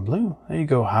 white, and blue. There you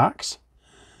go, Hawks.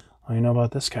 What do you know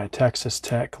about this guy? Texas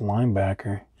Tech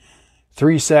linebacker.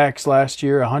 3 sacks last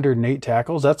year, 108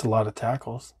 tackles. That's a lot of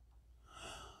tackles.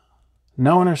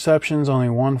 No interceptions, only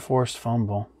 1 forced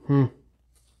fumble.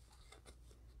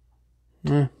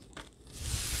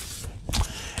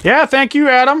 Yeah, thank you,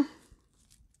 Adam.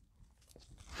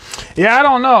 Yeah, I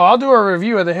don't know. I'll do a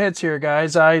review of the hits here,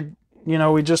 guys.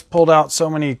 We just pulled out so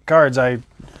many cards. I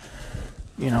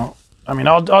you know, I mean,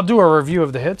 I'll do a review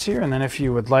of the hits here, and then if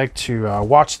you would like to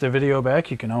watch the video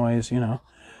back, you can always, you know,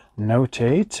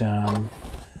 notate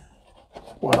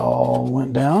what all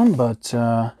went down. But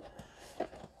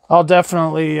I'll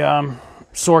definitely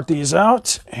sort these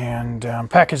out and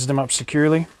package them up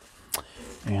securely,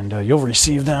 and you'll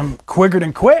receive them quicker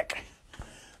than quick.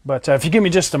 But if you give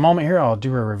me just a moment here, I'll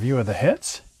do a review of the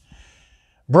hits.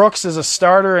 Brooks is a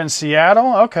starter in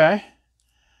Seattle. Okay.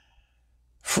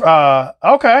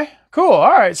 Okay. Cool. All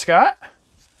right, Scott.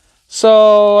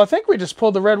 So I think we just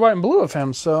pulled the red, white, and blue of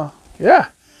him. So yeah,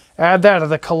 add that to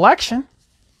the collection.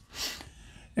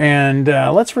 And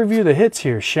let's review the hits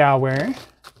here, shall we?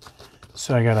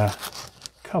 So I got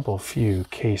a few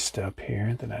cased up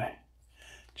here that I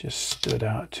just stood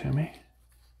out to me.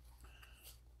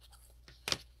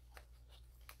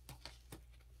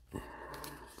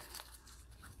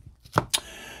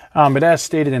 But as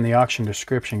stated in the auction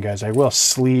description, guys, I will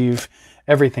sleeve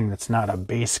everything that's not a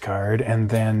base card, and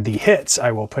then the hits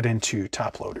I will put into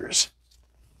top loaders.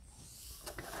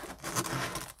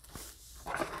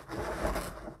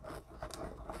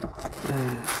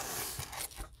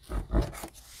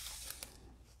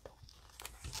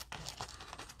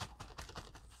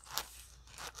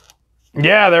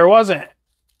 Yeah, there wasn't,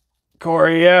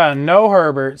 Corey. Yeah, no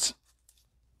Herberts.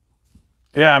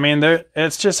 Yeah, I mean,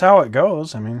 it's just how it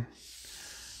goes. I mean,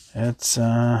 it's, you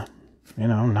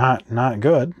know, not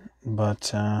good,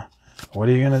 but what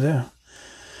are you going to do?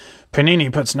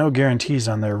 Panini puts no guarantees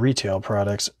on their retail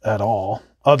products at all,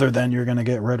 other than you're going to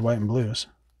get red, white, and blues.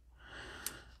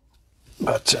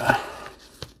 But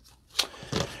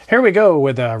here we go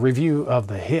with a review of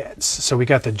the hits. So we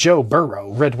got the Joe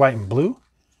Burrow, red, white, and blue.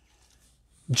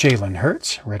 Jalen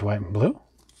Hurts, red, white, and blue.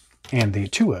 And the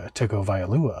Tua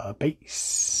Tagovailoa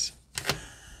base.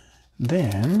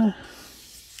 Then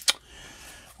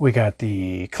we got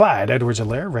the Clyde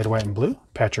Edwards-Helaire, red, white, and blue.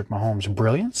 Patrick Mahomes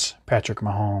Brilliance. Patrick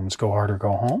Mahomes Go Hard or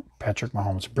Go Home. Patrick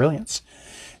Mahomes Brilliance.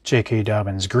 J.K.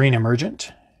 Dobbins Green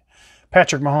Emergent.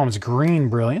 Patrick Mahomes Green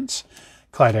Brilliance.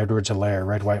 Clyde Edwards-Helaire,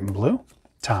 red, white, and blue.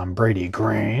 Tom Brady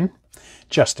Green.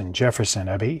 Justin Jefferson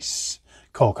a base.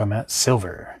 Cole Kmet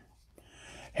Silver.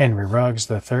 Henry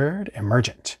Ruggs III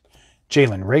Emergent.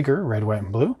 Jalen Reagor, red, white,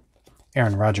 and blue.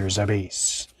 Aaron Rodgers a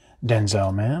base.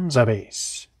 Denzel Mims a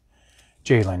base.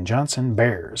 Jalen Johnson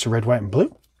Bears, red, white, and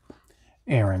blue.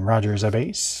 Aaron Rodgers a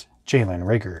base. Jalen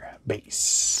Reagor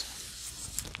base.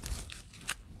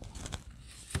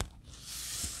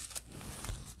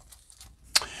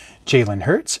 Jalen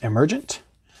Hurts Emergent.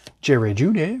 Jerry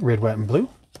Jeudy, red, white, and blue.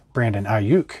 Brandon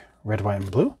Ayuk, red, white,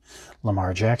 and blue.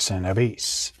 Lamar Jackson a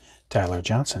base. Tyler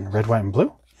Johnson, red, white, and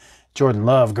blue. Jordan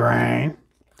Love, green.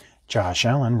 Josh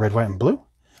Allen, red, white, and blue.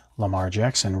 Lamar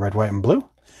Jackson, red, white, and blue.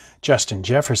 Justin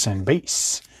Jefferson,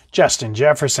 base. Justin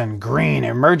Jefferson, green,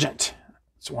 emergent.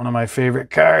 It's one of my favorite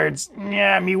cards.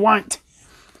 Yeah, me want.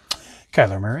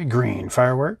 Kyler Murray, green,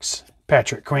 fireworks.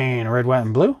 Patrick Queen, red, white,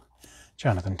 and blue.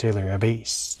 Jonathan Taylor, a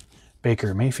base.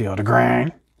 Baker Mayfield, a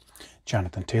green.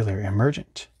 Jonathan Taylor,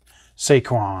 emergent.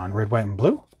 Saquon, red, white, and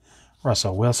blue.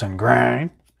 Russell Wilson,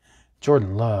 green.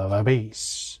 Jordan Love, a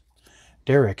base.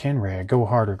 Derrick Henry, Go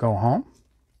Hard or Go Home.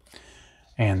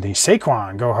 And the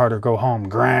Saquon, Go Hard or Go Home,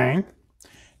 green.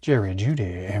 Jerry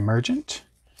Jeudy, Emergent.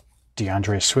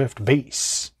 DeAndre Swift,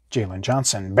 base. Jalen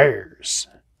Johnson, Bears,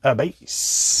 a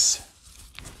base.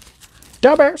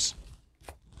 Da Bears.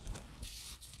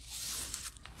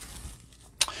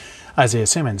 Isaiah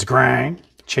Simmons, green.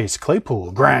 Chase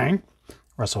Claypool, green.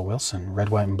 Russell Wilson, red,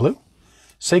 white, and blue.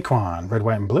 Saquon, red,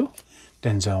 white, and blue.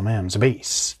 Denzel Mims,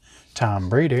 base. Tom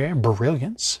Brady,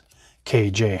 Brilliance.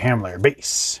 KJ Hamler,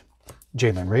 base.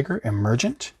 Jalen Reagor,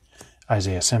 Emergent.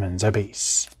 Isaiah Simmons, a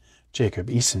base. Jacob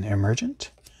Eason,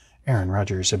 Emergent. Aaron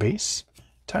Rodgers, a base.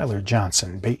 Tyler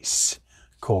Johnson, base.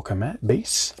 Cole Kmet,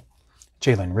 base.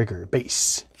 Jalen Reagor,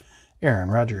 base. Aaron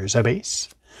Rodgers, a base.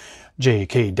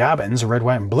 J.K. Dobbins, red,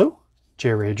 white, and blue.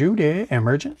 Jerry Jeudy,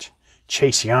 Emergent.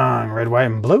 Chase Young, red, white,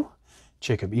 and blue.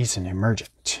 Jacob Eason,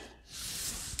 Emergent.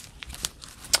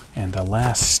 And the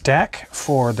last stack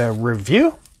for the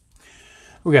review,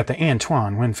 we got the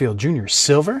Antoine Winfield Jr.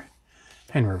 Silver,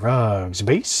 Henry Ruggs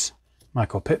base,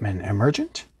 Michael Pittman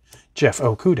Emergent, Jeff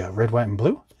Okudah red, white, and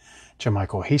blue,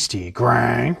 Jermichael Hasty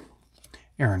green,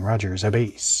 Aaron Rodgers a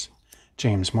base,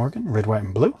 James Morgan red, white,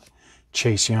 and blue,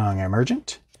 Chase Young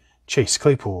Emergent, Chase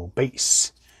Claypool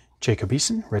base, Jacob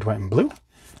Eason red, white, and blue,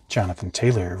 Jonathan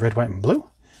Taylor red, white, and blue,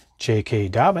 J.K.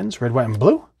 Dobbins red, white, and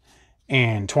blue,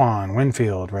 Antoine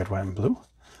Winfield, red, white, and blue.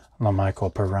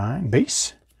 LaMichael Perrine,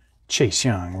 base. Chase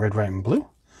Young, red, white, and blue.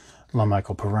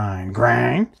 LaMichael Perrine,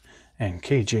 green. And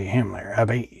KJ Hamler, a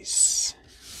base.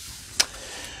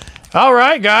 All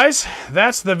right, guys,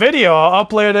 that's the video. I'll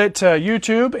upload it to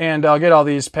YouTube, and I'll get all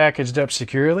these packaged up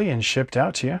securely and shipped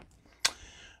out to you.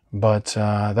 But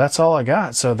that's all I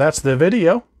got. So that's the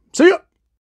video. See ya!